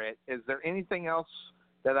over it. Is there anything else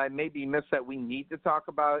that I maybe missed that we need to talk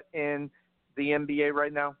about in the NBA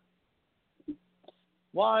right now?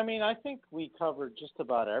 Well, I mean, I think we covered just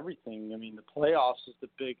about everything. I mean, the playoffs is the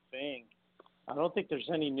big thing. I don't think there's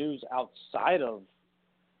any news outside of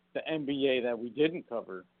the NBA that we didn't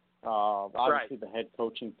cover. Obviously, the head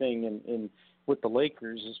coaching thing in with the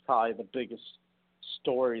Lakers is probably the biggest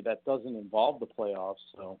story that doesn't involve the playoffs.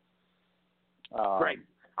 So, great.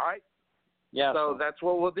 All right. Yeah. So that's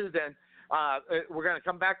what we'll do then. We're going to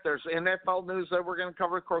come back. There's NFL news that we're going to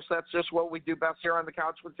cover. Of course, that's just what we do best here on the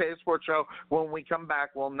Couch Potato Sports Show. When we come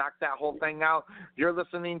back, we'll knock that whole thing out. You're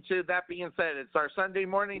listening to That Being Said. It's our Sunday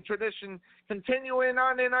morning tradition continuing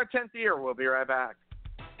on in our 10th year. We'll be right back.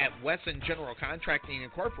 At Wesson General Contracting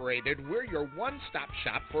Incorporated, we're your one-stop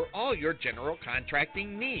shop for all your general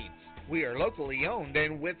contracting needs. We are locally owned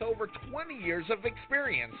and with over 20 years of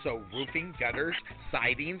experience, so roofing, gutters,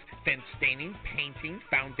 sidings, fence staining, painting,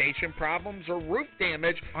 foundation problems, or roof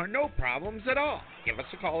damage are no problems at all. Give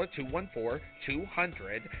us a call at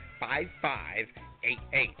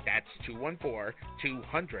 214-200-5588. That's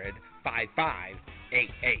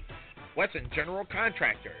 214-200-5588. Wesson General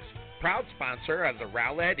Contractors, proud sponsor of the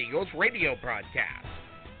Rowlett Eagles radio broadcast.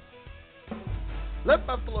 Let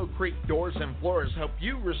Buffalo Creek Doors and Floors help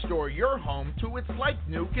you restore your home to its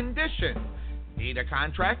like-new condition. Need a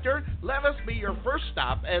contractor? Let us be your first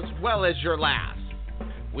stop as well as your last.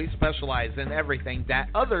 We specialize in everything that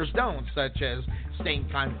others don't, such as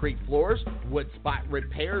stained concrete floors, wood spot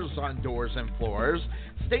repairs on doors and floors,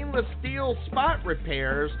 stainless steel spot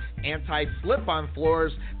repairs, anti-slip-on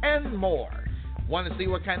floors, and more. Want to see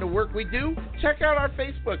what kind of work we do? Check out our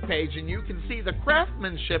Facebook page and you can see the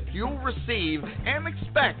craftsmanship you'll receive and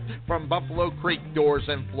expect from Buffalo Creek Doors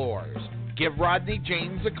and Floors. Give Rodney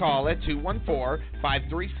James a call at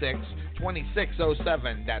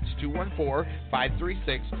 214-536-2607. That's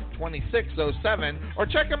 214-536-2607. Or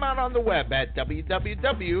check him out on the web at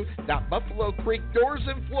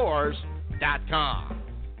www.buffalocreekdoorsandfloors.com.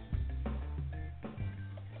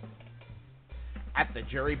 At the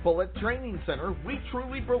Jerry Bullitt Training Center, we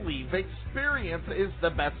truly believe experience is the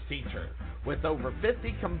best teacher. With over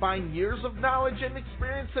 50 combined years of knowledge and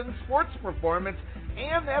experience in sports performance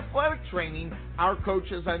and athletic training, our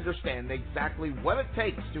coaches understand exactly what it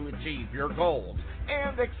takes to achieve your goals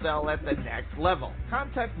and excel at the next level.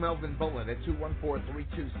 Contact Melvin Bullitt at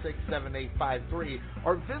 214-326-7853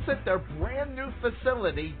 or visit their brand new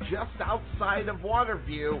facility just outside of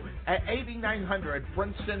Waterview at 8900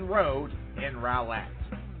 Princeton Road in Rowlett.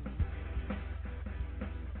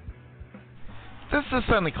 This is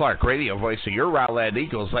Sonny Clark, radio voice of your Rowlett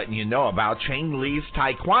Eagles, letting you know about Chang Lee's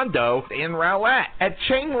Taekwondo in Rowlett. At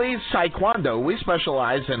Chang Lee's Taekwondo, we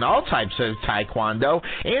specialize in all types of Taekwondo,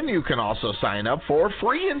 and you can also sign up for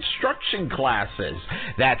free instruction classes.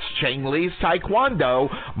 That's Chang Lee's Taekwondo,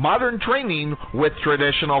 modern training with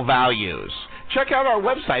traditional values. Check out our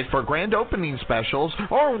website for grand opening specials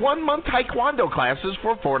or 1-month Taekwondo classes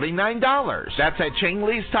for $49. That's at Cheng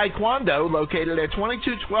Lee's Taekwondo, located at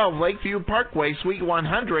 2212 Lakeview Parkway, Suite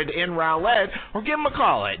 100 in Rowlett, or give them a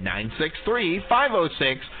call at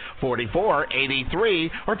 963-506-4483,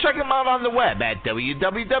 or check them out on the web at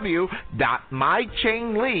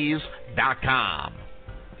www.mychenglees.com.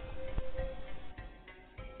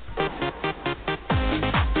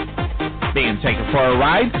 Being taken for a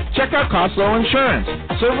ride? Check out Costlow Insurance,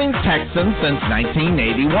 serving Texans since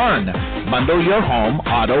 1981. Bundle your home,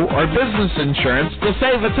 auto, or business insurance to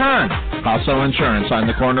save a ton. Costlow Insurance on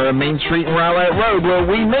the corner of Main Street and Rowlett Road, where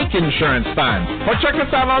we make insurance fun. Or check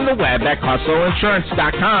us out on the web at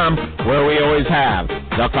CostlowInsurance.com, where we always have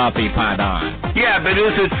the coffee pot on. Yeah, but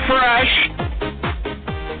is it fresh?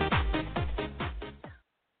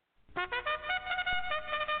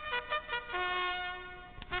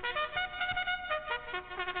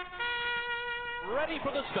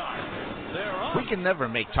 For the start. We can never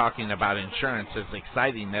make talking about insurance as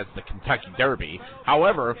exciting as the Kentucky Derby.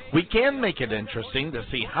 However, we can make it interesting to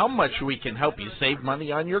see how much we can help you save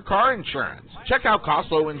money on your car insurance. Check out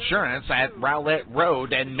Costlow Insurance at Rowlett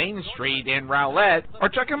Road and Main Street in Rowlett, or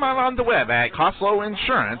check them out on the web at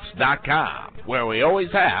CostlowInsurance.com, where we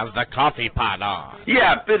always have the coffee pot on.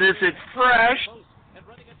 Yeah, but is it fresh?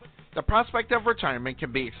 The prospect of retirement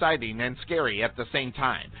can be exciting and scary at the same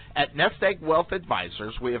time. At Nest Egg Wealth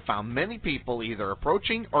Advisors, we have found many people either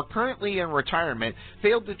approaching or currently in retirement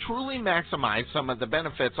failed to truly maximize some of the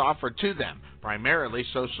benefits offered to them, primarily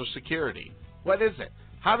Social Security. What is it?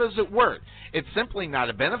 How does it work? It's simply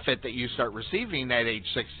not a benefit that you start receiving at age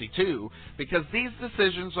 62. Because these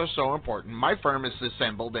decisions are so important, my firm has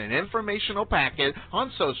assembled an informational packet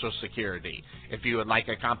on Social Security. If you would like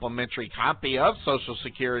a complimentary copy of Social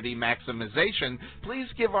Security Maximization, please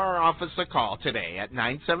give our office a call today at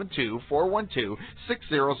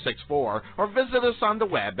 972-412-6064 or visit us on the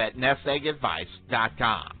web at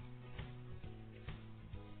nesteggadvice.com.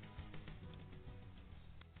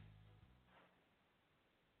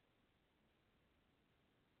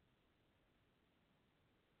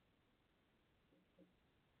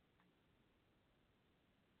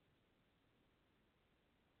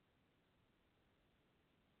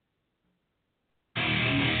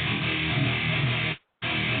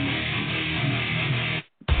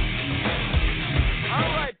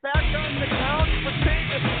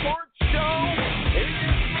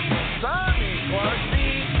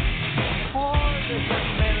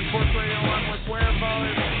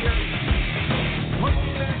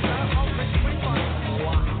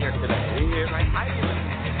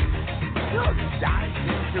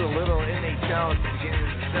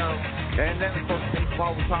 And then, of course,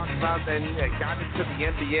 baseball we talked about, then got into the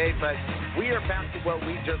NBA, but we are back to what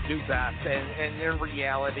we just do best. And in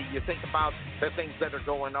reality, you think about the things that are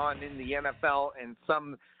going on in the NFL and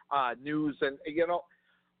some news, and, you know,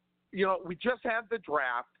 we just had the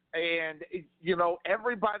draft, and,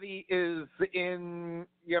 everybody is in,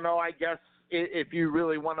 I guess, if you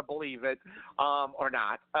really want to believe it or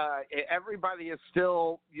not, everybody is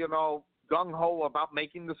still, gung-ho about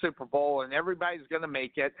making the Super Bowl, and everybody's going to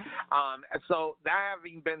make it. So that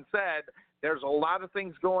having been said, there's a lot of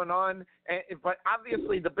things going on, but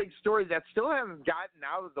obviously the big story that still hasn't gotten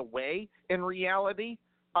out of the way in reality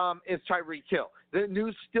is Tyreek Hill. The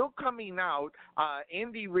news still coming out.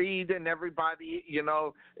 Andy Reid and everybody,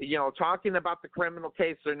 talking about the criminal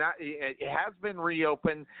case. It has been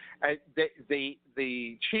reopened. The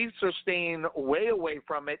Chiefs are staying way away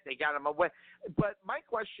from it. They got him away. But my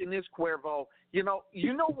question is, Cuervo, you know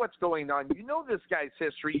what's going on. You know this guy's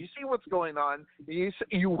history. You see what's going on. You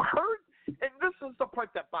heard, and this is the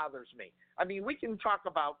part that bothers me. I mean, we can talk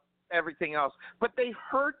about everything else, but they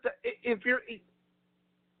heard if you're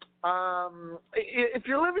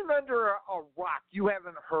living under a rock, you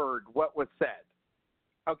haven't heard what was said.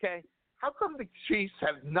 Okay? How come the Chiefs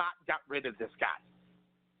have not got rid of this guy?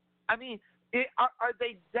 I mean, are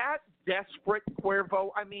they that desperate,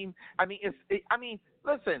 Cuervo? I mean,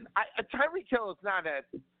 listen, Tyreek Hill is not a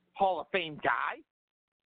Hall of Fame guy.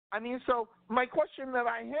 I mean, so my question that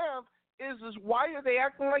I have is why are they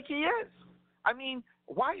acting like he is? I mean,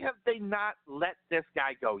 why have they not let this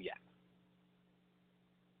guy go yet?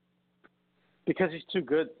 Because he's too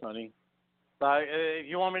good, Sonny. If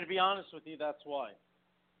you want me to be honest with you, that's why.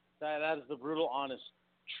 That is the brutal, honest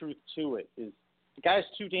truth to it. Is the guy's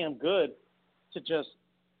too damn good to just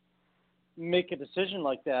make a decision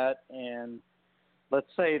like that, and let's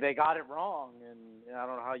say they got it wrong, and I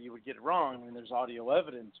don't know how you would get it wrong. I mean, there's audio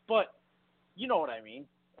evidence, but you know what I mean.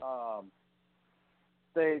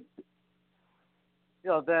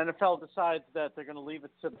 the NFL decides that they're going to leave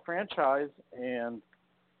it to the franchise, and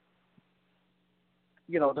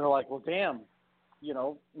they're like, well, damn,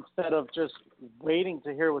 instead of just waiting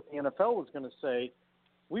to hear what the NFL was going to say,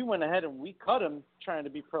 we went ahead and we cut him, trying to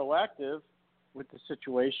be proactive with the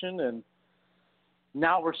situation, and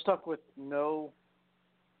now we're stuck with no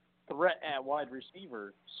threat at wide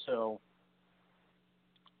receiver. So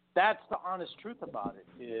that's the honest truth about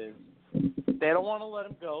it, is they don't want to let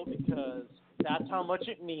him go because that's how much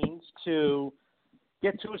it means to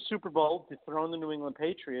get to a Super Bowl, dethrone the New England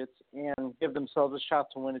Patriots, and give themselves a shot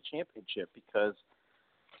to win a championship. Because,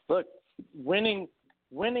 look, winning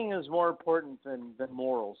is more important than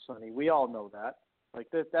morals, Sonny. We all know that. Like,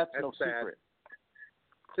 that's no sad. secret.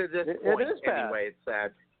 To this point, it is bad. Anyway, it's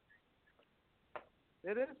sad.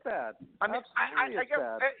 It is bad. I mean, I guess,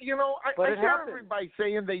 sad. I hear everybody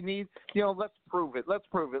saying they need, let's prove it.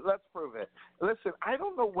 Listen, I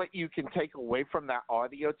don't know what you can take away from that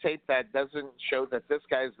audio tape that doesn't show that this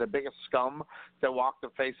guy is the biggest scum to walk the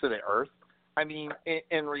face of the earth. I mean,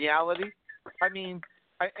 in reality, and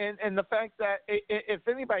the fact that if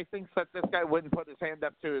anybody thinks that this guy wouldn't put his hand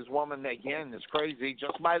up to his woman again is crazy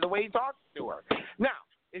just by the way he talks to her. Now,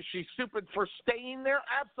 is she stupid for staying there?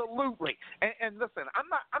 Absolutely. And listen, I'm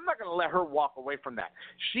not going to let her walk away from that.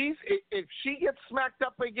 If she gets smacked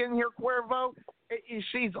up again here, Cuervo,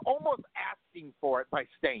 she's almost asking for it by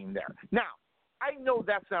staying there. Now, I know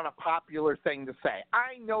that's not a popular thing to say.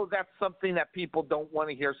 I know that's something that people don't want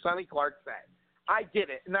to hear Sonny Clark say. I get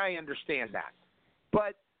it, and I understand that.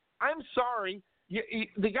 But I'm sorry,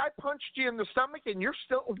 the guy punched you in the stomach, and you're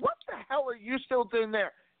still – what the hell are you still doing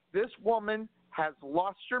there? This woman – has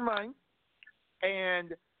lost your mind,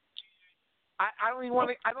 and I don't even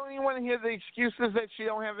want to hear the excuses that she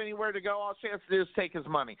don't have anywhere to go. All she has to do is take his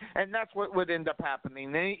money, and that's what would end up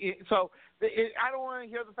happening. So I don't want to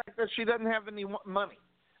hear the fact that she doesn't have any money.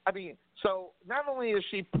 I mean, so not only is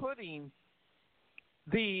she putting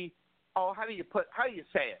how do you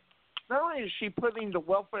say it? Not only is she putting the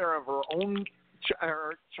welfare of her own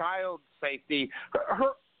her child's safety,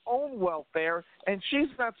 her own welfare, and she's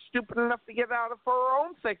not stupid enough to get out of for her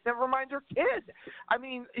own sake, never mind her kid. I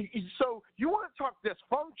mean, so you want to talk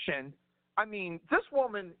dysfunction? I mean, this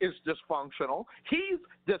woman is dysfunctional, he's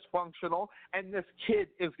dysfunctional, and this kid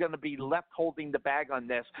is going to be left holding the bag on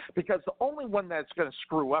this, because the only one that's going to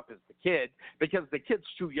screw up is the kid, because the kid's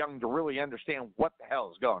too young to really understand what the hell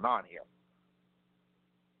is going on here.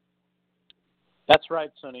 That's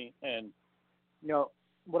right, Sonny. And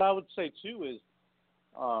what I would say too is,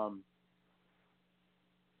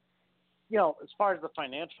 as far as the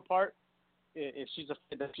financial part, if she's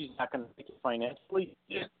afraid that she's not going to make it financially,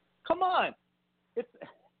 come on.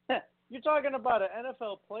 You're talking about an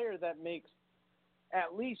NFL player that makes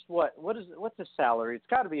at least what's his salary? It's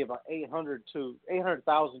got to be about $800,000 to $1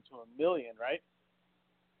 million, right?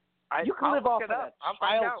 You can live off of that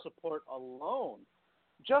child support alone.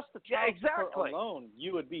 Just the child support alone,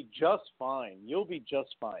 you would be just fine. You'll be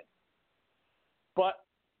just fine. But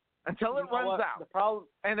until it runs out,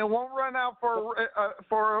 and it won't run out for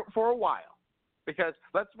a while, because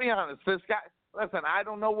let's be honest, this guy. Listen, I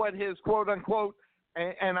don't know what his quote unquote,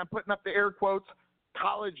 and I'm putting up the air quotes,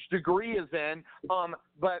 college degree is in,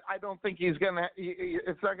 but I don't think he's gonna.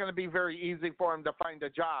 It's not gonna be very easy for him to find a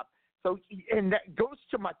job. So, and that goes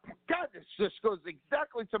to my God. This just goes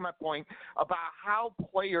exactly to my point about how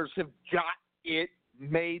players have got it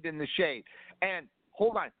made in the shade. And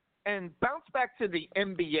hold on. And bounce back to the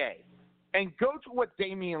NBA and go to what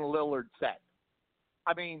Damian Lillard said.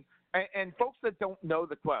 I mean, and folks that don't know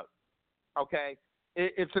the quote, okay,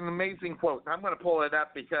 it's an amazing quote. I'm going to pull it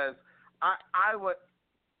up because I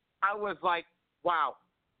was like, wow,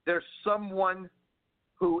 there's someone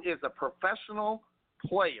who is a professional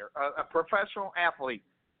player, a professional athlete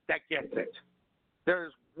that gets it.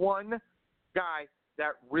 There's one guy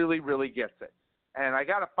that really, really gets it. And I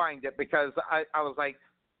got to find it because I was like,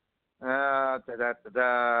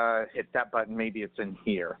 hit that button. Maybe it's in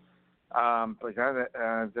here. It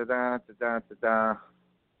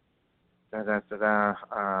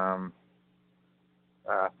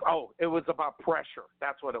was about pressure.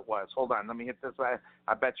 That's what it was. Hold on. Let me hit this.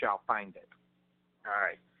 I bet you I'll find it. All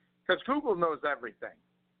right. Because Google knows everything.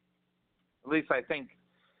 At least I think.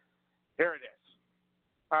 Here it is.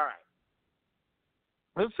 All right.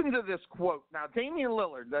 Listen to this quote. Now, Damian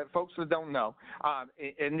Lillard, folks that don't know,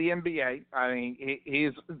 in the NBA, I mean,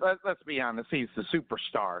 he's, let's be honest, he's the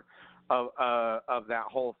superstar of that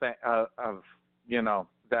whole thing,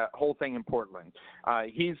 that whole thing in Portland.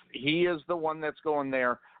 He is the one that's going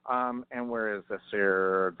there. And where is this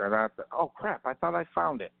here? Oh, crap. I thought I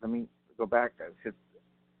found it. Let me go back.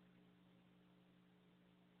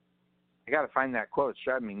 I got to find that quote. It's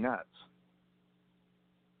driving me nuts.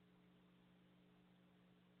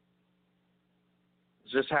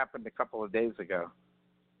 It just happened a couple of days ago.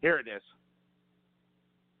 Here it is.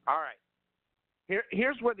 All right.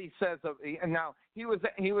 Here's what he says. And now he was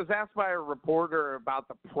asked by a reporter about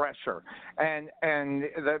the pressure, and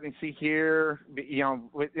let me see here.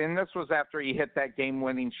 And this was after he hit that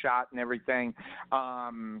game-winning shot and everything.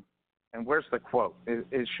 And where's the quote?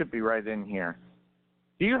 It should be right in here.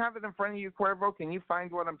 Do you have it in front of you, Cuervo? Can you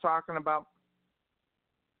find what I'm talking about?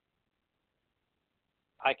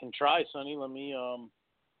 I can try, Sonny. Let me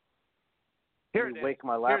Here it is. Wake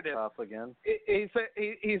my laptop again. He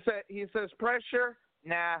says pressure.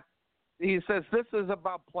 Nah. He says this is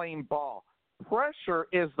about playing ball. Pressure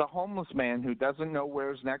is the homeless man who doesn't know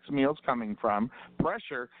where his next meal's coming from.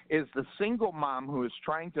 Pressure is the single mom who is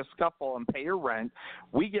trying to scuffle and pay her rent.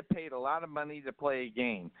 We get paid a lot of money to play a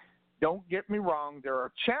game. Don't get me wrong. There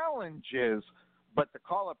are challenges, but to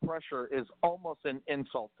call it pressure is almost an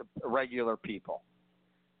insult to regular people.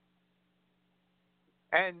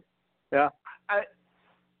 And yeah.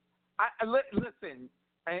 Listen,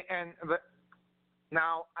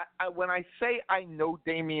 now when I say I know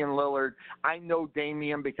Damian Lillard, I know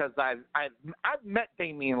Damian because I've met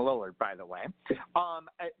Damian Lillard, by the way.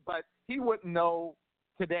 But he wouldn't know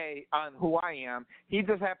today on who I am. He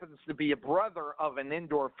just happens to be a brother of an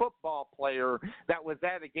indoor football player that was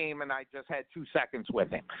at a game, and I just had 2 seconds with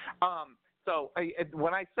him. So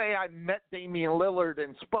when I say I met Damian Lillard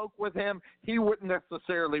and spoke with him, he wouldn't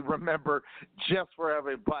necessarily remember just for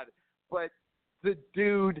everybody. But the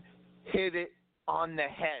dude hit it on the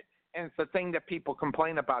head. And it's the thing that people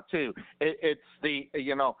complain about, too. It's the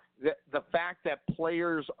fact that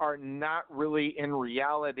players are not really in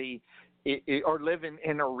reality or living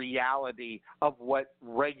in a reality of what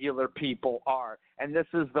regular people are. And this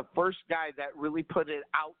is the first guy that really put it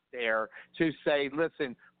out there to say,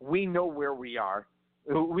 listen, we know where we are.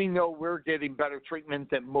 We know we're getting better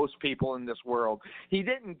treatment than most people in this world. He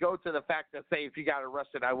didn't go to the fact that say if you got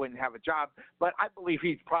arrested, I wouldn't have a job. But I believe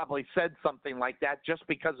he probably said something like that just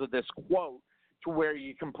because of this quote, to where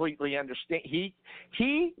you completely understand. He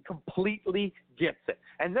completely gets it.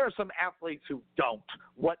 And there are some athletes who don't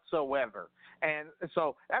whatsoever. And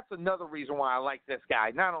so that's another reason why I like this guy.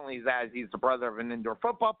 Not only is that he's the brother of an indoor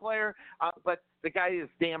football player, but the guy is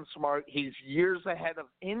damn smart. He's years ahead of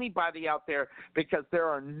anybody out there because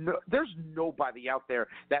there's nobody out there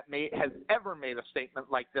that has ever made a statement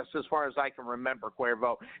like this as far as I can remember,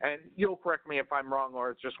 Cuervo. And you'll correct me if I'm wrong or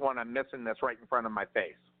it's just one I'm missing that's right in front of my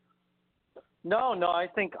face. No, I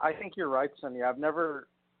think you're right, Sonny. I've never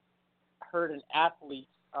heard an athlete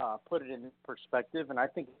put it in perspective, and I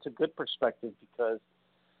think it's a good perspective because,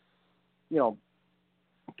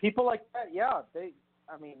 people like that,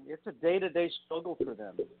 it's a day-to-day struggle for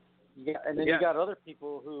them. And then you got other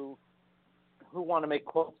people who want to make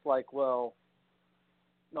quotes like, well,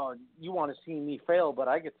 no, you want to see me fail, but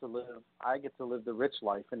I get to live the rich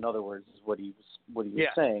life. In other words, is what he was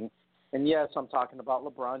saying. And yes, I'm talking about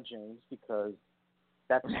LeBron James because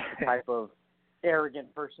that's the type of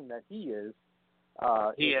arrogant person that he is.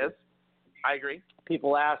 He is. I agree.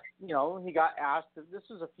 People ask, he got asked. This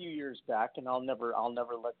was a few years back, and I'll never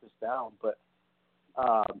let this down. But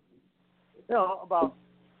about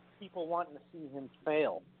people wanting to see him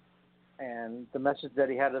fail, and the message that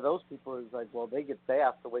he had to those people is like, well, they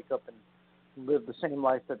have to wake up and live the same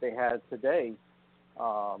life that they had today.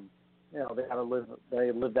 They got to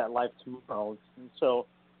live that life tomorrow. And so,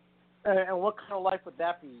 and what kind of life would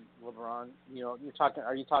that be, LeBron?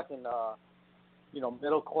 Are you talking,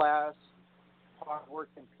 middle class,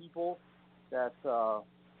 hardworking people that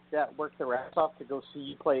work their ass off to go see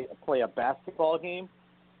you play a basketball game?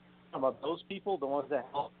 Some of those people, the ones that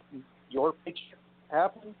help your picture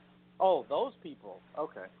happen? Oh, those people.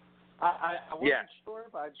 Okay. I wasn't sure,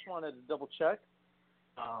 but I just wanted to double check.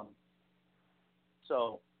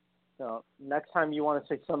 Next time you want to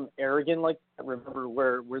say something arrogant like that, remember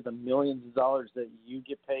where the millions of dollars that you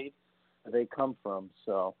get paid, they come from.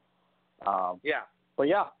 So, But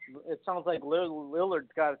yeah, it sounds like Lillard's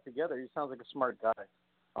got it together. He sounds like a smart guy.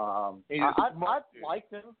 I've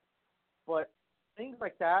liked him, but things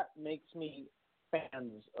like that makes me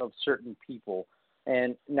fans of certain people.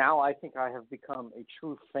 And now I think I have become a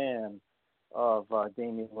true fan of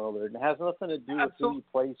Damian Lillard. It has nothing to do with who he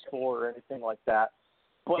plays for or anything like that.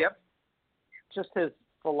 But just his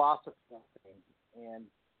philosophy and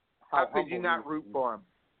how could you not root for him?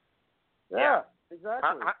 Yeah,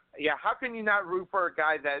 exactly. How can you not root for a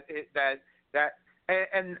guy that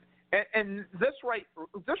and this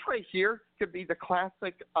right here could be the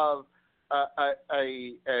classic of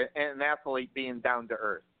an athlete being down to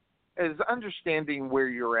earth. is understanding where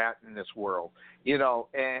you're at in this world,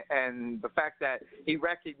 and the fact that he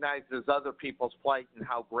recognizes other people's plight and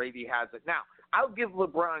how great he has it. Now, I'll give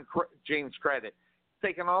LeBron James credit,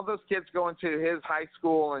 taking all those kids going to his high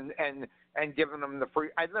school and giving them the free.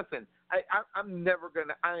 I'm never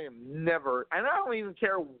gonna. I am never, and I don't even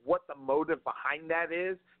care what the motive behind that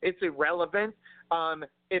is. It's irrelevant.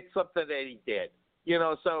 It's something that he did.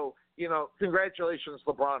 So. Congratulations,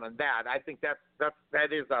 LeBron, on that. I think that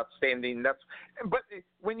is outstanding. But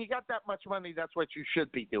when you got that much money, that's what you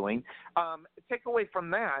should be doing. Take away from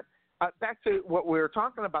that, back to what we were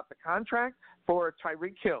talking about, the contract for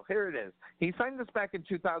Tyreek Hill. Here it is. He signed this back in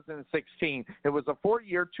 2016. It was a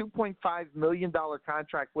 4-year, $2.5 million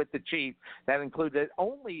contract with the Chiefs that included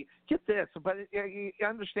only, get this, but you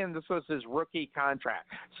understand this was his rookie contract.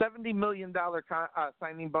 $70 million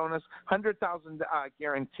signing bonus, $100,000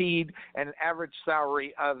 guaranteed, and an average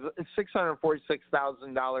salary of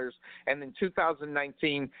 $646,000. And in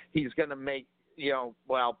 2019, he's going to make,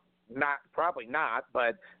 probably not,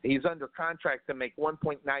 but he's under contract to make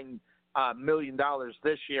 $1.9 million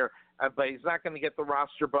this year, but he's not going to get the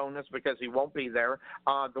roster bonus because he won't be there.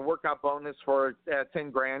 The workout bonus for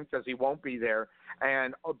 $10,000 because he won't be there.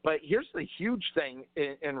 But here's the huge thing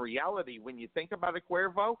in reality when you think about it,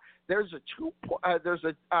 Cuervo. There's a $2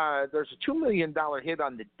 million hit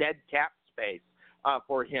on the dead cap space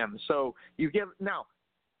for him. So you give now.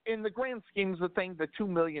 In the grand schemes of things, the $2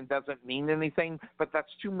 million doesn't mean anything, but that's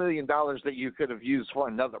 $2 million that you could have used for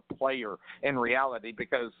another player in reality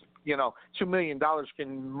because, $2 million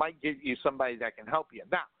might get you somebody that can help you.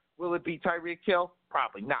 Now, will it be Tyreek Hill?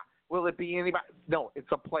 Probably not. Will it be anybody? No,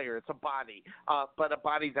 it's a player. It's a body, but a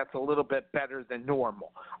body that's a little bit better than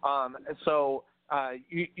normal.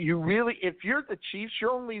 You really, if you're the Chiefs, you're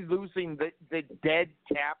only losing the dead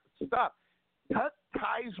cap stuff. Cut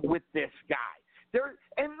ties with this guy.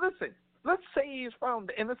 And listen, let's say he's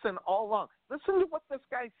found innocent all along. Listen to what this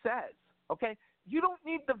guy says, okay? You don't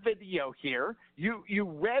need the video here. You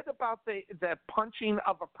read about the punching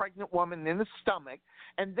of a pregnant woman in the stomach,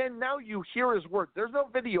 and then now you hear his words. There's no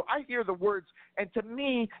video. I hear the words, and to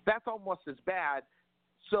me, that's almost as bad.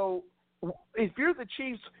 So if you're the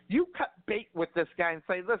Chiefs, you cut bait with this guy and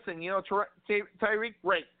say, listen, Tyreek,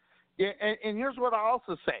 great. Yeah, and here's what I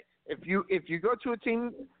also say. If you go to a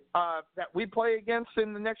team that we play against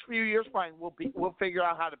in the next few years, fine. We'll figure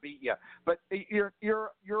out how to beat you. But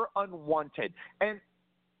you're unwanted, and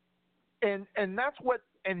that's what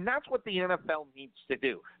the NFL needs to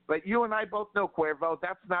do. But you and I both know, Cuervo,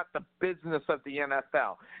 that's not the business of the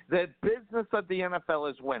NFL. The business of the NFL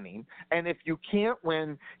is winning, and if you can't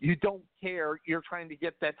win, you don't care. You're trying to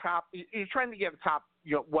get that top. You're trying to get a top.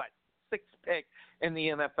 6th pick in the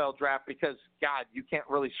NFL draft because God, you can't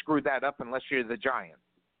really screw that up unless you're the Giants.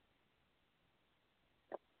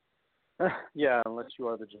 Yeah, unless you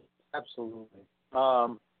are the Giants. Absolutely.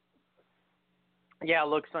 Yeah,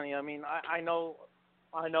 look, Sonny, I mean, I know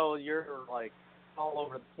you're like all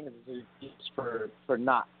over the Kansas City Chiefs for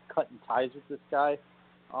not cutting ties with this guy.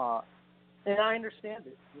 And I understand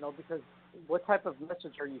it, because what type of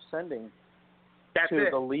message are you sending to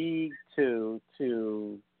the league, to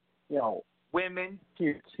women, to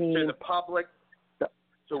your team, to the public, to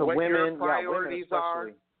what women, your priorities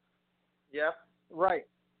are? Yep. Right.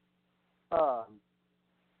 I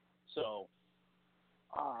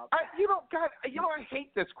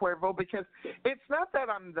hate this, Cuervo, because it's not that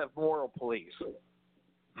I'm the moral police.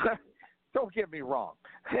 Don't get me wrong.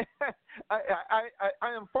 I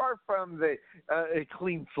am far from a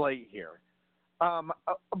clean slate here.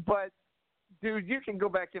 But, dude, you can go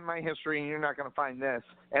back in my history and you're not going to find this.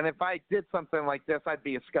 And if I did something like this, I'd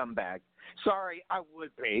be a scumbag. Sorry, I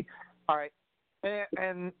would be. All right.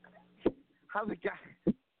 And how's it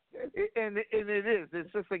guy? And it is.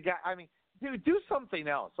 It's just a guy. I mean, dude, do something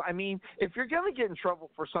else. I mean, if you're going to get in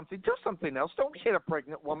trouble for something, do something else. Don't hit a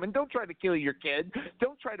pregnant woman. Don't try to kill your kid.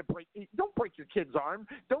 Don't break your kid's arm.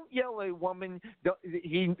 Don't yell at a woman.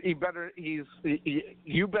 You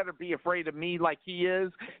better be afraid of me like he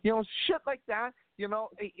is. Shit like that.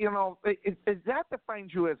 That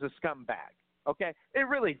defines you as a scumbag. Okay, it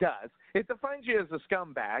really does. It defines you as a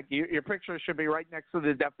scumbag. Your picture should be right next to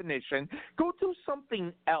the definition. Go do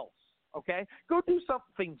something else. Okay, go do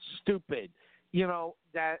something stupid.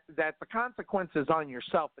 That the consequence is on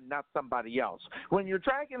yourself and not somebody else. When you're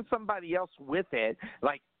dragging somebody else with it,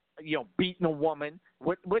 like beating a woman,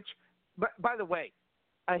 which by the way,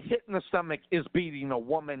 a hit in the stomach is beating a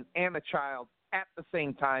woman and a child at the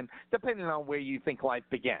same time, depending on where you think life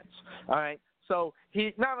begins. All right, so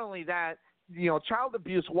he not only that. child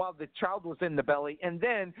abuse while the child was in the belly, and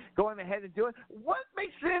then going ahead and doing. What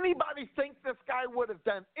makes anybody think this guy would have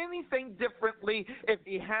done anything differently if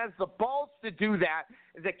he has the balls to do that?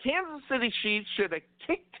 The Kansas City Chiefs should have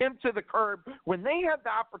kicked him to the curb when they had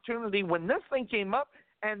the opportunity, when this thing came up,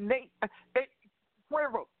 and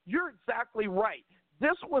Cuervo, you're exactly right.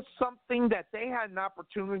 This was something that they had an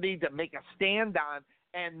opportunity to make a stand on,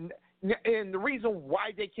 and the reason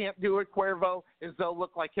why they can't do it, Cuervo, is they'll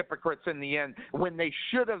look like hypocrites in the end when they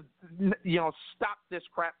should have, stopped this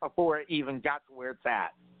crap before it even got to where it's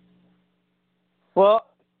at. Well,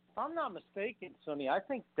 if I'm not mistaken, Sonny, I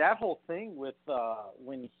think that whole thing with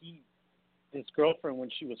his girlfriend when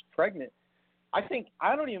she was pregnant, I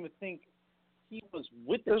don't even think he was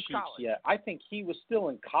with the Chiefs yet. I think he was still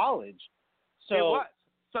in college. So, it was.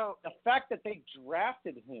 So the fact that they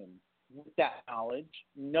drafted him with that knowledge,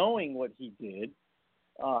 knowing what he did,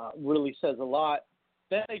 really says a lot.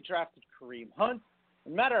 Then they drafted Kareem Hunt.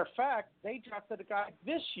 As a matter of fact, they drafted a guy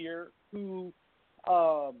this year who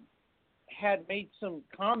had made some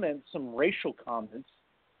racial comments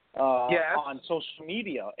on social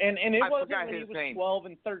media. And it wasn't when he was 12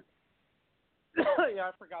 and 13. Yeah,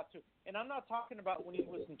 I forgot to. And I'm not talking about when he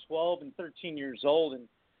was 12 and 13 years old and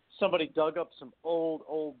somebody dug up some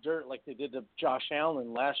old dirt like they did to Josh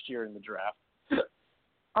Allen last year in the draft.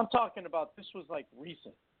 I'm talking about this was like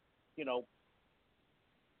recent,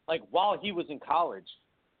 like while he was in college,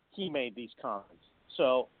 he made these comments.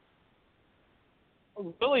 So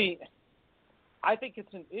really, I think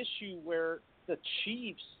it's an issue where the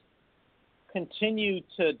Chiefs continue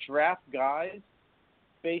to draft guys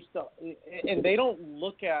based on, and they don't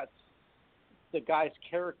look at the guys'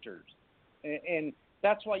 characters, and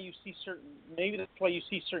that's why you see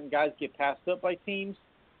certain guys get passed up by teams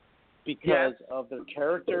because of their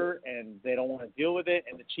character, and they don't want to deal with it.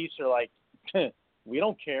 And the Chiefs are like, we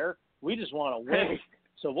don't care. We just want to win.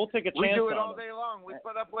 So we'll take a chance on it. We do it all day long. We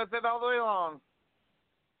put up with it all day long.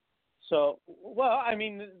 So, well, I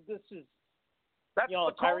mean, this is,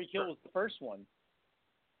 Tyreek Hill was the first one.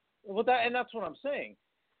 Well, that's what I'm saying.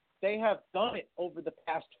 They have done it over the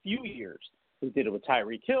past few years. They did it with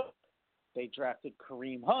Tyreek Hill. They drafted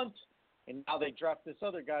Kareem Hunt, and now they draft this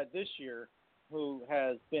other guy this year who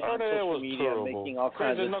has been on social media making all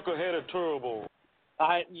kinds of knucklehead are terrible.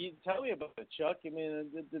 You tell me about it, Chuck. I mean,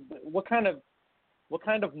 what kind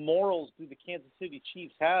of morals do the Kansas City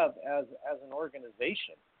Chiefs have as an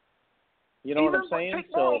organization? You know what I'm saying?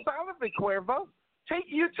 Take morals out of it, Cuervo.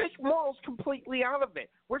 You take morals completely out of it.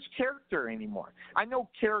 Where's character anymore? I know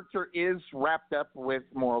character is wrapped up with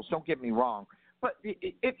morals. Don't get me wrong. But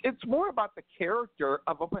it's more about the character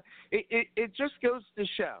of a. It just goes to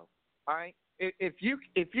show, all right. If you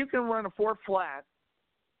can run a 4 flat,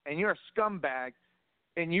 and you're a scumbag,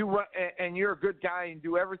 and you're a good guy and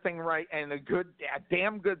do everything right, and a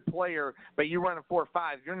damn good player, but you run a 4.5,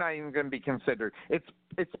 you're not even going to be considered. It's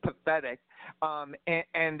pathetic. And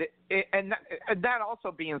that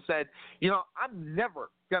also being said, I'm never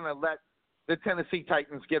going to let the Tennessee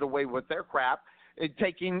Titans get away with their crap. If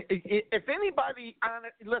anybody on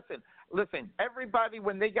it, listen, everybody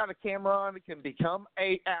when they got a camera on it can become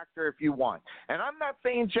a actor if you want. And I'm not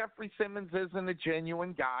saying Jeffrey Simmons isn't a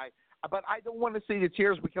genuine guy, but I don't want to see the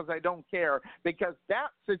tears because I don't care, because that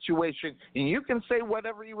situation, and you can say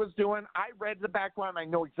whatever he was doing. I read the background. I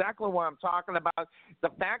know exactly what I'm talking about. The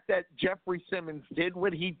fact that Jeffrey Simmons did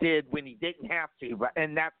what he did when he didn't have to,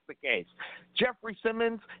 and that's the case. Jeffrey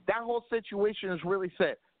Simmons, that whole situation is really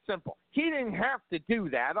simple. He didn't have to do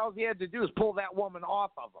that. All he had to do is pull that woman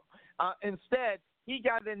off of him. Instead, he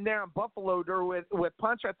got in there and buffaloed her with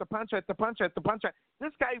punch after punch after punch after punch.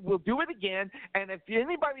 This guy will do it again, and if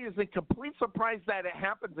anybody is in complete surprise that it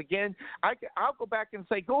happens again, I'll go back and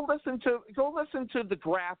say go listen to the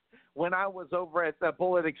draft when I was over at the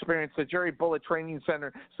Bullet Experience, the Jerry Bullet Training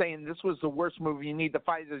Center, saying this was the worst move. You need to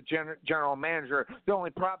fire the general manager. The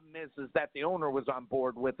only problem is that the owner was on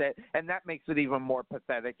board with it, and that makes it even more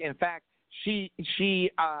pathetic. In fact, she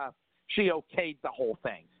okayed the whole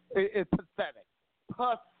thing. It's pathetic.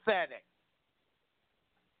 Pathetic.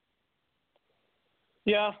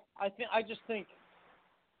 Yeah, I just think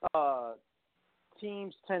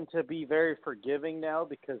teams tend to be very forgiving now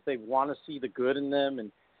because they want to see the good in them,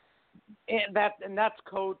 and that's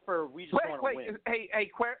code for we just want to win. Hey,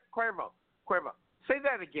 Cuervo, say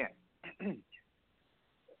that again.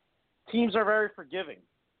 Teams are very forgiving,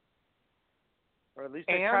 or at least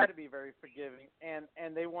they try to be very forgiving,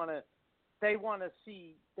 and they want to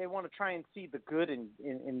try and see the good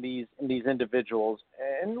in these individuals.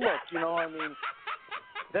 And look, I mean,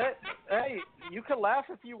 hey, you can laugh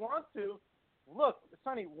if you want to. Look,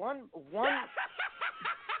 Sonny, one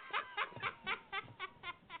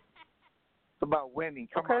It's about winning.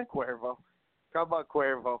 Come on, Cuervo. Come on,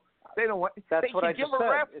 Cuervo. They don't want. That's they what I give just a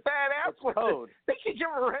ref said. fat ass. It's code. They can give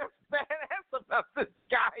a ref fat ass about this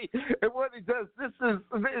guy and what he does. This is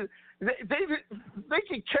they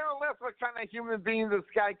can care less what kind of human being this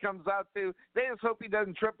guy comes out to. They just hope he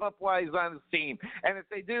doesn't trip up while he's on his team. And if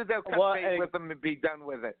they do, they'll cut bait with him and be done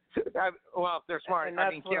with it. Well, if they're smart. I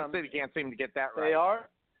mean, Kansas City can't seem to get that right. They are,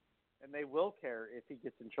 and they will care if he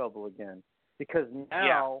gets in trouble again, because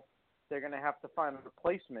now they're going to have to find a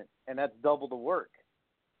replacement, and that's double the work.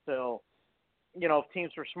 So, if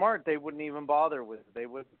teams were smart, they wouldn't even bother with it. They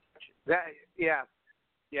wouldn't touch it.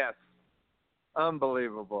 Yes.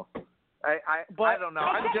 Unbelievable. I don't know.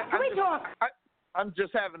 I'm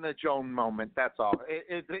just having a Joan moment. That's all.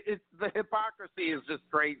 It's the hypocrisy is just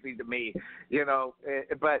crazy to me,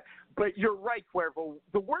 But you're right, Cuervo.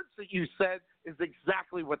 The words that you said is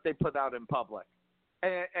exactly what they put out in public.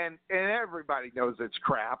 And everybody knows it's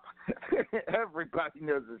crap. Everybody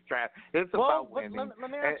knows it's crap. It's about winning. Let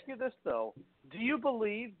me ask you this, though. Do you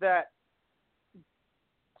believe that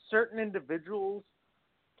certain individuals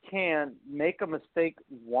can make a mistake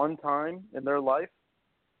one time in their life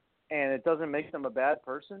and it doesn't make them a bad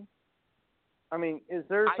person? I mean, is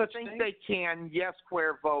there such thing? I think they can, yes,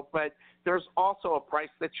 Cuervo, but there's also a price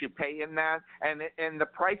that you pay in that, and the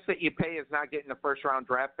price that you pay is not getting a first-round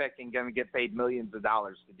draft pick and going to get paid millions of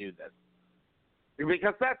dollars to do this.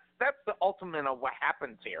 Because that's the ultimate of what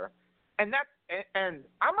happens here. And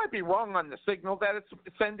I might be wrong on the signal that it's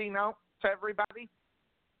sending out to everybody,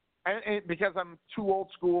 and because I'm too old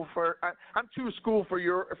school I'm too school for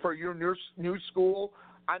your new school.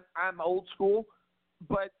 I'm old school,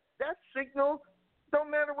 but that signal,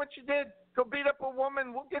 don't matter what you did. Go beat up a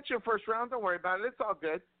woman. We'll get you a first round. Don't worry about it. It's all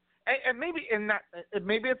good. And maybe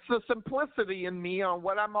maybe it's the simplicity in me on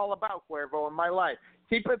what I'm all about, Cuervo, in my life.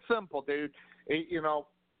 Keep it simple, dude.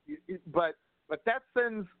 But that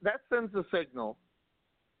sends a signal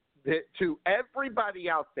to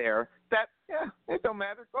everybody out there that it don't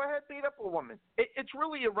matter. Go ahead, beat up a woman. It's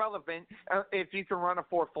really irrelevant if you can run a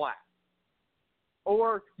 4 flat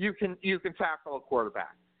or you can tackle a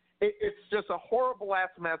quarterback. It's just a horrible ass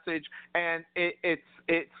message, and it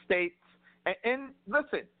states. And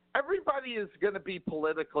listen, everybody is going to be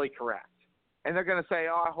politically correct, and they're going to say,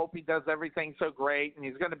 "Oh, I hope he does everything so great, and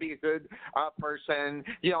he's going to be a good person."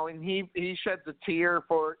 And he sheds a tear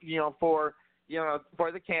for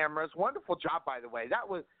the cameras. Wonderful job, by the way. That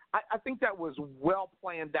was. I think that was well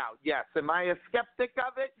planned out. Yes. Am I a skeptic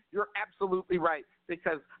of it? You're absolutely right,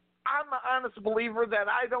 because I'm an honest believer that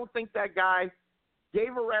I don't think that guy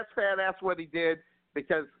gave a rat's fat ass what he did,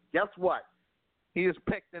 because guess what? He is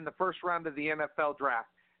picked in the first round of the NFL draft.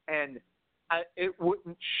 And it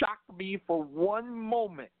wouldn't shock me for one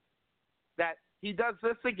moment that he does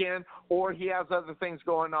this again or he has other things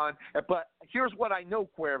going on. But here's what I know,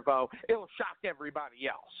 Cuervo. It'll shock everybody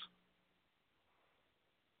else.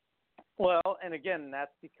 Well, and again,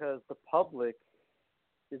 that's because the public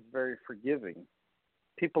is very forgiving.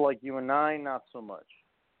 People like you and I, not so much.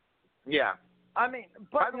 Yeah. I mean,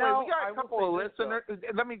 but by the way, we got a couple of listeners.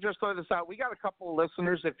 Let me just throw this out. We got a couple of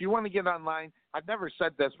listeners. If you want to get online, I've never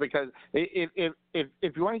said this, because if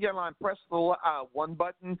you want to get online, press the 1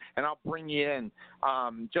 button and I'll bring you in.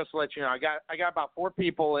 Just to let you know, I got about 4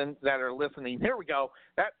 people in that are listening. Here we go.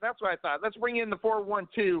 That's what I thought. Let's bring in the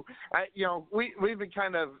 412. We've been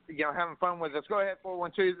kind of having fun with this. Go ahead,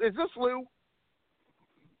 412. Is this Lou?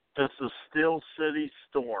 This is Steel City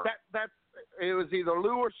Storm. It was either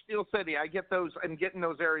Lou or Steel City. I get those. I'm getting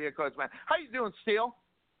those area codes, man. How you doing, Steel?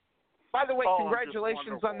 By the way,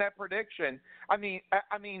 congratulations on that prediction. I mean,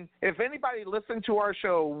 if anybody listened to our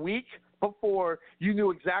show a week before, you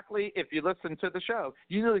knew exactly. If you listened to the show,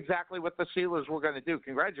 you knew exactly what the Steelers were going to do.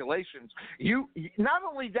 Congratulations! You not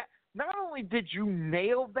only did you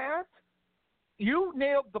nail that, you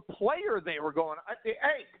nailed the player they were going.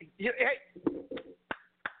 Hey,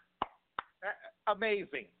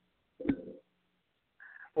 amazing.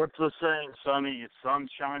 What's the saying, Sonny? The sun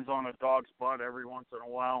shines on a dog's butt every once in a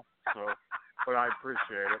while. So, but I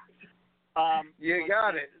appreciate it. You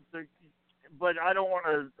got it. But I don't want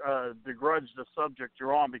to begrudge the subject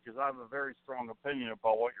you're on, because I have a very strong opinion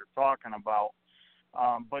about what you're talking about.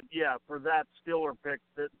 But yeah, for that Steeler pick,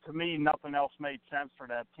 to me, nothing else made sense for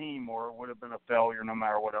that team, or it would have been a failure no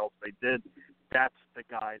matter what else they did. That's the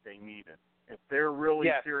guy they needed. If they're really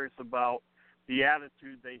serious about the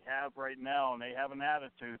attitude they have right now, and they have an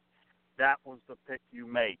attitude, that was the pick you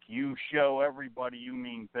make. You show everybody you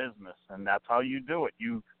mean business, and that's how you do it.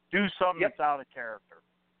 You do something that's out of character.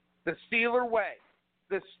 The Steeler way.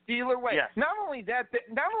 the Steeler way. Yes. Not only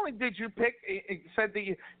did you pick, it said that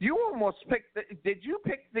you almost picked. Did you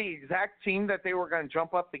pick the exact team that they were going to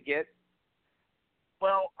jump up to get?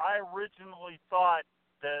 Well, I originally thought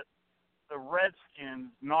that the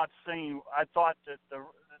Redskins, I thought that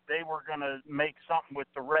they were going to make something with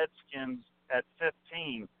the Redskins at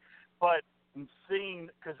 15, but seeing,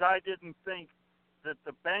 because I didn't think that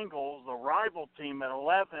the Bengals, the rival team at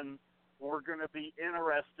 11, were going to be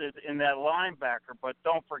interested in that linebacker. But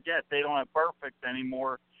don't forget, they don't have Perfect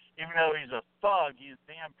anymore. Even though he's a thug, he's a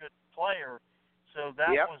damn good player. So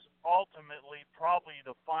that was ultimately probably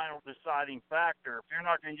the final deciding factor. If you're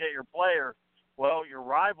not going to get your player, well, your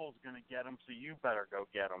rival's going to get him, so you better go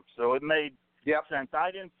get him. So it made sense.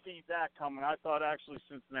 I didn't see that coming. I thought actually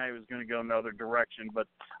Cincinnati was going to go another direction, but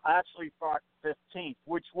I actually thought 15th,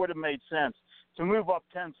 which would have made sense. To move up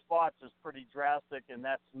 10 spots is pretty drastic, and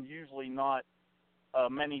that's usually not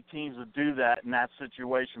many teams that do that in that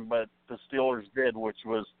situation, but the Steelers did, which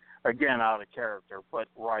was, again, out of character, but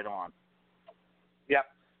right on. Yep.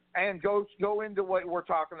 And go into what we're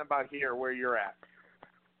talking about here, where you're at.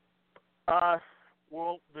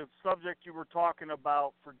 Well, the subject you were talking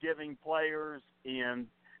about, forgiving players and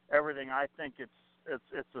everything, I think it's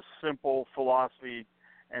a simple philosophy,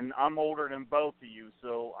 and I'm older than both of you.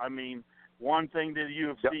 So, I mean, one thing that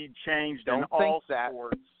the UFC changed in all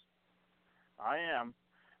sports, I am.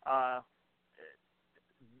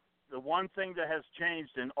 The one thing that has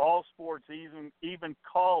changed in all sports, even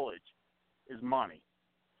college, is money.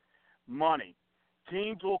 Money.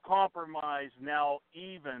 Teams will compromise now.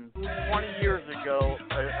 Even 20 years ago,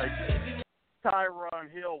 Tyron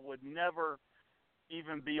Hill would never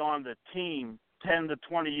even be on the team 10 to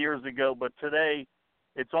 20 years ago, but today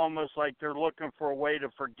it's almost like they're looking for a way to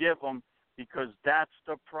forgive him because that's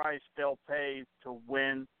the price they'll pay to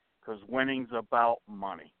win, because winning's about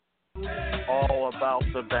money. All about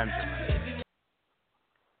the Benjamin.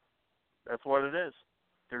 That's what it is.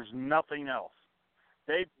 There's nothing else.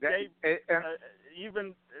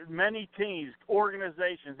 Even many teams,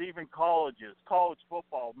 organizations, even colleges, college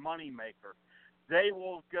football, moneymaker, they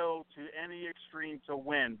will go to any extreme to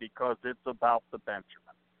win because it's about the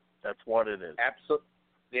Benjamin. That's what it is. Absolutely.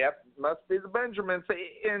 Yep, must be the Benjamins.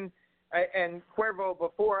 And Cuervo,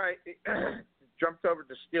 before I jumped over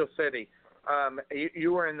to Steel City,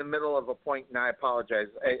 you were in the middle of a point, and I apologize.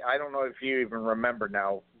 I don't know if you even remember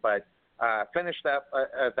now, but finish that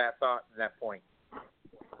thought and that point.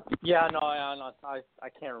 Yeah, no, I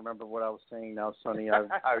can't remember what I was saying now, Sonny.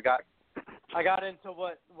 I got into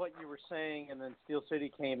what you were saying, and then Steel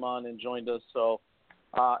City came on and joined us, so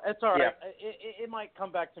it's all right. Yeah. It might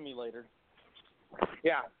come back to me later.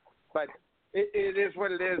 Yeah, but it is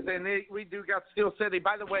what it is, and we do got Steel City.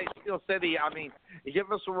 By the way, Steel City, I mean,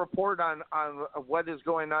 give us a report on what is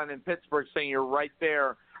going on in Pittsburgh, saying you're right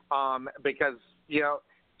there, because,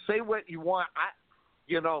 say what you want.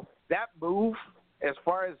 That move, as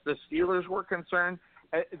far as the Steelers were concerned,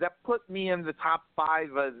 that put me in the top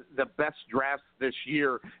 5 of the best drafts this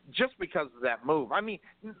year just because of that move. I mean,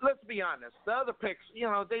 let's be honest. The other picks,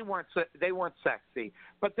 they weren't sexy,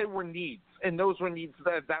 but they were needs, and those were needs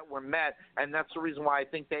that were met, and that's the reason why I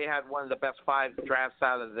think they had one of the best 5 drafts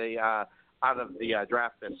out of the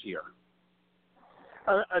draft this year.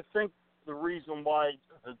 I think the reason why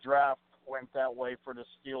the draft went that way for the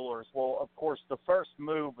Steelers, well, of course, the first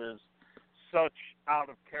move is such out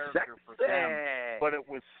of character for them, but it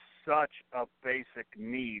was such a basic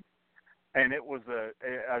need, and it was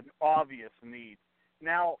an obvious need.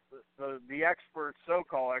 Now, the experts,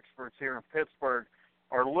 so-called experts here in Pittsburgh,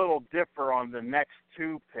 are a little different on the next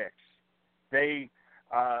 2 picks. They,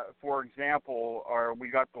 for example, we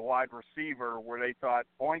got the wide receiver where they thought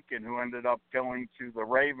Boykin, who ended up going to the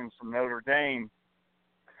Ravens from Notre Dame,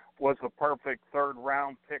 was a perfect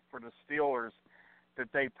third-round pick for the Steelers, that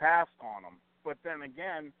they passed on him. But then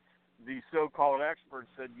again, the so-called experts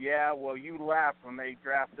said, yeah, well, you laughed when they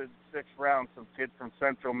drafted 6th round some kid from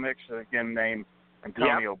Central Michigan named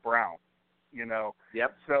Antonio Brown,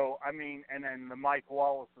 Yep. So, I mean, and then the Mike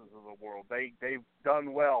Wallaces of the world, they've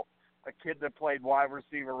done well. A kid that played wide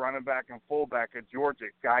receiver, running back, and fullback at Georgia,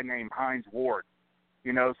 a guy named Hines Ward.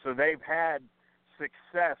 So they've had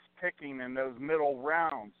success picking in those middle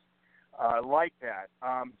rounds. Like that.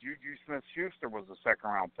 Juju Smith-Schuster was a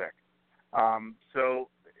 2nd-round pick. So,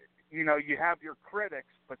 you have your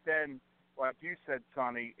critics, but then, like you said,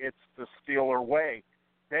 Sonny, it's the Steeler way.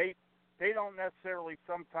 They don't necessarily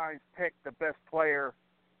sometimes pick the best player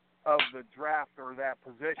of the draft or that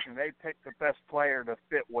position. They pick the best player to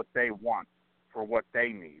fit what they want for what they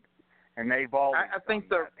need. And they've always I think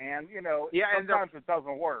done that. And, sometimes it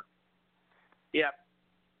doesn't work. Yeah.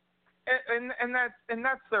 And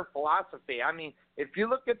that's their philosophy. I mean, if you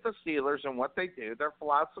look at the Steelers and what they do, their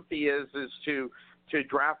philosophy is to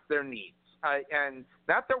draft their needs, and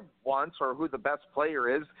not their wants or who the best player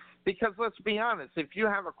is. Because let's be honest, if you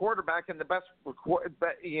have a quarterback and the best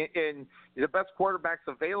quarterbacks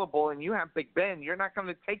available, and you have Big Ben, you're not going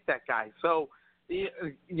to take that guy. So,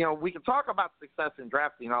 we can talk about success in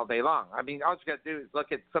drafting all day long. I mean, all you got to do is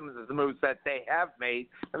look at some of the moves that they have made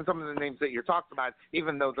and some of the names that you're talking about.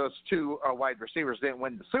 Even though those two wide receivers didn't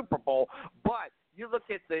win the Super Bowl, but you look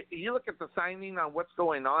at the signing on what's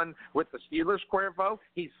going on with the Steelers. Cuervo,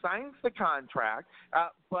 he signs the contract,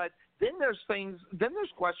 but then there's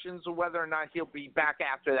questions of whether or not he'll be back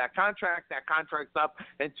after that contract. That contract's up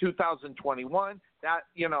in 2021. That,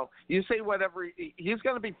 you say whatever, he's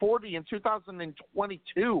going to be 40 in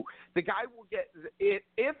 2022. The guy will get,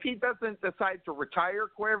 if he doesn't decide to retire,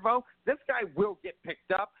 Cuervo, this guy will get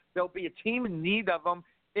picked up. There'll be a team in need of him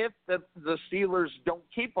if the Steelers don't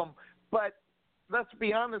keep him. But let's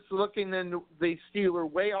be honest, looking in the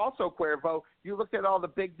Steeler way also, Cuervo, you look at all the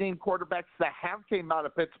big-name quarterbacks that have came out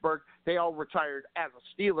of Pittsburgh, they all retired as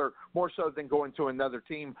a Steeler more so than going to another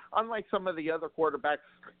team, unlike some of the other quarterbacks,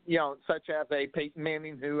 such as a Peyton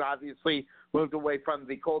Manning, who obviously moved away from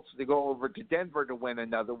the Colts to go over to Denver to win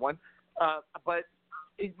another one. But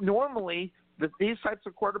normally, these types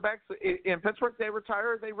of quarterbacks in Pittsburgh, they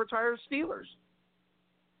retire Steelers.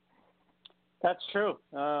 That's true.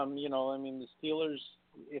 The Steelers,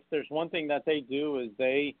 if there's one thing that they do is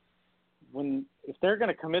if they're going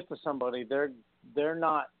to commit to somebody, they're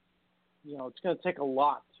not, it's going to take a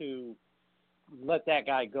lot to let that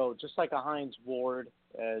guy go. Just like a Hines Ward,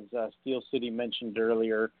 as Steel City mentioned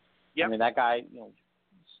earlier. Yep. I mean, that guy,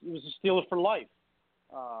 he was a Steeler for life.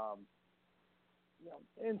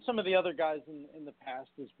 And some of the other guys in the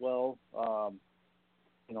past as well.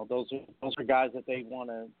 Those are guys that they want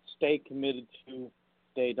to stay committed to.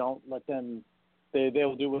 They don't let them.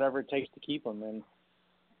 They'll do whatever it takes to keep them. And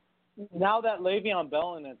now that Le'Veon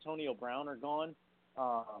Bell and Antonio Brown are gone,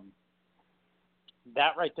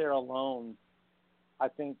 that right there alone, I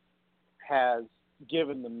think, has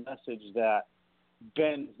given the message that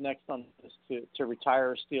Ben is next on this to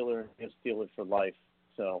retire a Steeler and be a Steeler for life.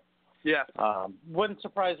 So, yeah, wouldn't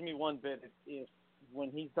surprise me one bit if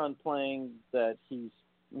when he's done playing that he's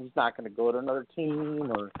not going to go to another team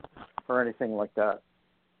or anything like that.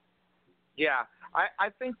 Yeah, I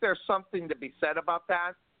think there's something to be said about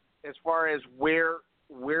that as far as where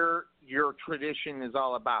your tradition is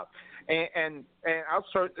all about. And I'll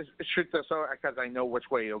shoot this over because I know which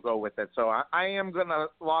way you'll go with it. So I am going to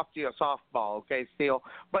loft you a softball, okay, Steele?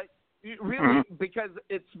 But really, because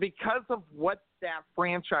of what that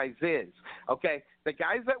franchise is, okay? The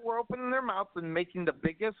guys that were opening their mouths and making the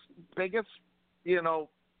biggest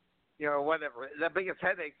whatever, the biggest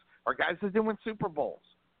headaches are guys that didn't win Super Bowls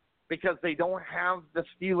because they don't have the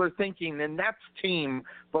Steeler thinking, and that's team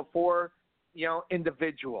before,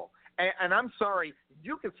 individual. And I'm sorry,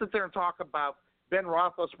 you can sit there and talk about Ben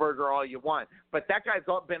Roethlisberger all you want, but that guy's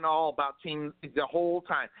been all about team the whole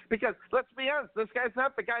time. Because let's be honest, this guy's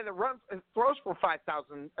not the guy that runs and throws for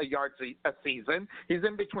 5,000 yards a season. He's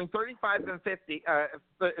in between 35 and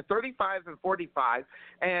 45,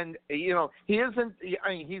 and he isn't. I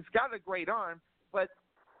mean, he's got a great arm, but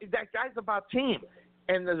that guy's about team.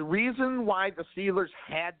 And the reason why the Steelers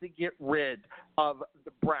had to get rid of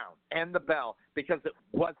the Brown and the Bell, because it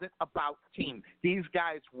wasn't about team. These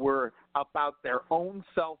guys were about their own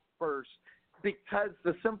self first, because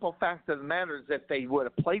the simple fact of the matter is if they would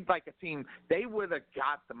have played like a team, they would have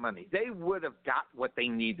got the money. They would have got what they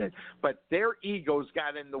needed. But their egos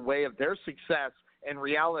got in the way of their success and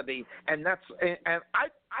reality, and I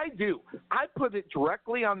put it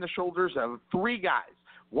directly on the shoulders of three guys.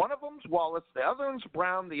 One of them's Wallace, the other one's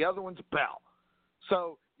Brown, the other one's Bell.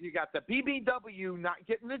 So you got the BBW not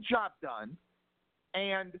getting the job done,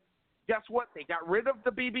 and guess what? They got rid of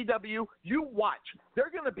the BBW. You watch. They're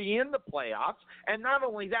going to be in the playoffs, and not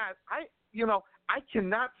only that, I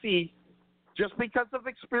cannot see, just because of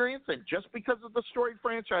experience and just because of the storied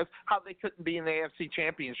franchise, how they couldn't be in the AFC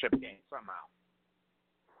Championship game somehow.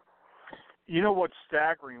 You know what's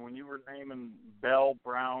staggering when you were naming Bell,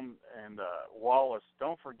 Brown, and Wallace?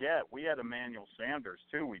 Don't forget we had Emmanuel Sanders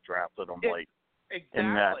too. We drafted him late.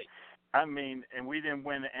 Exactly. And we didn't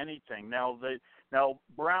win anything. Now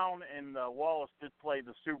Brown and Wallace did play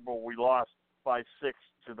the Super Bowl. We lost by 6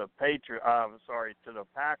 to the to the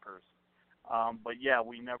Packers. But yeah,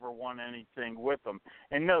 we never won anything with them.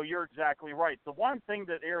 And no, you're exactly right. The one thing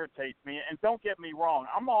that irritates me, and don't get me wrong,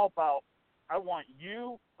 I'm all about. I want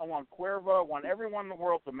you, I want Cuervo, I want everyone in the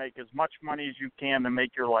world to make as much money as you can to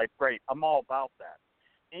make your life great. I'm all about that.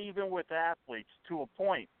 even with athletes to a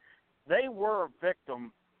point. They were a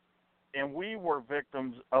victim, and we were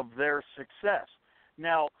victims of their success.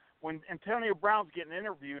 Now, when Antonio Brown's getting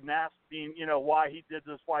interviewed and asking, why he did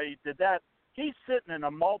this, why he did that, he's sitting in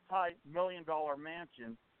a multi-million-dollar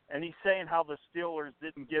mansion, and he's saying how the Steelers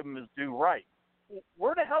didn't give him his due right.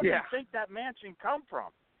 Where the hell do you think that mansion come from?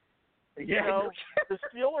 Yeah. The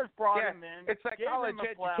Steelers brought him in. It's that college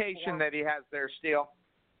education that he has there, Steele.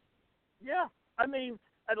 Yeah. I mean,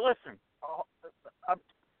 listen,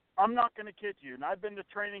 I'm not going to kid you, and I've been to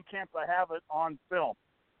training camps. I have it on film.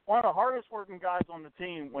 One of the hardest-working guys on the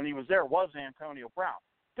team when he was there was Antonio Brown.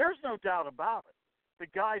 There's no doubt about it. The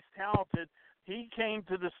guy's talented. He came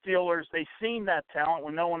to the Steelers. They seen that talent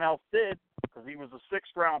when no one else did because he was a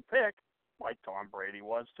sixth-round pick, like Tom Brady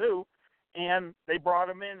was too, and they brought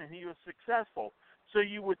him in, and he was successful. So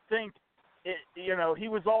you would think, he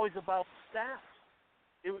was always about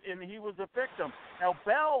stats, and he was a victim. Now,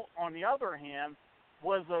 Bell, on the other hand,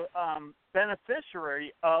 was a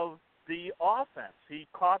beneficiary of the offense. He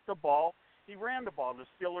caught the ball. He ran the ball. The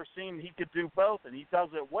Steelers seen he could do both, and he does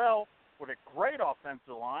it well with a great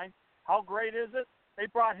offensive line. How great is it? They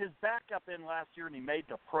brought his backup in last year, and he made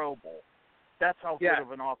the Pro Bowl. That's how good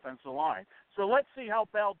of an offensive line. So let's see how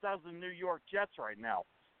Bell does in New York Jets right now.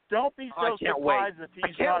 Don't be so surprised if he's not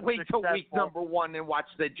successful. I can't wait till week number 1 and watch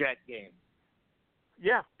the Jet game.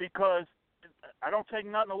 Yeah, because I don't take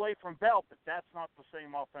nothing away from Bell, but that's not the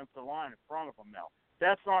same offensive line in front of him now.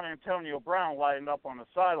 That's not Antonio Brown lighting up on the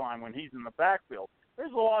sideline when he's in the backfield.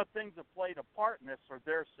 There's a lot of things that played a part in this for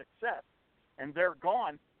their success, and they're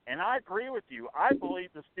gone. And I agree with you. I believe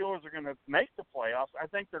the Steelers are going to make the playoffs. I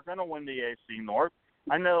think they're going to win the AFC North.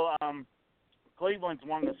 I know Cleveland's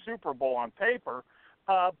won the Super Bowl on paper,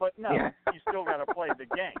 but no, you still got to play the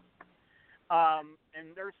game.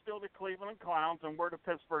 And they're still the Cleveland Clowns, and we're the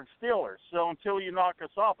Pittsburgh Steelers. So until you knock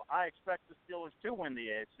us off, I expect the Steelers to win the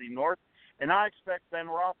AFC North, and I expect Ben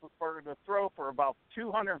Roethlisberger to throw for about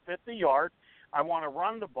 250 yards. I want to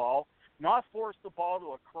run the ball, not force the ball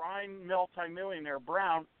to a crying multimillionaire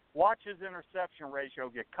Brown. Watch his interception ratio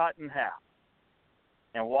get cut in half,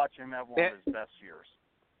 and watch him have one of his best years.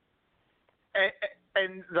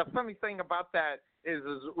 And the funny thing about that is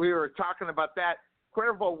we were talking about that.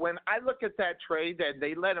 Cuervo, when I look at that trade and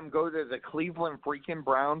they let him go to the Cleveland freaking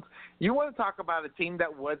Browns, you want to talk about a team that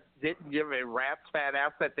didn't give a rat's fat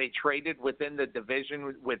ass that they traded within the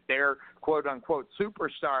division with their quote-unquote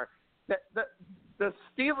superstar. The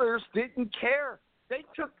Steelers didn't care. And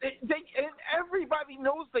everybody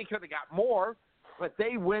knows they could have got more, but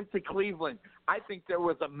they went to Cleveland. I think there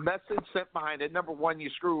was a message sent behind it. Number one, you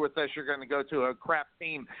screw with us, you're going to go to a crap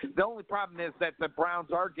team. The only problem is that the Browns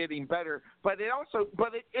are getting better, but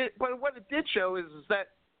what it did show is that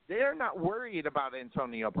they're not worried about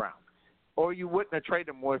Antonio Brown, or you wouldn't have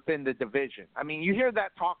traded him within the division. I mean, you hear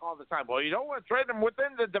that talk all the time. Well, you don't want to trade him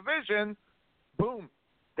within the division. Boom.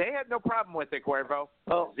 They had no problem with it, Cuervo.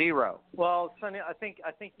 Zero. Well, Sonny, I think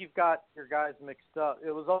you've got your guys mixed up.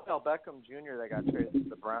 It was Odell Beckham Jr. that got traded to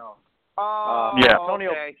the Browns. Yeah.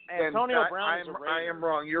 Antonio Brown is a Raider. I am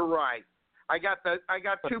wrong. You're right. I got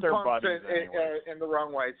two punks in the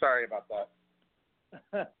wrong way. Sorry about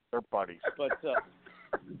that. They're buddies. But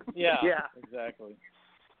yeah, exactly.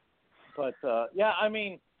 But I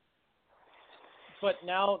mean, but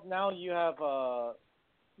now you have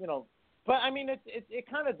But I mean, it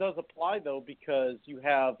kind of does apply though, because you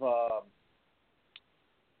have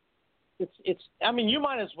I mean, you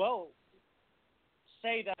might as well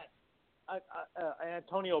say that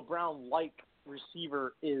Antonio Brown like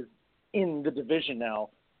receiver is in the division now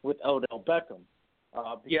with Odell Beckham.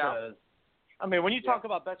 Because I mean, when you talk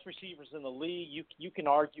about best receivers in the league, you can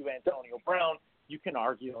argue Antonio Brown, you can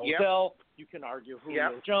argue Odell, you can argue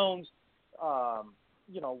Julio Jones,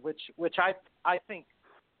 which I think.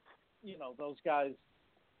 Those guys,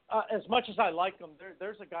 as much as I like them,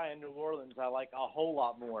 there's a guy in New Orleans I like a whole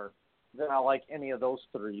lot more than I like any of those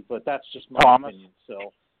three, but that's just my opinion.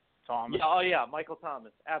 So, Thomas. Yeah, Michael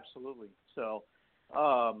Thomas, absolutely. So,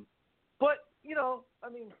 but, I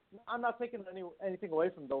mean, I'm not taking anything away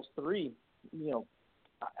from those three,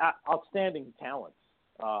 outstanding talents.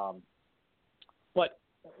 But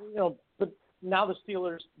now the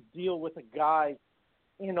Steelers deal with a guy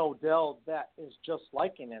in Odell that is just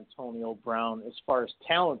like an Antonio Brown as far as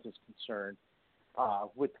talent is concerned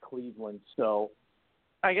with Cleveland. So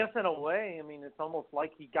I guess in a way, I mean, it's almost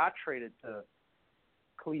like he got traded to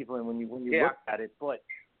Cleveland when you look at it. But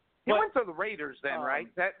he went to the Raiders then, right?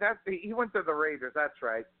 He went to the Raiders. That's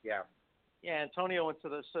right. Yeah. Yeah, Antonio went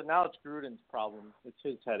to so now it's Gruden's problem. It's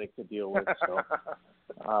his headache to deal with. So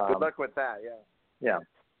good luck with that. Yeah.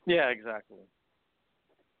 Yeah, exactly.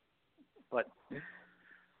 But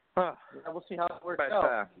we'll see how it works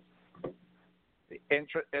out.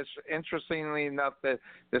 Interestingly enough, the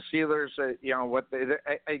Steelers,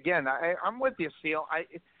 I'm with you, Steele.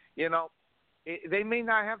 They may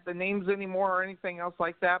not have the names anymore or anything else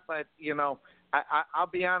like that, but I'll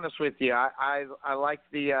be honest with you. I like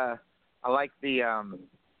the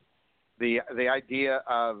idea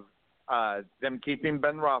of them keeping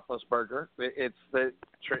Ben Roethlisberger. It's the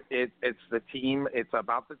team. It's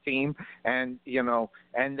about the team, and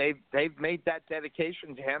they've made that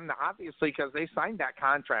dedication to him, obviously, because they signed that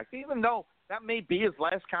contract. Even though that may be his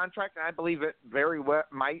last contract, and I believe it very well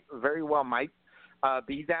might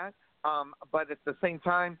be that. But at the same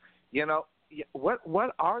time, what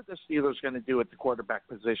are the Steelers going to do at the quarterback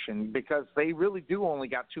position? Because they really do only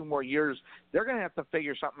got 2 more years. They're going to have to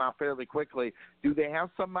figure something out fairly quickly. Do they have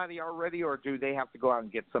somebody already, or do they have to go out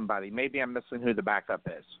and get somebody? Maybe I'm missing who the backup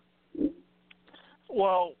is.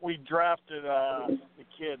 Well, we drafted the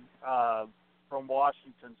kid from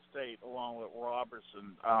Washington State along with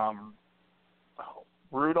Robertson.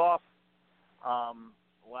 Rudolph,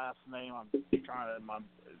 last name, I'm trying to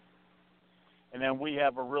and then we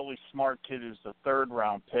have a really smart kid who's the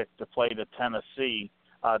 3rd-round pick to play to Tennessee.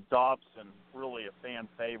 Dobson, really a fan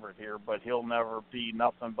favorite here, but he'll never be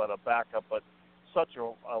nothing but a backup, but such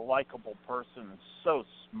a likable person and so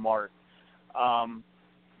smart.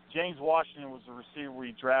 James Washington was the receiver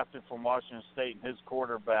we drafted from Washington State, and his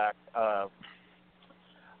quarterback,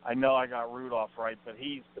 I know I got Rudolph right, but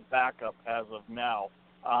he's the backup as of now.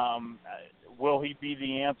 Will he be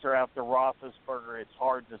the answer after Roethlisberger? It's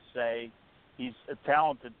hard to say. He's a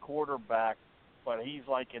talented quarterback, but he's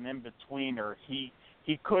like an in-betweener. He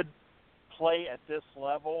could play at this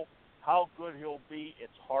level. How good he'll be,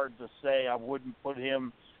 it's hard to say. I wouldn't put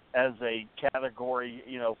him as a category,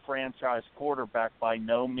 franchise quarterback by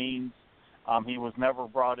no means. He was never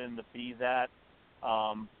brought in to be that.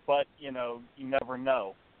 But, you never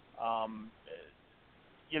know.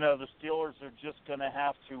 The Steelers are just going to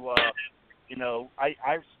have to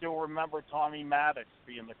I still remember Tommy Maddox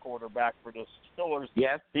being the quarterback for the Steelers,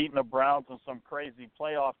 beating the Browns in some crazy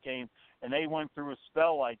playoff game, and they went through a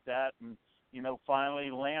spell like that and,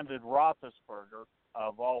 finally landed Roethlisberger,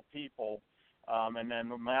 of all people, and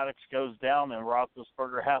then Maddox goes down and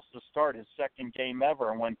Roethlisberger has to start his 2nd game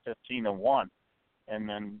ever and went 15-1, and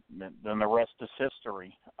then the rest is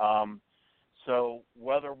history. So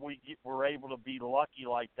whether we're able to be lucky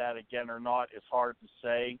like that again or not is hard to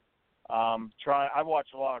say. I watch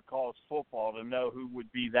a lot of college football to know who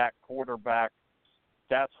would be that quarterback.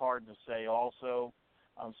 That's hard to say also.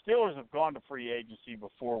 Steelers have gone to free agency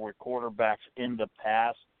before with quarterbacks in the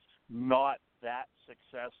past, not that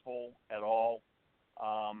successful at all.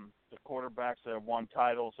 The quarterbacks that have won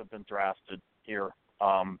titles have been drafted here.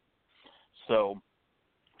 So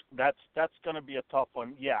that's going to be a tough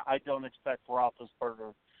one. Yeah, I don't expect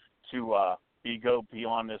Roethlisberger to go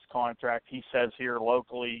beyond this contract. He says here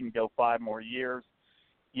locally he can go 5 more years.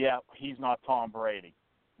 Yeah, he's not Tom Brady.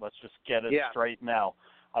 Let's just get it straight now.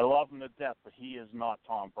 I love him to death, but he is not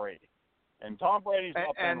Tom Brady. And Tom Brady's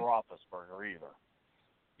not Ben Roethlisberger either.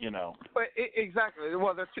 But exactly.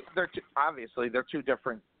 Well, they're two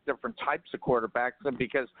different types of quarterbacks, and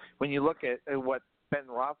because when you look at what Ben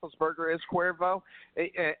Roethlisberger is, Cuervo,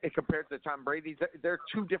 compared to Tom Brady, they're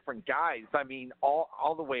 2 different guys. I mean,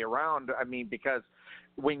 all the way around. I mean, because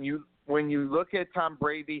when you look at Tom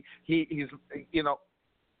Brady, he's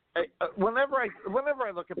whenever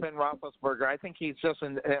I look at Ben Roethlisberger, I think he's just a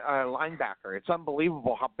linebacker. It's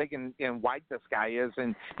unbelievable how big and wide this guy is,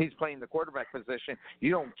 and he's playing the quarterback position.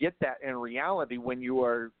 You don't get that in reality when you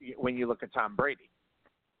look at Tom Brady.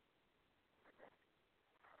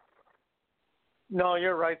 No,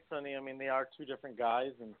 you're right, Sonny. I mean, they are 2 different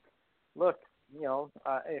guys. And look,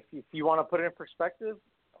 if you want to put it in perspective,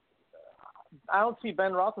 I don't see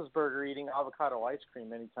Ben Roethlisberger eating avocado ice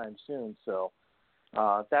cream anytime soon. So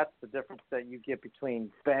that's the difference that you get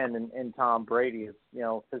between Ben and Tom Brady. Is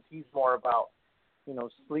because he's more about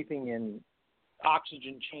sleeping in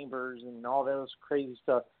oxygen chambers and all those crazy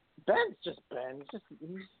stuff. Ben's just Ben.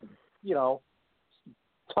 He's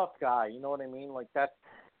tough guy. You know what I mean? Like that's.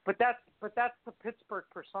 But that's the Pittsburgh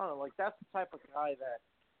persona. Like that's the type of guy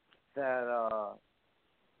that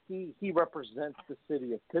he represents the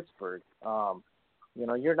city of Pittsburgh.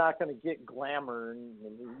 You're not going to get glamour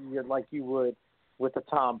and like you would with a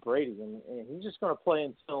Tom Brady, and he's just going to play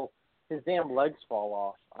until his damn legs fall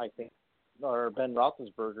off. I think, or Ben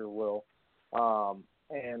Roethlisberger will.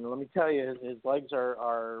 And let me tell you, his legs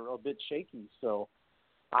are a bit shaky. So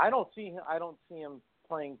I don't see him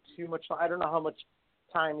playing too much. I don't know how much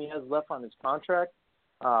time he has left on his contract,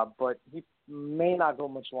 but may not go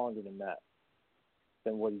much longer than that,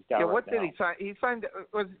 than what he's got right now. What did he sign? He signed.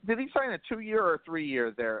 Did he sign a 2-year or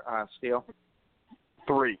 3-year there, Steele?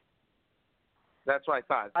 3. That's what I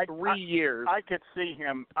thought. 3 years. I could see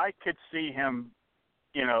him.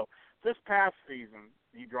 You know, this past season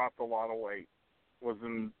he dropped a lot of weight. Was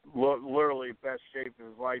in literally best shape of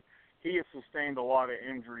his life. He has sustained a lot of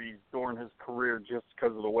injuries during his career just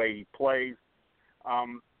because of the way he plays.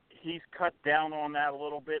 He's cut down on that a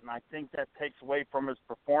little bit, and I think that takes away from his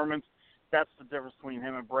performance. That's the difference between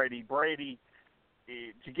him and Brady. Brady,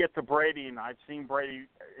 to get to Brady, and I've seen Brady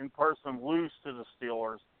in person lose to the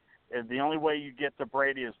Steelers, and the only way you get to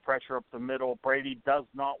Brady is pressure up the middle. Brady does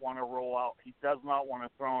not want to roll out. He does not want to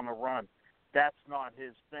throw on a run. That's not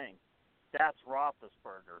his thing. That's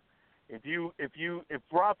Roethlisberger. If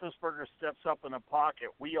Roethlisberger steps up in the pocket,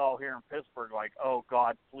 we all here in Pittsburgh like, oh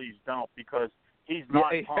God, please don't, because he's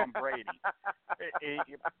not Tom Brady.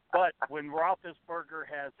 But when Roethlisberger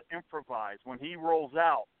has improvised, when he rolls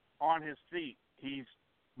out on his feet, he's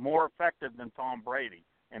more effective than Tom Brady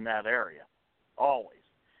in that area. Always.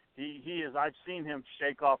 He is. I've seen him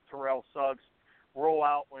shake off Terrell Suggs, roll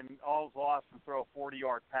out when all's lost, and throw a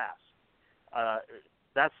 40-yard pass.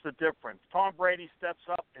 That's the difference. Tom Brady steps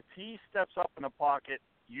up. If he steps up in the pocket,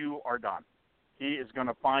 you are done. He is going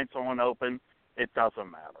to find someone open. It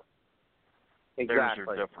doesn't matter. Exactly.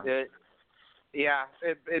 There's your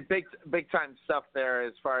difference. Big time stuff there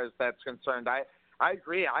as far as that's concerned. I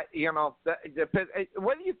agree.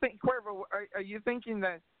 What do you think, Cuervo? Are you thinking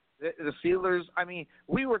that the Steelers, I mean,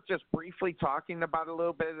 we were just briefly talking about it a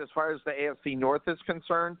little bit as far as the AFC North is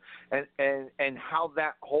concerned and how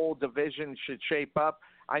that whole division should shape up.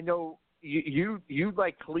 I know you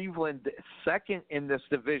like Cleveland second in this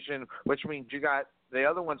division, which means you got the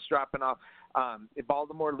other ones dropping off.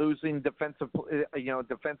 Baltimore losing defensive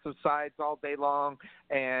sides all day long,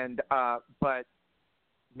 and but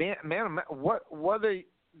man, what do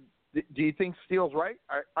you think Steele's right?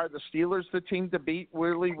 Are the Steelers the team to beat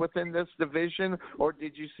really within this division, or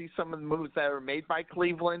did you see some of the moves that were made by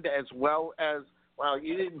Cleveland as well as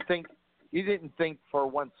you didn't think for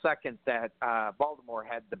 1 second that Baltimore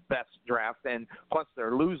had the best draft, and plus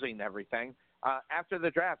they're losing everything. After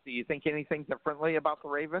the draft, do you think anything differently about the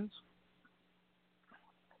Ravens?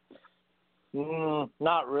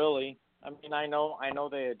 Not really. I mean, I know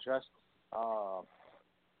they addressed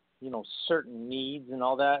certain needs and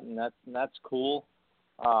all that, and that's cool.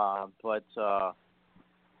 But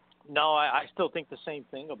no, I still think the same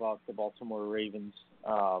thing about the Baltimore Ravens.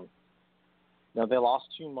 They lost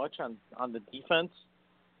too much on the defense,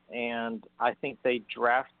 and I think they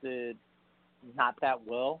drafted not that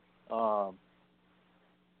well.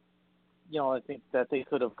 I think that they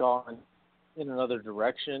could have gone in another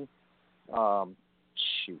direction. I'll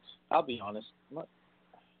be honest.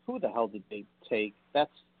 Who the hell did they take?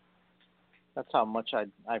 That's how much I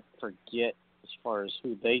forget as far as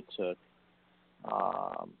who they took.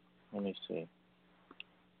 Let me see.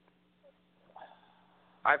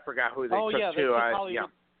 I forgot who they took too.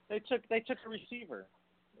 They took a receiver.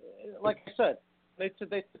 Like I said, they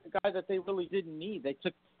took a guy that they really didn't need. They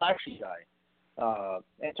took a flashy guy.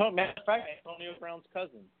 Matter of fact, Antonio Brown's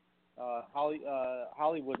cousin,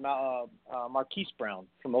 Hollywood Marquise Brown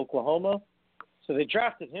from Oklahoma. So they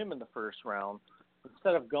drafted him in the first round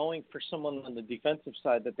instead of going for someone on the defensive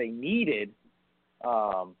side that they needed.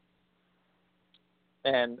 And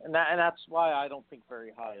that's why I don't think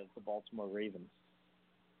very high of the Baltimore Ravens.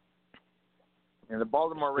 And the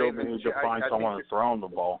Baltimore Ravens need to find someone to throw the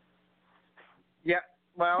ball. Yeah,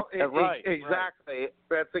 well, right, exactly. Right.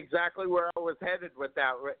 That's exactly where I was headed with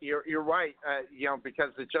that. You're right. Because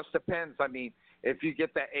it just depends. I mean, if you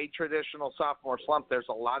get that traditional sophomore slump, there's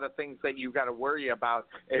a lot of things that you got to worry about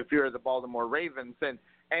if you're the Baltimore Ravens. And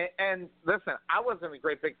listen, I wasn't a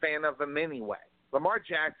great big fan of him anyway. Lamar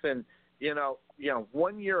Jackson,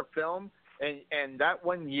 1 year of film. And that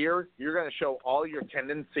 1 year, you're going to show all your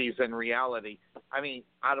tendencies in reality. I mean,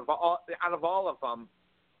 out of all of them,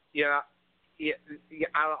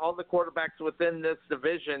 out of all the quarterbacks within this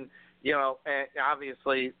division, and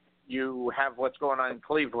obviously you have what's going on in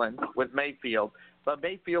Cleveland with Mayfield. But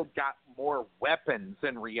Mayfield got more weapons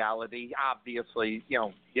in reality. Obviously,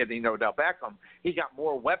 getting Odell Beckham, he got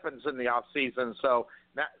more weapons in the offseason. So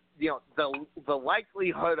that, the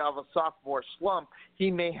likelihood of a sophomore slump,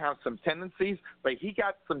 he may have some tendencies, but he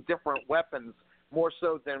got some different weapons more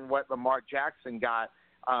so than what Lamar Jackson got,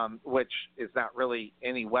 which is not really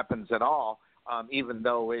any weapons at all, even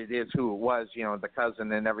though it is who it was, the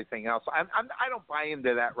cousin and everything else. I don't buy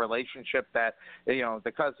into that relationship that,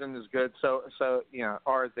 the cousin is good, so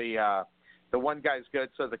or the one guy's good,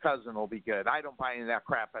 so the cousin will be good. I don't buy into that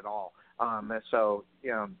crap at all. So,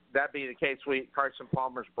 that being the case, Carson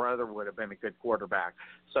Palmer's brother would have been a good quarterback.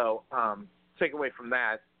 So, take away from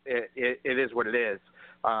that, it is what it is.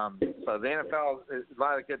 So the NFL is a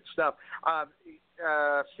lot of good stuff.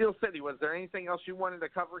 Steel City, was there anything else you wanted to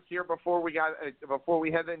cover here before we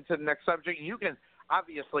head into the next subject? You can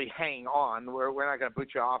obviously hang on. We're not going to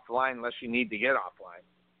put you offline unless you need to get offline.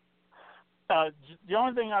 The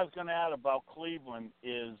only thing I was going to add about Cleveland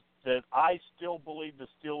is that I still believe the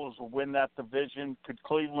Steelers will win that division. Could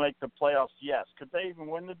Cleveland make the playoffs? Yes. Could they even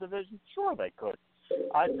win the division? Sure they could.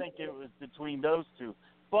 I think it was between those two.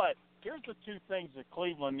 But here's the two things that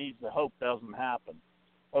Cleveland needs to hope doesn't happen.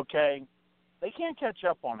 Okay? They can't catch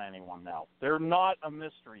up on anyone now. They're not a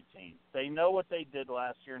mystery team. They know what they did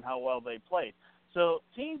last year and how well they played. So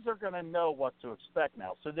teams are going to know what to expect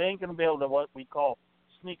now. So they ain't going to be able to what we call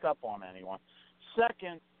sneak up on anyone.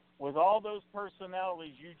 Second, with all those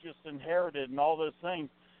personalities you just inherited and all those things,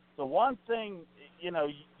 the one thing, you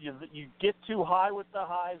get too high with the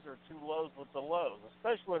highs or too lows with the lows,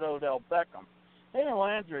 especially with Odell Beckham. They and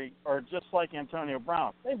Landry are just like Antonio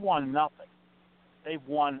Brown. They've won nothing.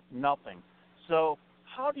 So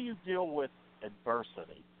how do you deal with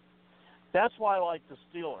adversity? That's why I like the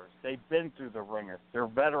Steelers. They've been through the ringer. They're a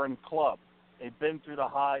veteran club. They've been through the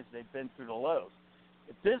highs. They've been through the lows.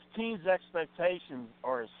 If this team's expectations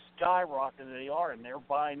are as skyrocketed as they are and they're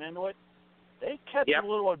buying into it, they catch a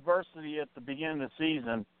little adversity at the beginning of the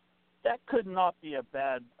season. That could not be a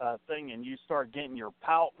bad thing, and you start getting your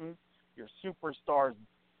pouting, your superstars,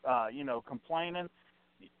 complaining.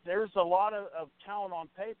 There's a lot of talent on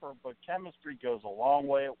paper, but chemistry goes a long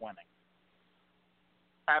way at winning.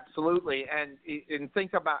 Absolutely, and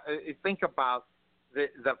think about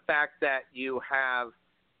the fact that you have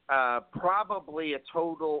probably a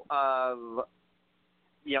total of,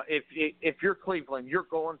 if you're Cleveland, you're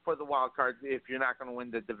going for the wild card if you're not going to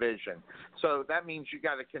win the division. So that means you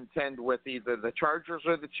got to contend with either the Chargers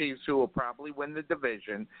or the Chiefs, who will probably win the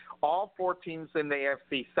division. All four teams in the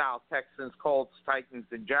AFC South, Texans, Colts, Titans,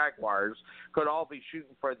 and Jaguars, could all be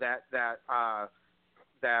shooting for that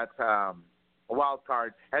wild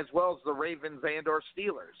card, as well as the Ravens and or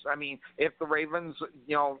Steelers. I mean, if the Ravens,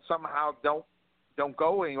 somehow don't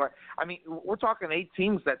go anywhere. I mean, we're talking 8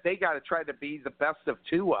 teams that they got to try to be the best of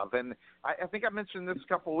 2 of. And I think I mentioned this a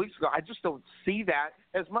couple of weeks ago. I just don't see that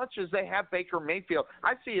as much as they have Baker Mayfield.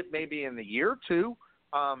 I see it maybe in the year or 2.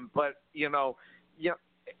 But,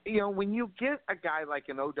 when you get a guy like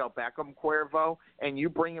an Odell Beckham, Cuervo, and you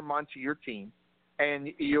bring him onto your team,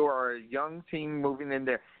 and you are a young team moving in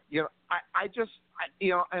there, I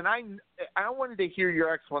wanted to hear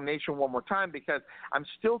your explanation one more time, because I'm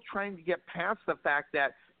still trying to get past the fact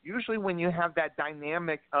that usually when you have that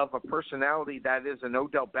dynamic of a personality that is an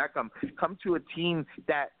Odell Beckham come to a team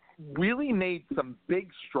that really made some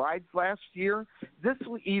big strides last year, this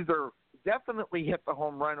will either definitely hit the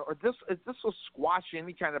home run, or this will squash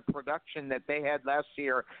any kind of production that they had last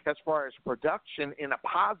year as far as production in a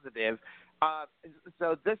positive.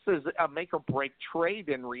 So this is a make-or-break trade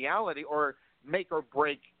in reality, or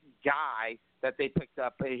make-or-break guy that they picked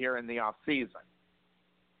up here in the offseason.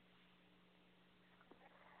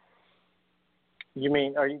 You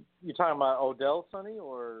mean, are you talking about Odell, Sonny,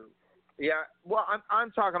 or? Yeah, well,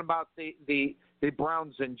 I'm talking about the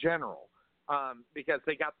Browns in general. Because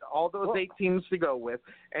they got all those 8 teams to go with,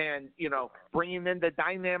 and, bringing in the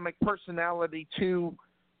dynamic personality to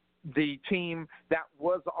the team that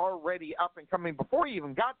was already up and coming before he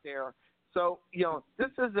even got there. So,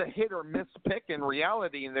 this is a hit or miss pick in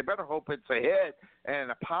reality, and they better hope it's a hit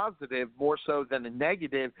and a positive more so than a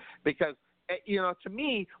negative, because, to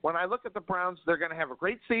me, when I look at the Browns, they're going to have a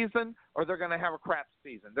great season or they're going to have a crap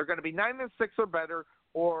season. They're going to be 9-6 or better,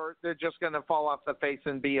 or they're just going to fall off the face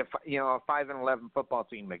and be a 5-11 football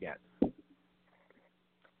team again.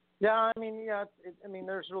 Yeah,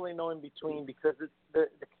 there's really no in between, because the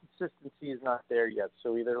consistency is not there yet.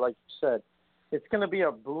 So either, like you said, it's going to be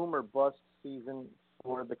a boom or bust season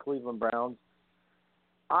for the Cleveland Browns.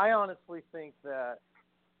 I honestly think that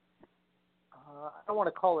I don't want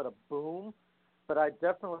to call it a boom, but I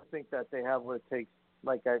definitely think that they have what it takes,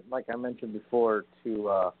 like I mentioned before,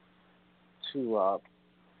 to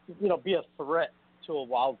be a threat to a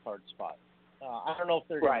wild card spot. I don't know if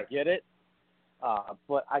they're going to get it,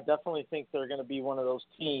 but I definitely think they're going to be one of those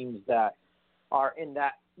teams that are in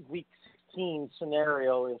that Week 16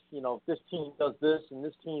 scenario. If this team does this and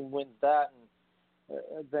this team wins that,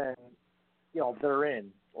 and then they're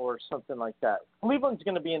in, or something like that. Cleveland's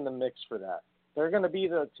going to be in the mix for that. They're going to be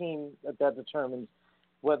the team that determines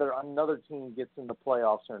whether another team gets in the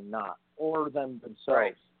playoffs or not, or them themselves.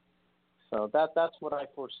 Right. So that's what I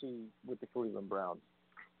foresee with the Cleveland Browns.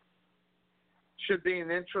 should be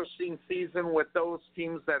an interesting season with those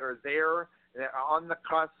teams that are there on the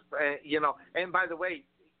cusp. And by the way,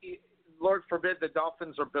 Lord forbid the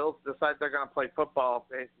Dolphins or Bills decide they're going to play football.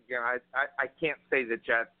 I can't say the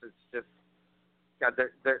Jets. It's just, God,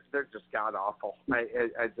 they're just god awful. I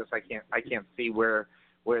can't see where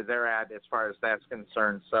they're at as far as that's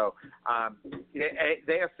concerned. So the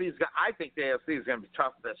AFC I think the AFC is going to be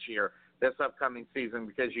tough this year, this upcoming season,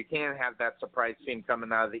 because you can't have that surprise team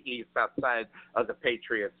coming out of the East outside of the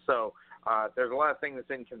Patriots. So there's a lot of things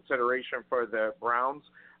in consideration for the Browns.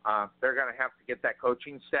 They're going to have to get that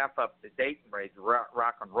coaching staff up to date and ready to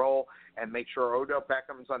rock and roll and make sure Odell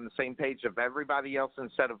Beckham's on the same page of everybody else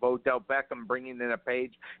instead of Odell Beckham bringing in a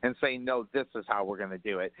page and saying, no, this is how we're going to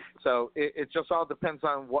do it. So it just all depends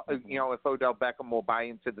on what, if Odell Beckham will buy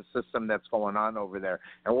into the system that's going on over there.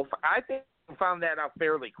 And I think we found that out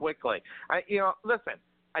fairly quickly. Listen.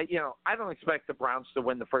 I don't expect the Browns to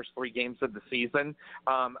win the first 3 games of the season,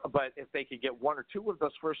 but if they could get 1 or 2 of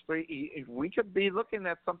those first 3, we could be looking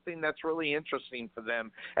at something that's really interesting for them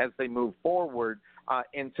as they move forward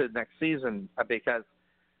into next season, because,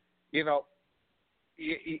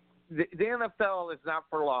 the NFL is not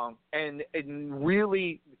for long, and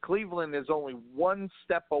really Cleveland is only one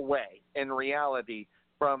step away in reality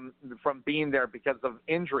from being there because of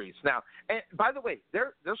injuries. Now, and by the way,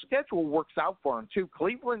 their schedule works out for them too.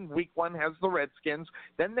 Cleveland week 1 has the Redskins,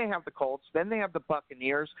 then they have the Colts, then they have the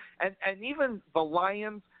Buccaneers, and even the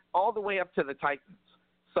Lions, all the way up to the Titans.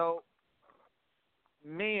 So,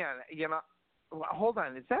 man, hold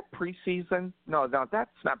on, is that preseason? No,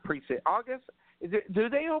 that's not preseason. August? Do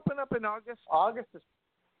they open up in August? August is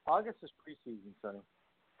preseason, Sonny.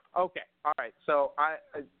 Okay, all right. So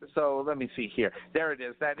let me see here. There it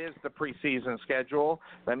is. That is the preseason schedule.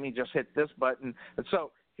 Let me just hit this button.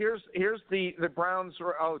 So here's the Browns.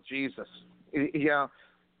 Oh Jesus, this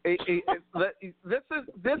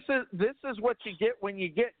is what you get when you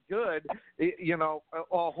get good.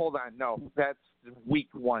 Oh, hold on. No, that's week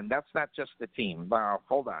 1. That's not just the team.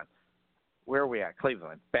 Hold on. Where are we at?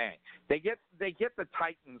 Cleveland. Bang. They get the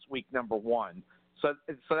Titans week number 1. So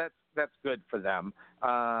that's good for them.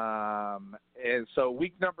 And so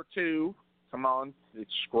week number 2, come on,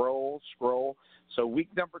 scroll. So week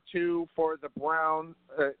number 2 for the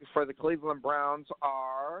for the Cleveland Browns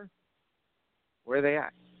are, where are they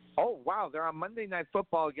at? Oh wow, they're on Monday Night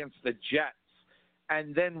Football against the Jets,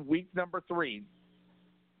 and then week number 3,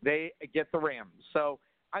 they get the Rams. So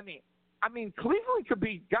I mean, Cleveland could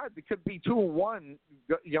be 2-1,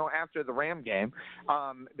 after the Ram game,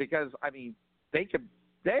 because they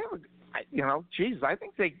have, I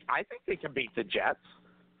think they can beat the Jets,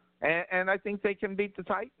 and I think they can beat the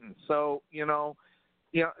Titans. So,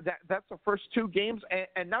 that's the first 2 games,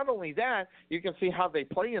 and not only that, you can see how they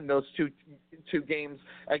play in those two games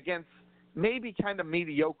against maybe kind of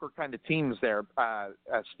mediocre kind of teams there,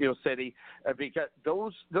 Steel City, because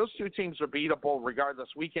those 2 teams are beatable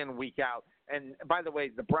regardless, week in, week out. And by the way,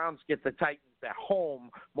 the Browns get the Titans at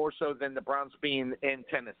home more so than the Browns being in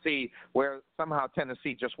Tennessee, where somehow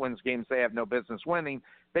Tennessee just wins games they have no business winning.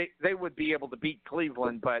 They would be able to beat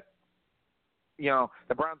Cleveland, but the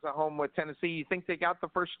Browns at home with Tennessee. You think they got the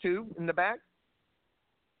first 2 in the bag?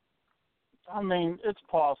 It's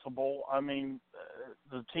possible.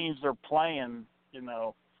 The teams they're playing,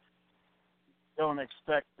 don't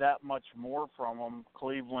expect that much more from them.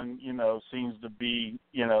 Cleveland, seems to be,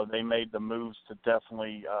 they made the moves to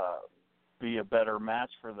definitely be a better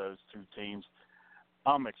match for those 2 teams.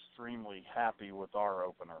 I'm extremely happy with our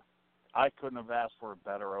opener. I couldn't have asked for a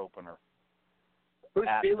better opener. Who's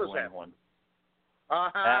at Steelers New England.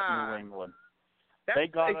 Uh-huh. At New England. They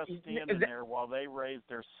got us standing there while they raised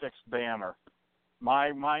their 6th banner. My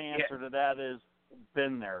answer to that is,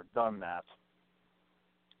 been there, done that.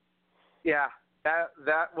 Yeah,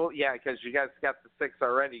 because you guys got the 6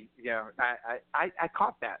 already. I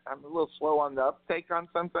caught that. I'm a little slow on the uptake on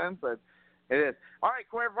sometimes, but it is. All right,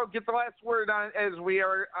 Cuervo, get the last word on as we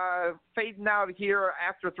are fading out here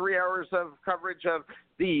after 3 hours of coverage of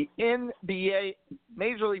the NBA,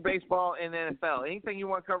 Major League Baseball, and NFL. Anything you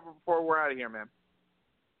want to cover before we're out of here, man?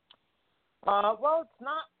 Well, it's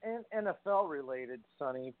not NFL related,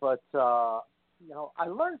 Sonny, but I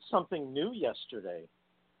learned something new yesterday.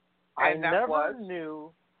 And I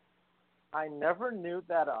never knew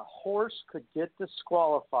that a horse could get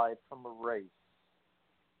disqualified from a race.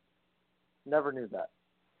 Never knew that.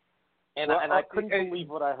 And I couldn't believe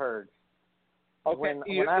what I heard. Okay. When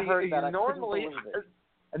I heard that, I couldn't believe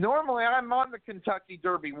it. Normally, I'm on the Kentucky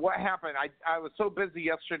Derby. What happened? I was so busy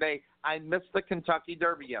yesterday, I missed the Kentucky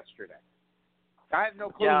Derby yesterday. I have no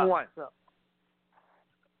clue who won. So,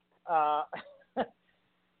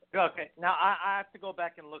 Okay, now I have to go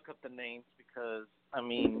back and look up the names because, I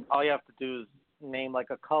mean, all you have to do is name like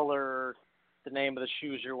a color, the name of the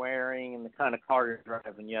shoes you're wearing, and the kind of car you're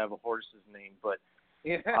driving. You have a horse's name, but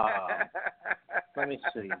let me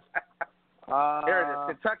see. Here it is,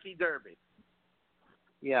 Kentucky Derby.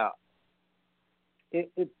 Yeah.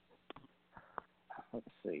 It let's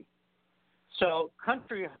see. So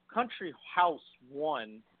Country House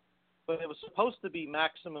won, but it was supposed to be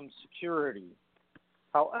Maximum Security.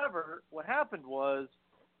 However, what happened was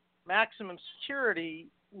Maximum Security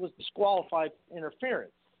was disqualified for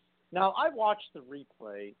interference. Now, I watched the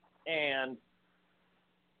replay, and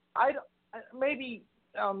maybe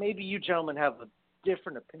you gentlemen have a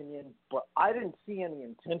different opinion, but I didn't see any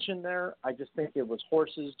intention there. I just think it was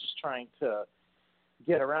horses just trying to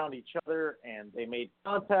get around each other, and they made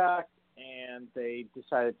contact, and they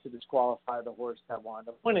decided to disqualify the horse that wound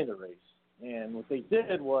up winning the race. And what they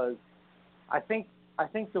did was, I think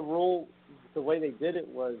the rule, the way they did it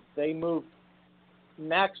was they moved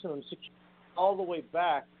Maximum Security all the way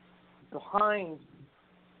back behind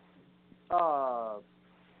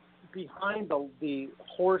the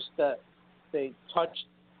horse that they touched.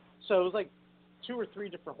 So it was like 2 or 3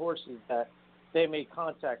 different horses that they made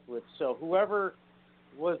contact with. So whoever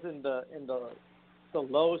was in the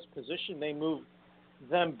lowest position, they moved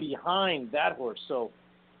them behind that horse. So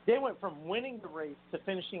they went from winning the race to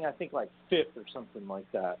finishing, I think, like 5th or something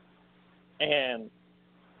like that. And,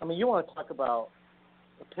 I mean, you want to talk about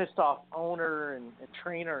a pissed-off owner and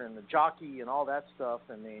trainer and the jockey and all that stuff.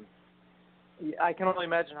 I mean, I can only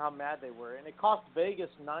imagine how mad they were. And it cost Vegas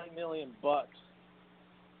 $9 million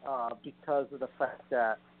because of the fact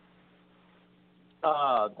that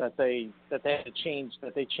they changed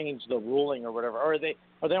the ruling or whatever, or they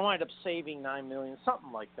wound up saving $9 million,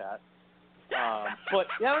 something like that. But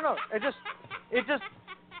yeah, I don't know. It just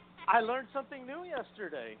I learned something new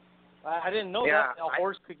yesterday. I didn't know that a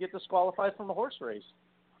horse could get disqualified from a horse race.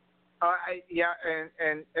 I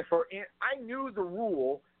knew the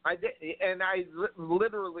rule. I did, and I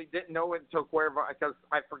literally didn't know it until Cuervo, because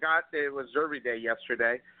I forgot that it was Derby Day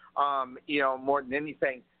yesterday. More than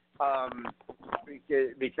anything,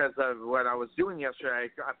 because of what I was doing yesterday.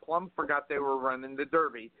 I plumb forgot they were running the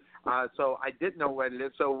Derby. So I did know what it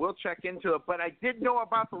is. So we'll check into it. But I did know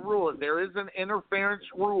about the rule. There is an interference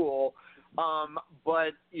rule.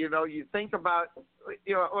 But you think about,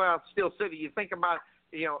 Steel City. You think about,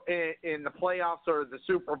 in the playoffs or the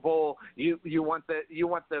Super Bowl, you want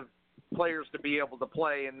the players to be able to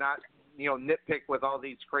play and not, nitpick with all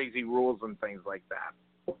these crazy rules and things like that.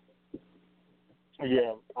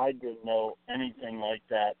 Yeah, I didn't know anything like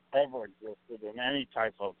that ever existed in any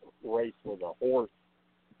type of race with a horse,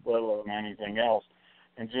 let alone anything else.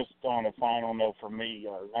 And just on a final note for me,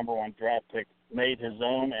 number 1 draft pick made his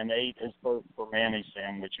own and ate his first Permane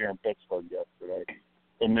sandwich here in Pittsburgh yesterday.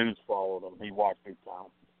 The news followed him. He walked through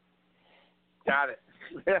town. Got it.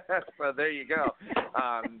 So there you go.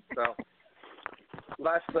 So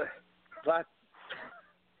that's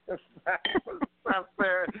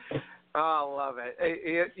fair. Oh, I love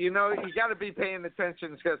it. You got to be paying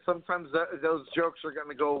attention, because sometimes those jokes are going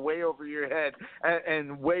to go way over your head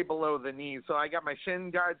and way below the knees. So I got my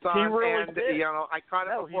shin guards on, he really and did. I caught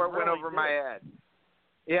it before it went over my head.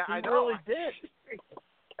 Yeah, he I know. Really did.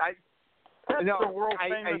 That's the world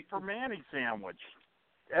famous Permane sandwich.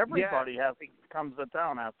 Everybody comes to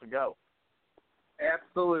town has to go.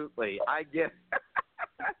 Absolutely, I get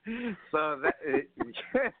it. So that.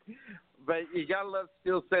 But you got to love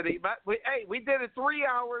Steel City. But, we did it 3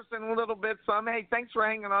 hours and a little bit some. Hey, thanks for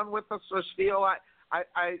hanging on with us, Steel. I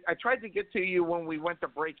tried to get to you when we went to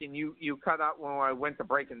break, and you cut out when I went to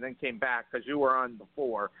break and then came back because you were on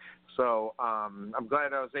before. So I'm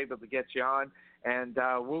glad I was able to get you on. And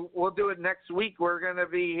we'll do it next week. We're going to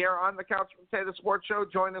be here on the Couch Potato Sports Show.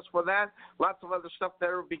 Join us for that. Lots of other stuff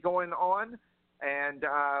that will be going on. And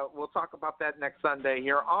we'll talk about that next Sunday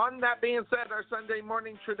here. On that being said, our Sunday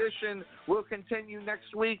morning tradition will continue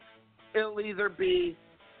next week. It'll either be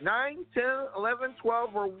 9, 10, 11,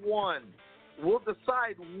 12, or 1. We'll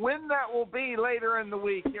decide when that will be later in the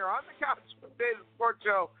week here on the Couch Potato Sports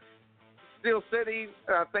Show. Steel City,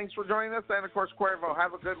 thanks for joining us. And, of course, Cuervo,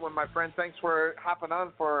 have a good one, my friend. Thanks for hopping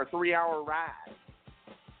on for a 3-hour ride.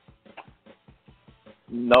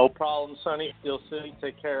 No problem, Sonny. Steel City,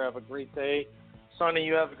 take care. Have a great day. Sonny,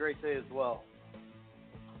 you have a great day as well.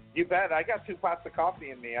 You bet. I got 2 pots of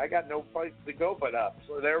coffee in me. I got no place to go but up.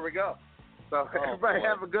 So there we go. So everybody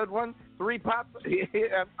have a good one. 3 pots.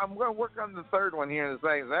 I'm going to work on the 3rd one here in a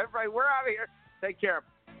second. So everybody, we're out of here. Take care.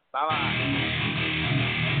 Bye-bye.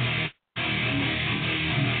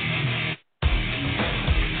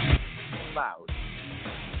 Loud.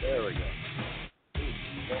 There we go.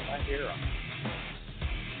 Ooh, got my hair on.